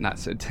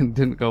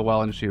 didn't go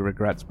well, and she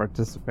regrets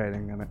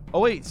participating in it. Oh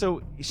wait,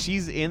 so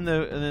she's in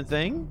the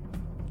thing?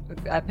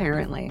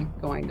 Apparently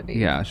going to be.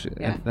 Yeah,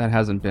 Yeah. that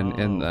hasn't been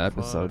in the Oh,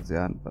 episodes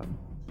yet, but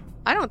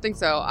I don't think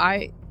so.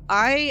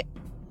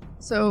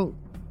 So,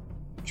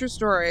 true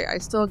story, I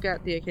still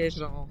get the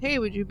occasional, hey,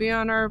 would you be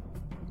on our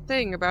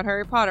thing about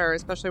Harry Potter,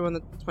 especially when the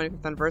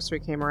 25th anniversary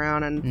came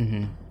around,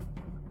 and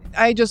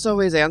I just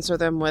always answer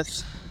them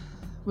with,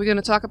 we going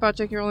to talk about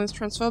J.K. Rowling's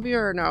transphobia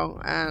or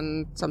no?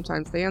 And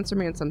sometimes they answer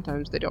me and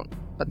sometimes they don't.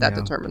 But that Yeah.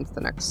 determines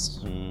the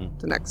next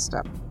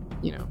step,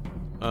 you know.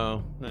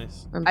 Oh,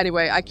 nice.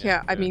 Anyway, I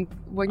can't, I good. mean,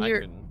 when I you're...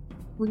 couldn't.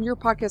 When your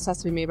podcast has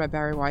to be made by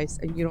Barry Weiss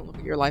and you don't look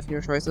at your life and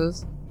your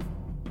choices,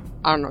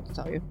 I don't know what to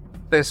tell you.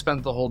 they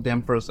spent the whole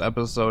damn first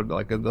episode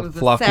like in the It was a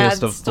fluffiest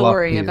sad of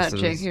story fluff about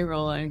pieces. J.K.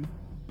 Rowling.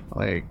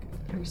 Like,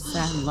 Her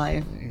sad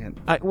life.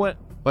 What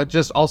but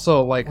just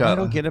also like I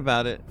don't get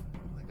about it.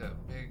 like a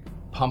big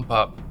pump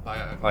up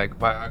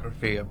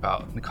biography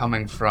about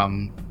coming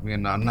from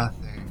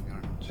nothing,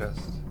 or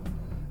just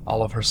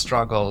all of her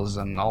struggles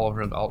and all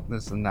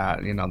this and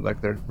that,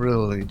 like they're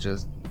really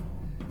just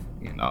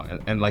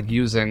and like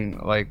using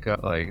like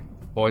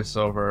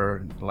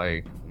voiceover,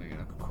 like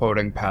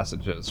quoting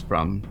passages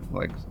from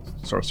like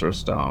Sorcerer's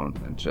Stone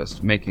and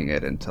just making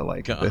it into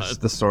like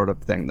the sort of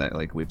thing that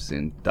like we've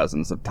seen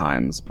dozens of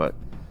times, but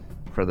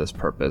for this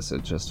purpose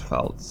it just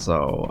felt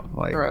so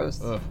like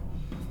Gross. ugh.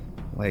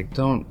 Like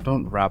don't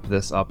wrap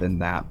this up in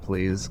that,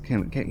 please.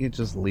 Can't you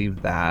just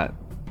leave that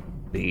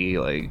be?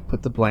 Like,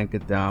 put the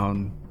blanket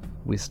down.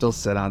 We still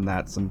sit on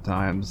that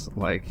sometimes.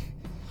 Like,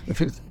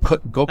 if it's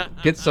go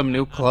get some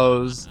new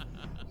clothes,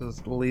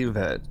 just leave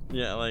it.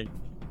 Yeah, like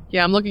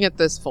Yeah, I'm looking at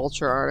this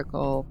Vulture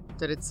article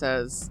that it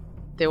says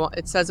it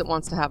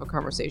wants to have a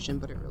conversation,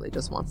 but it really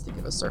just wants to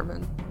give a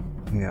sermon.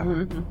 Yeah,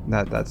 Mm-hmm.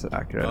 that's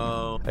accurate.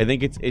 I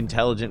think it's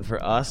intelligent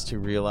for us to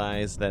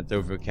realize that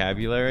their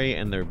vocabulary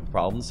and their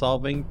problem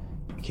solving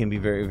can be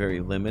very, very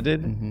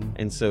limited.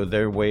 And so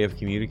their way of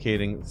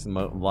communicating a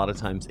lot of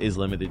times is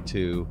limited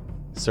to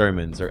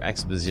sermons or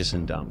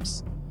exposition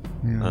dumps.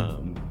 Yeah.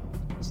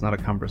 It's not a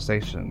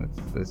conversation.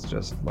 It's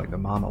just like a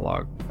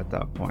monologue at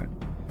that point.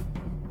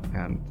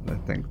 And I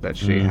think that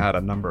she had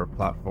a number of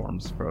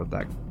platforms for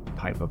that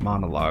type of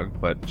monologue,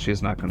 but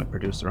she's not going to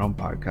produce her own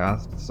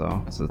podcast.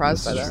 So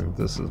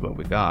this is what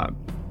we got.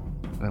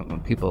 I don't know,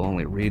 people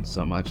only read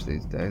so much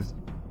these days.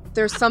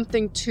 There's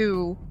something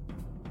to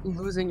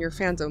losing your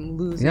fandom,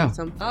 losing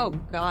something. Oh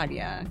God,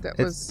 yeah. That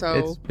was so.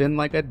 It's been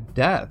like a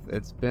death.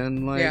 It's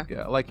been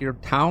like your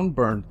town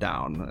burned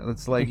down.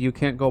 It's like you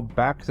can't go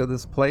back to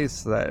this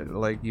place that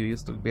like you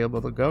used to be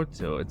able to go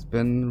to. It's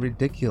been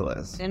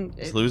ridiculous. And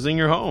It's losing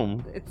your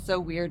home. it's so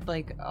weird.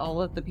 Like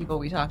all of the people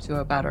we talk to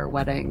about our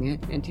wedding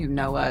and who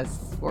know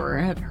us or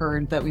have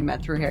heard that we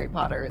met through Harry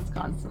Potter, it's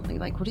constantly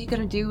like, "What are you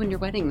gonna do in your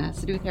wedding that has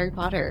to do with Harry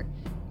Potter?"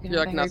 You're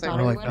like, nothing.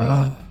 Potter We're like, wedding.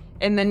 ugh.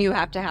 And then you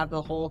have to have the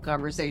whole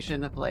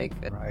conversation of like,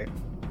 Right.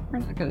 we're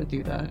not gonna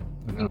do that.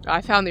 I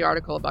found the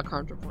article about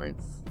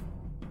ContraPoints.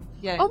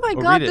 Yeah. Oh my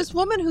Oh, God! read it. This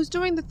woman who's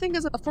doing the thing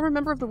is a former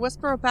member of the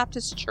Westboro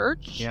Baptist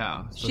Church.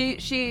 Yeah. So,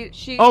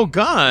 She. Oh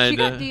God! She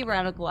got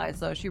de-radicalized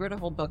though. She wrote a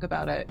whole book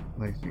about it.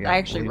 like, I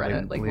actually read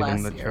it, like, leaving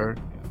last the year. church.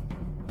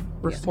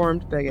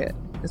 Reformed bigot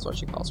is what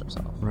she calls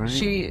herself.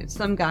 Right.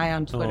 Some guy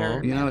on Twitter.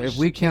 Oh. You know, managed if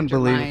we to can't change her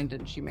believe- mind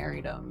and she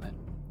married him. And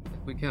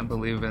If we can't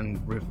believe in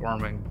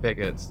reforming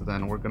bigots,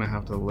 then we're gonna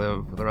have to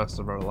live the rest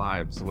of our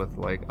lives with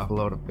like a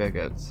load of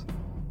bigots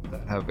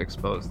that have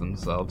exposed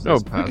themselves No,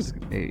 this past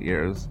 8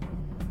 years.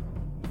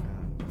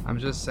 I'm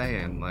just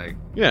saying, like,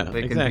 Yeah,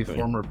 they can exactly. be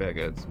former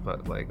bigots,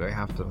 but like, I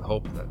have to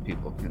hope that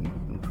people can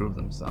improve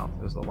themselves.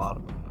 There's a lot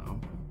of them now.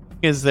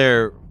 Is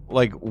there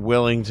like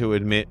willing to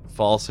admit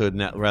falsehood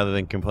rather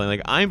than complain?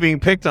 Like, I'm being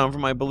picked on for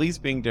my beliefs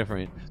being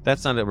different.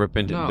 That's not a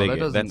repentant bigot.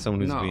 doesn't- That's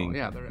someone who's no, being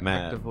yeah, they're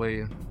mad.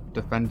 actively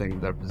defending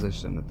their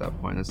position at that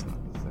point. It's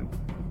not the same.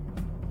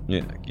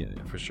 Yeah,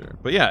 for sure.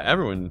 But yeah,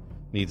 everyone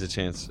needs a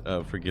chance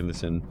of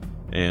forgiveness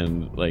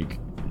and like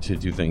to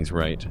do things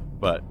right.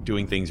 But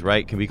doing things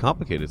right can be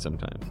complicated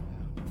sometimes.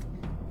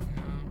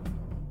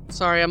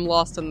 Sorry, I'm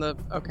lost in the.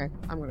 Okay,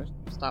 I'm gonna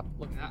stop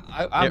looking.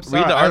 I'm read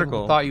sorry, the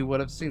article. I thought you would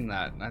have seen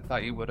that. I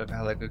thought you would have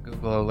had like a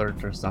Google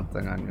alert or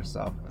something on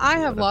yourself. I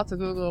have lots of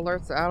Google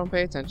alerts that I don't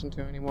pay attention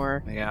to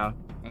anymore. Yeah.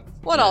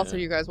 What Yeah. else are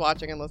you guys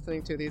watching and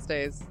listening to these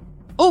days?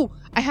 Oh,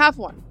 I have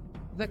one.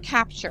 The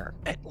Capture.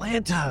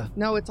 Atlanta.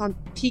 No, it's on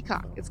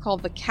Peacock. It's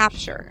called The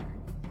Capture.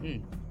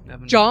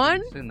 Haven't John?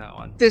 seen that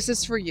one. This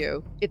is for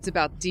you. It's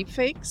about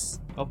deepfakes,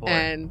 Oh boy.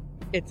 and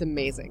it's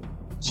amazing.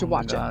 You should Oh my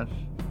watch it gosh.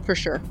 for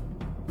sure.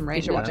 I'm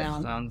writing should it watch That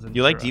down. sounds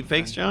You like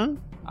interesting. deepfakes,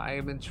 John? I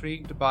am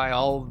intrigued by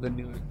all the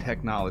new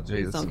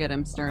technologies. Please don't get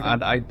him started.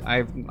 And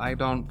I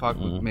don't fuck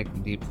with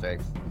making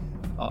deepfakes.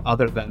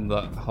 Other than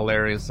the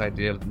hilarious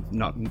idea of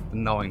not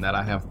knowing that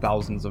I have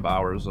thousands of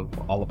hours of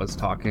all of us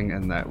talking,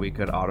 and that we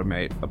could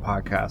automate a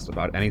podcast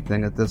about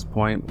anything at this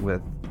point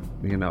with,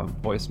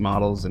 voice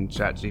models and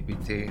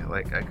ChatGPT.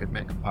 Like, I could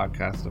make a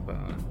podcast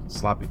about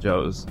Sloppy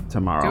Joes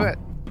tomorrow. Do it.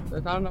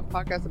 There's not enough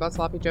podcasts about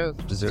sloppy joes.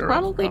 Zero.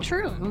 Probably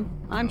true.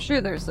 I'm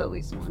sure there's at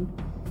least one.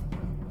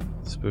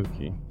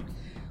 Spooky.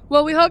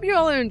 Well, we hope you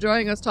all are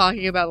enjoying us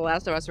talking about The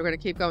Last of Us. We're going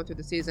to keep going through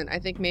the season. I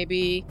think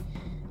maybe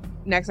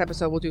next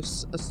episode we'll do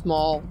a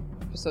small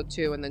episode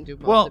 2 and then do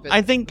most of it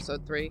I think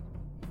episode 3.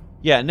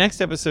 Yeah,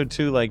 next episode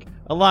 2, like,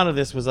 a lot of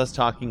this was us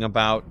talking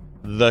about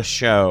the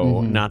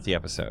show, not the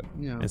episode.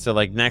 Yeah. And so,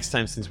 like, next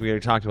time, since we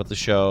already talked about the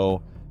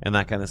show and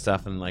that kind of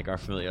stuff and, like, our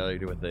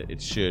familiarity with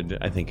it,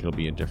 I think it'll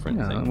be a different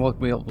Yeah, thing. and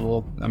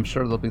we'll I'm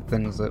sure there'll be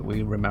things that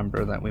we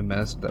remember that we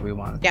missed that we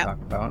wanted to Yep.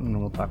 talk about, and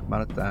we'll talk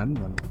about it then.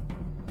 And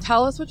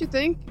Tell us what you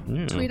think.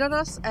 Yeah. Tweet at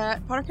us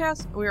at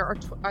Pottercast.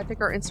 I think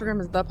our Instagram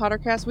is the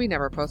Pottercast. We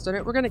never posted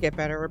it. We're going to get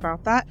better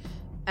about that.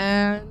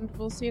 And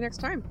we'll see you next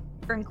time.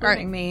 For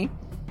including me.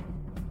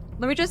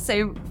 Let me just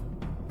say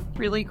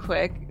really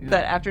quick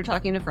that after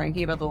talking to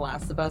Frankie about The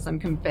Last of Us, I'm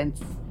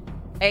convinced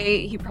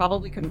he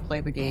probably couldn't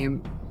play the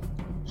game.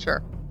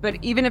 Sure. But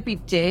even if he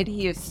did,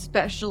 he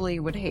especially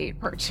would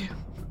hate part 2.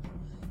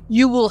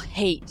 You will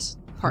hate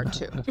part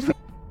 2.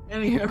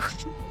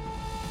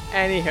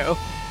 Anywho.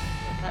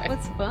 That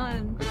was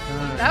fun.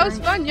 That was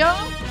fun, y'all.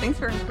 Thanks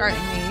for including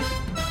me.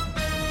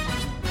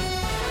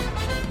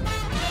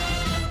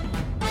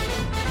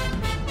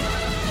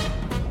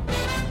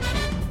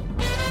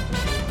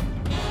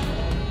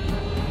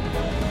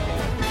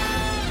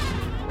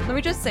 Let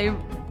me just say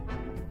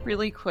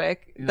really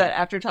quick that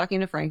after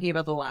talking to Frankie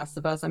about The Last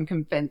of Us, I'm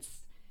convinced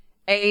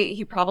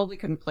he probably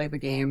couldn't play the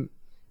game.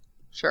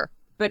 Sure.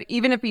 But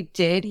even if he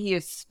did, he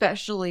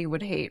especially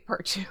would hate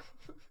part 2.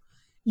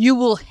 You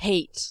will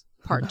hate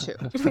part 2.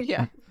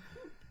 Yeah.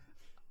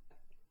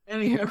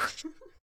 Anywho.